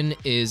lie. bacon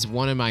is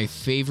one of my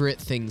favorite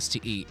things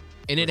to eat.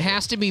 And it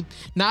has to be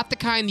not the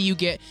kind that you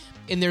get.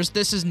 And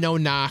this is no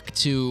knock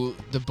to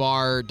the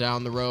bar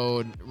down the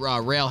road,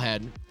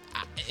 Railhead.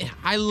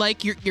 I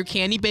like your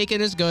candy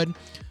bacon is good,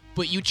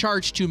 but you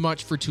charge too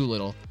much for too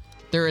little.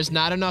 There is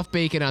not enough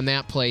bacon on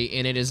that plate,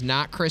 and it is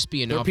not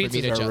crispy Their enough for me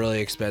to pizzas are judge.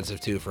 really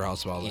expensive too for how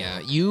small they Yeah,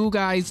 are. you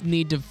guys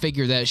need to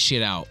figure that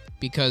shit out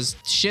because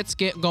shit's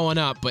going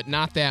up, but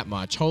not that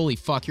much. Holy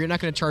fuck, you're not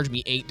going to charge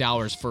me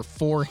 $8 for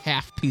 4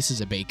 half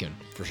pieces of bacon.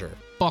 For sure.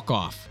 Fuck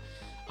off.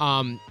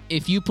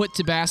 If you put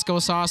Tabasco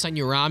sauce on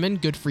your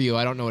ramen, good for you.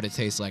 I don't know what it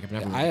tastes like. I've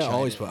never. I really tried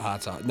always it. put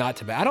hot sauce. Not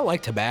Tabasco. I don't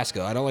like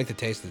Tabasco. I don't like the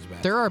taste of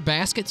Tabasco. There are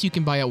baskets you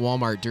can buy at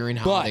Walmart during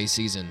holiday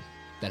season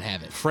that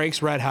have it.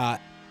 Frank's Red Hot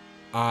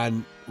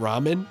on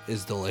ramen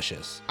is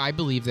delicious. I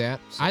believe that.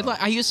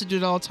 I used to do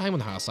it all the time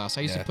with hot sauce.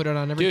 I used to put it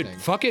on everything.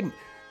 Dude, fucking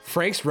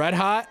Frank's Red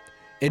Hot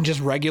and just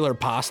regular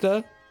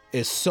pasta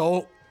is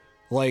so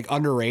like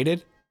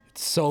underrated.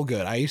 It's so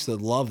good. I used to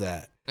love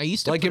that. I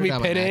used to Like put give me it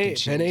on my mac and penne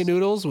cheese.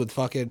 noodles with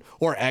fucking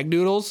or egg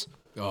noodles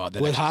Oh,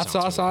 that with actually hot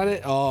sounds sauce really on good.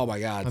 it. Oh my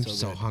god, I'm so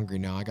so good. hungry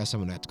now. I guess I'm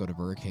gonna have to go to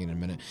Burger King in a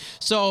minute.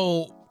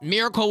 So,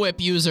 Miracle Whip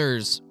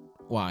users,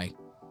 why?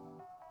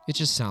 It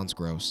just sounds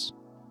gross.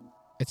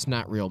 It's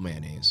not real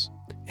mayonnaise.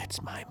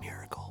 It's my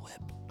Miracle Whip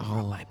Oh,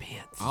 from my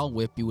pants. I'll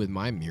whip you with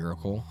my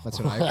Miracle. That's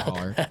what I call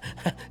her. Is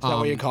that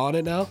what you're calling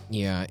it now?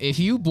 Yeah, if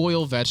you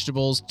boil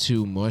vegetables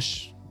to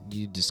mush,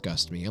 you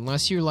disgust me.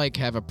 Unless you like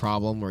have a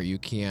problem where you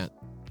can't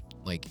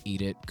like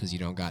eat it because you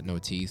don't got no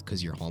teeth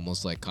because you're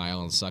almost like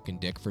Kyle and sucking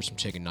dick for some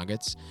chicken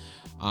nuggets.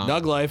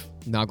 Nug life.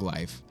 Nug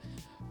life.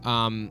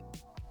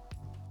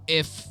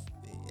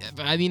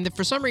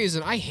 For some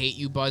reason, I hate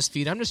you,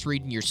 BuzzFeed. I'm just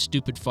reading your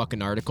stupid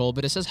fucking article,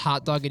 but it says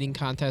hot dog eating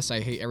contests. I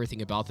hate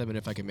everything about them, and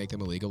if I could make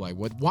them illegal, I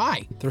would.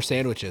 Why? They're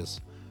sandwiches.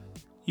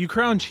 You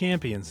crown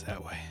champions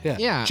that way.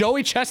 Yeah.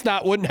 Joey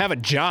Chestnut wouldn't have a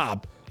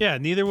job. Yeah,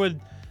 neither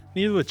would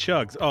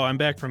Chugs. Oh, I'm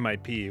back from my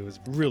pee. It was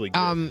really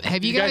good.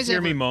 Have you you guys hear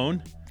ever- me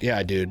moan?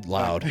 Yeah, dude,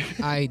 loud.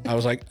 I I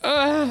was like,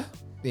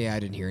 Yeah, I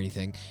didn't hear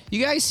anything.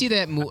 You guys see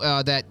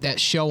that that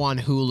show on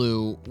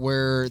Hulu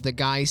where the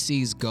guy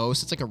sees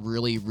ghosts? It's like a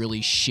really, really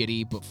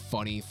shitty but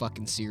funny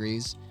fucking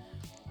series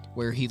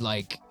where he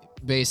like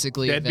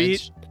basically.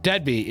 Deadbeat?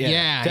 Deadbeat. Yeah.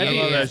 Yeah, Deadbeat.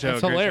 yeah, I love that show.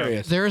 That's Great show.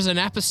 hilarious. There's an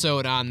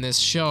episode on this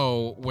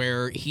show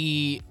where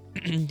he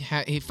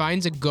he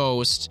finds a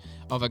ghost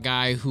of a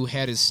guy who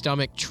had his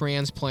stomach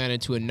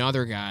transplanted to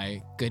another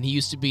guy, and he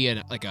used to be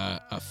a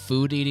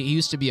food eating. He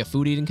used to be a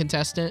food eating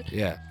contestant,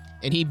 Yeah.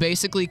 and he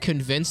basically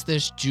convinced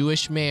this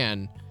Jewish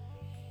man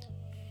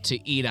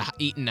to eat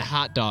in a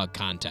hot dog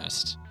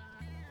contest.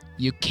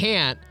 You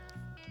can't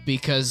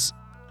because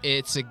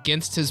it's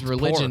against his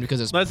religion pork.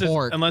 because it's Unless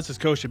pork. unless it's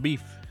kosher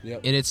beef.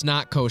 And it's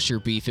not kosher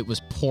beef, it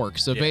was pork.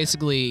 So Yeah.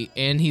 basically,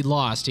 and he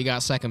lost. He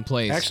got second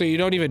place. Actually, you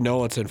don't even know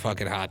what's in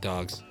fucking hot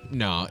dogs.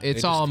 no, it's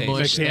just all taste-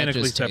 mush that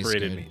Mechanically just tastes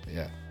separated good. meat.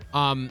 Yeah.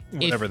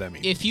 Whatever that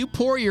means. If you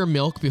pour your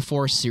milk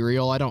before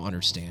cereal, I don't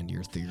understand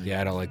your theory.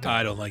 Yeah, I don't like that.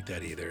 I don't like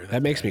that either.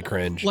 That makes me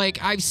cringe. Like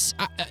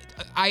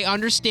I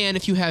understand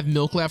if you have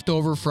milk left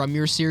over from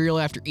your cereal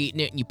after eating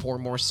it and you pour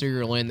more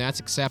cereal in, that's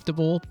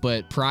acceptable.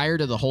 But prior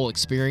to the whole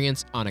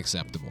experience,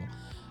 unacceptable.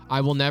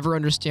 I will never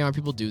understand why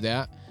people do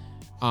that.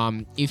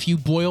 If you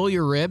boil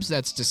your ribs,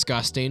 that's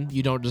disgusting.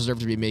 You don't deserve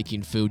to be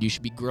making food. You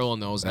should be grilling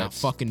those, not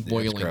fucking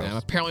boiling gross. them.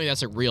 Apparently,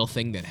 that's a real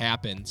thing that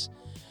happens.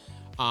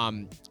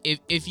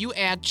 If you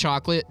add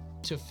chocolate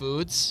to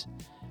foods,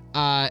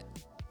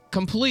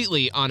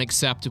 completely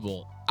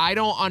unacceptable. I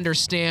don't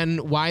understand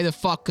why the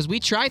fuck, because we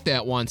tried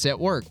that once at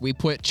work. We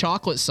put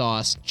chocolate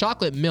sauce,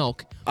 chocolate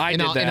milk I in,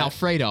 did that. in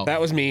Alfredo.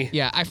 That was me.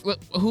 Yeah,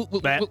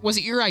 That- was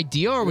it your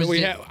idea or was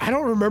it? I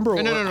don't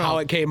remember No. how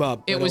it came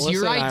up. It but was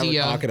your Alyssa and I were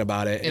idea, talking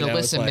about it, and I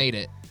was Alyssa like- made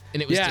it,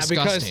 and it was Yeah,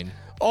 disgusting.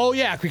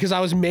 because I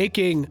was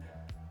making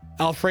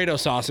Alfredo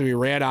sauce and we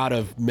ran out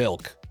of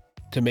milk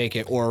to make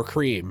it or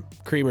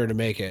creamer to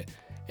make it,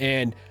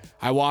 and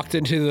I walked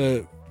into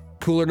the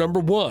cooler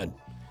number 1.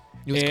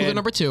 It was cooler and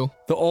number 2.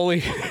 The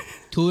only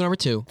Cooler number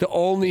 2. the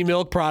only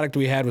milk product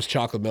we had was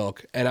chocolate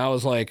milk, and I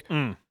was like,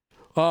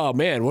 "Oh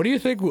man, what do you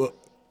think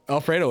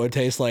Alfredo would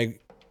taste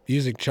like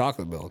using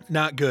chocolate milk?"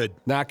 Not good.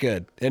 Not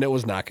good, and it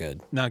was not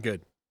good. Not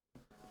good.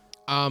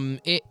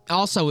 It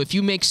also, if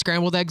you make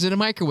scrambled eggs in a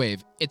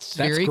microwave, it's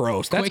That's very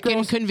gross. That's quick and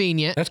gross.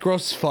 convenient. That's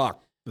gross as fuck.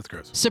 That's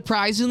gross.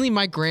 Surprisingly,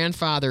 my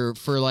grandfather,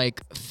 for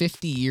like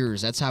 50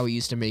 years, that's how he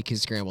used to make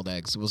his scrambled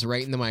eggs. Was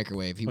right in the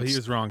microwave. Well, he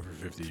was wrong for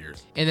 50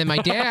 years. And then my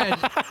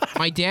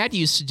dad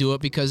used to do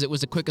it because it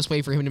was the quickest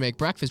way for him to make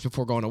breakfast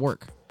before going to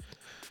work.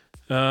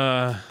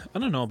 I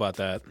don't know about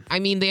that. I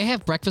mean, they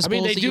have breakfast I mean,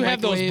 bowls they that do you have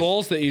those microwave.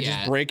 bowls that you Yeah.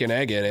 just break an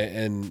egg in it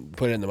and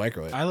put it in the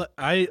microwave.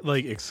 I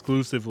like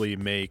exclusively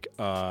make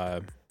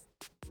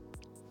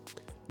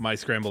my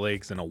scrambled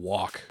eggs in a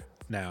wok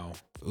now.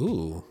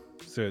 Ooh,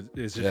 So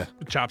it's just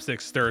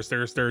chopsticks,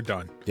 stir,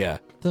 done. yeah.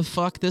 The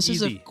fuck? This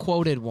is a Easy.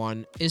 quoted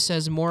one. It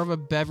says more of a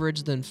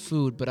beverage than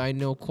food, but I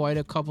know quite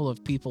a couple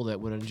of people that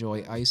would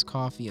enjoy iced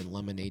coffee and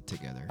lemonade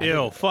together.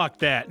 Ew, fuck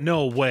that.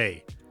 No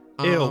way.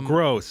 Ew,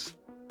 gross.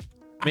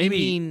 Maybe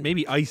mean-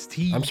 maybe iced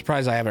tea. I'm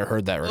surprised I haven't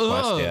heard that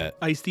request Ugh. yet.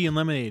 Iced tea and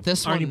lemonade.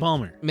 This Arnie one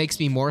Palmer. makes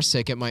me more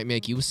sick. It might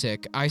make you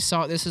sick.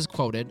 This is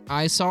quoted.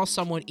 I saw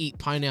someone eat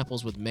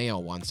pineapples with mayo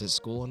once at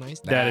school, and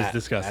That is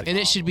disgusting. and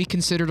it should be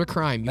considered a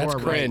crime. You That's are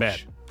cringe.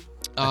 Bad.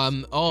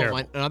 right.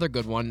 terrible. Another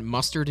good one: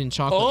 mustard and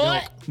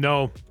chocolate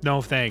milk.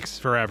 No, thanks.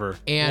 Forever.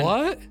 And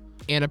What?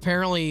 and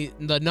apparently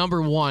the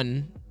number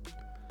one.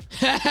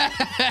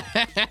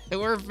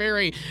 We're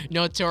very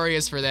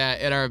notorious for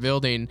that at our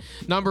building.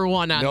 Number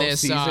one on No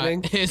this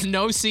seasoning? is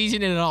no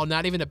seasoning at all.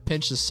 Not even a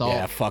pinch of salt.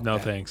 Yeah, fuck No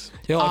that. thanks.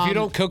 Yo, if you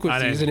don't cook with I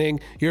didn't- seasoning,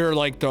 you're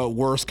like the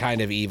worst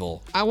kind of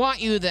evil. I want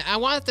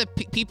the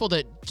people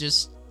that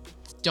just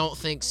don't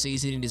think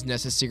seasoning is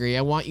necessary.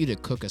 I want you to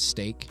cook a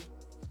steak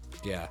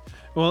Yeah.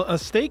 Well, a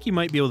steak you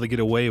might be able to get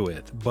away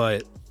with,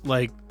 but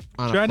like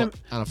on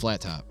a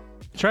flat top.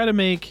 try to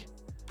make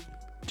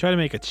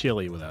a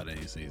chili without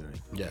any seasoning.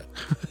 Yeah.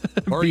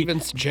 Or even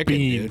chicken,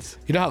 beans.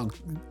 dude. You know how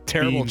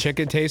terrible Beans.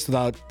 chicken tastes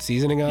without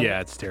seasoning on it?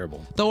 Yeah, it's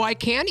terrible. Though I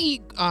can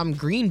eat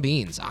green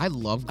beans. I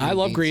love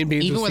green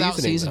beans even with without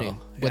seasoning,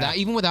 though. Yeah.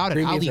 Even without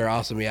Green it, I'll beans eat. are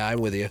awesome. Yeah, I'm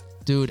with you.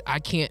 Dude, I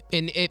can't.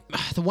 And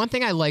the one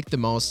thing I like the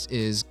most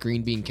is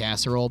green bean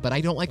casserole, but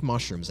I don't like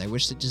mushrooms. I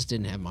wish it just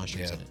didn't have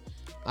mushrooms Yeah. in it.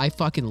 I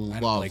fucking I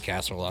don't love. like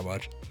casserole that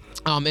much.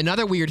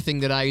 Another weird thing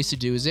that I used to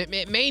do is it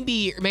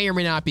may or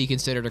may not be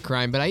considered a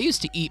crime, but I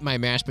used to eat my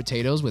mashed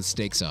potatoes with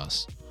steak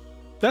sauce.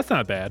 That's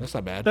not bad. That's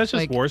not bad. That's just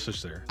Like-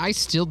 Worcestershire. I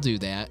still do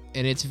that,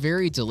 and it's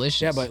very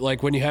delicious. Yeah, but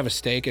like when you have a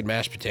steak and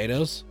mashed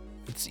potatoes,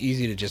 it's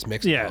easy to just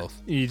mix Yeah,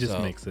 both. you just So-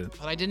 mix it.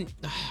 But I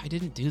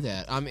didn't do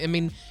that. I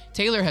mean,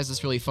 Taylor has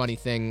this really funny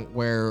thing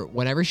where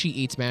whenever she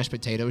eats mashed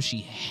potatoes, she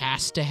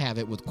has to have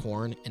it with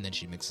corn, and then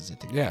she mixes it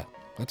together. Yeah,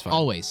 that's fine.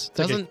 Always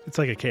It's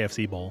like a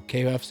KFC bowl.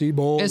 KFC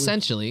bowl.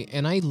 essentially,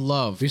 and I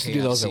love. We used to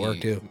do those at KFC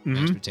work, too.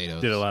 Mashed Mhm.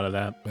 potatoes. Did a lot of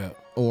that. Yeah.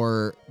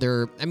 Or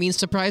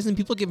surprisingly,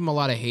 people give them a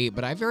lot of hate,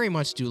 but I very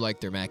much do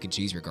like their mac and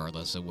cheese,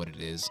 regardless of what it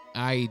is.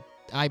 I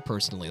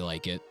personally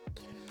like it.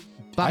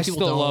 A lot I of people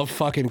still don't. love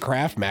fucking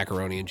Kraft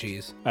macaroni and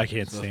cheese. I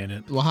can't stand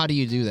it. Well, how do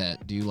you do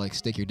that? Do you like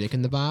stick your dick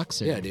in the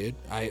box? Or? Yeah, dude.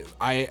 I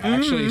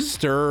actually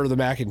stir the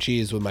mac and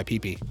cheese with my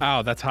pee-pee.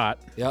 Oh, that's hot.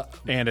 Yep.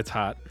 And it's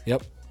hot.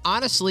 Yep.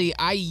 Honestly,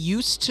 I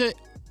used to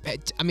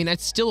I mean,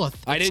 that's still a.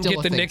 I didn't still get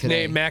a the thing nickname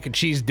today. Mac and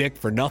Cheese Dick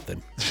for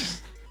nothing.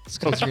 Is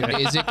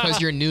it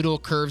because your noodle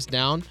curves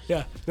down?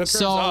 Yeah,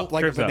 So- up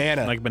like a Curves up,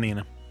 banana. like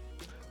banana.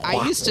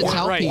 I used to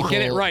tell Right, people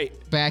get it right.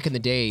 back in the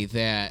day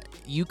that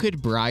you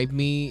could bribe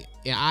me.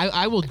 Yeah,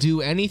 I will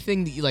do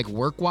anything that you like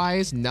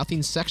work-wise,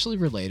 nothing sexually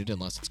related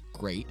unless it's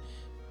great,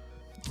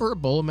 for a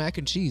bowl of mac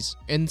and cheese.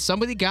 And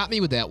somebody got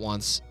me with that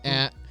once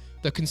at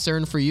the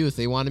Concern for Youth.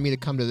 They wanted me to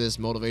come to this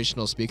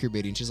motivational speaker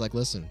meeting. She's like,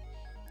 listen,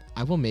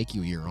 I will make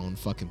you your own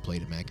fucking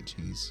plate of mac and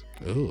cheese.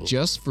 Ooh,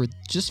 Just for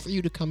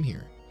you to come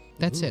here.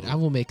 That's it. I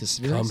will make a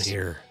come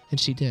here. And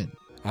she did.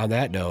 On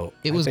that note,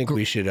 It I was think gr-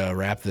 we should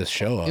wrap this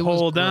show up. It was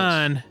Hold gross.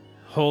 on.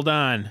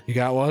 You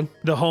got one?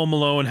 The Home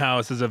Alone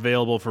house is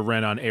available for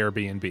rent on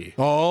Airbnb.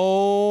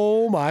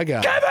 Oh my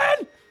god,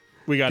 Kevin!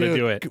 We got to Dude,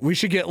 do it. We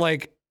should get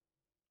like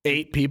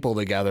 8 people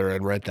together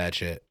and rent that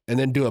shit, and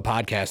then do a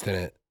podcast in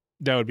it.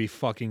 That would be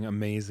fucking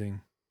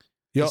amazing.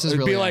 Yo, This is it'd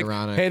really be like,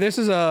 ironic. hey, this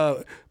is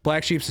a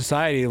Black Sheep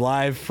Society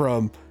live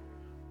from.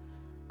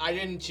 I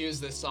didn't choose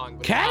this song,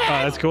 but Kevin!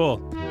 Oh, that's cool.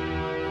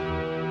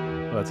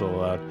 Well, that's a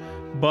little loud.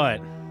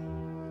 But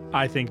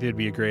I think that'd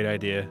be a great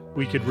idea.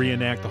 We could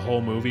reenact the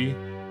whole movie.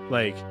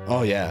 Like,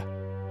 Oh yeah,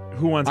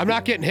 who wants I'm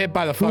not getting hit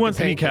by the who fucking wants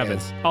to be paint Kevin?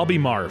 cans. I'll be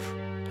Marv.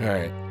 All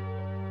right,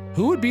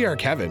 who would be our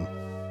Kevin?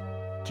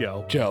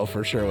 Joe. Joe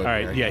for sure. Would All be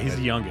right, our yeah, he's Kevin.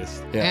 the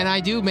youngest. Yeah. And I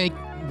do make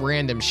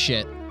random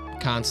shit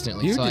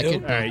constantly. You so I do?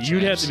 could All right,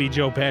 you'd have to be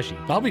Joe Pesci.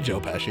 I'll be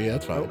Joe Pesci.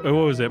 That's fine. What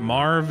was it?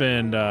 Marv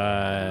and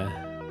oh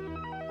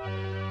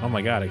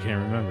my god, I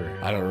can't remember.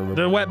 I don't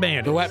remember. The Wet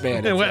Bandits. The Wet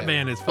Bandits, The Wet yeah.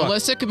 Bandits. Fuck.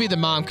 Alyssa could be the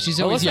mom because she's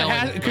always Alyssa yelling.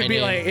 has, it could my be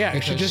name like, yeah, she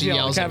because just yell at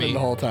yells Kevin me. the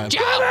whole time.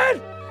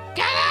 Joe!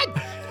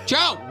 Kevin!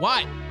 Joe,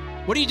 what?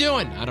 What are you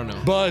doing? I don't know.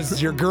 Buzz,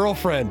 your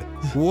girlfriend.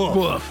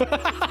 Woof.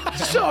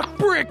 Suck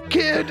brick,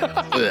 kid.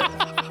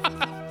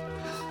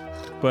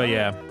 But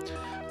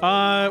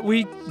yeah,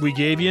 we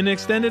gave you an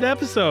extended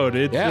episode.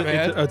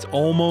 It's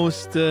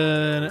almost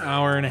an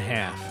hour and a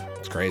half,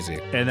 It's crazy.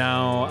 and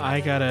now I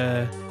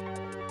gotta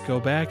go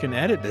back and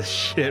edit this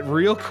shit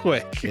real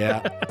quick.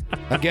 Yeah.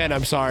 Again,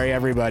 I'm sorry,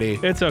 everybody.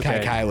 It's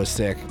okay. Kai was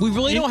sick. We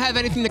really don't have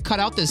anything to cut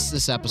out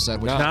this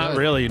episode. Which is Not good.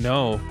 really,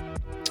 no.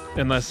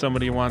 Unless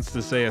somebody wants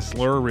to say a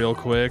slur real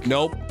quick.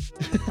 Nope.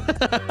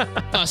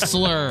 A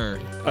slur.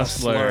 A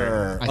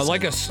slur. I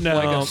Like a No.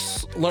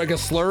 like a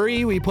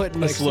slurry we put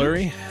in A like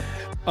slurry.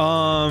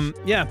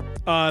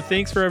 Yeah.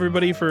 Thanks for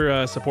everybody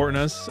for supporting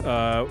us.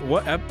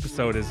 What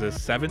episode is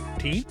this?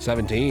 17?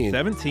 17.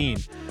 17.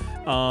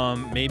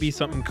 Maybe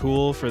something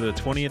cool for the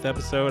 20th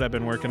episode. I've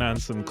been working on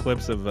some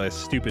clips of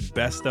stupid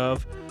best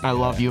of. I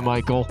love you,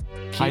 Michael.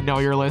 I know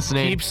you're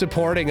listening. Keep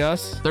supporting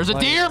us. There's a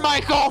deer,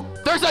 Michael!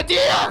 There's a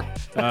deer!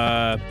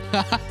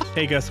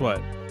 Hey, guess what?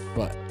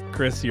 What?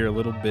 Chris, you're a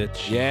little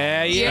bitch.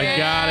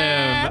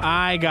 Yeah.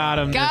 I got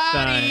him Got this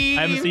time. him.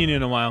 I haven't seen you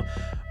in a while.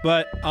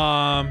 But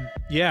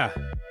yeah.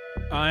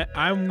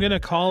 I'm gonna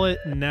call it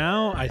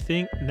now. I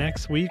think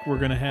next week we're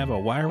gonna have a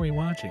why are we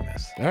watching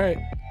this? All right.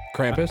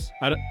 Krampus.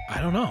 I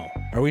don't know.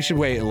 Or we should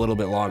wait a little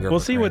bit longer. We'll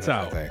for see what's Krampus,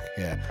 out. I think.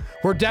 Yeah.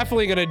 We're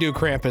definitely gonna do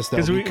Krampus though.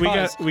 Because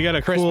we got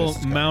a Christmas cool is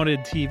coming. mounted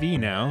TV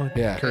now.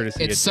 Yeah.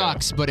 Courtesy It of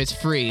sucks, but it's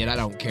free, and I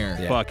don't care.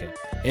 Yeah. Joe. Fuck it.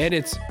 And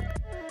it's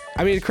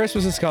I mean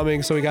Christmas is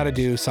coming, so we gotta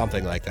do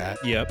something like that.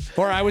 Yep.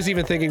 Or I was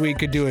even thinking we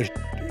could do a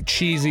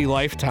cheesy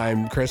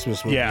Lifetime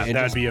Christmas movie. Yeah, and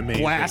that'd just be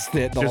amazing. Blast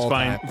it the Just whole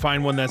time.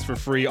 find one that's for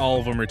free. All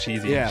of them are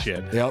cheesy Yeah. and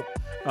shit. Yep.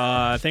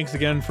 Thanks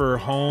again for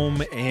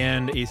Home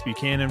and Ace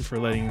Buchanan for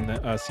letting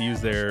us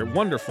use their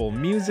wonderful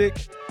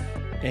music.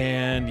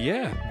 And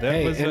yeah, that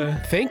Hey, was and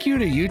thank you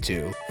to you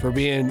two for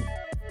being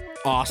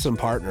awesome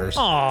partners.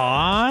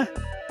 Aw.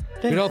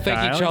 We don't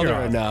thank each other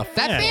enough.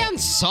 That Yeah. band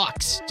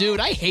sucks. Dude,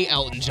 I hate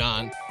Elton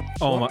John.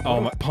 Oh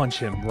my, punch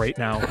him right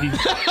now.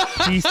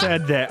 He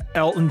said that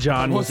Elton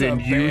John was What's in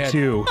up, man?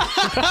 U2.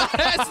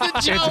 That's the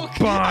joke. It's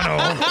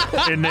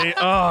Bono. And they,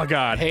 oh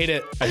God. Hate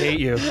it. I hate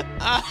you.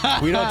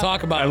 We don't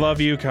talk about I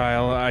love you,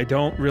 Kyle. I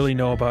don't really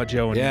know about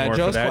Joe Yeah, anymore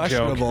Joe's for that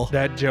questionable. joke.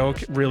 That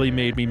joke really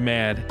made me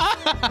mad.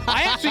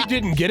 I actually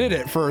didn't get it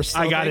at first. so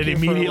I got thank it you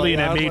for, immediately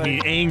like, and I it was made me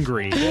like,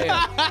 angry.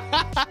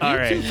 All You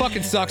right.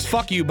 fucking sucks.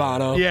 Fuck you,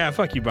 Bono. Yeah,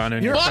 fuck you, Bono.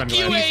 You're- Fuck you,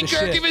 piece of Anchor.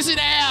 shit. Give us an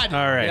ad.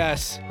 All right.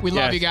 Yes. We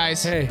love Yes. you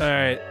guys. Hey. All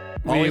right.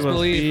 Always we will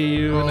believe. see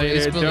you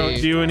Always later. Don't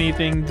believe. do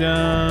anything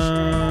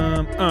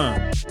dumb.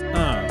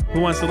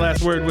 Who wants the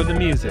last word with the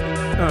music?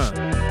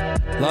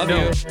 Love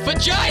No. you.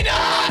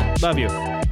 Vagina! Love you.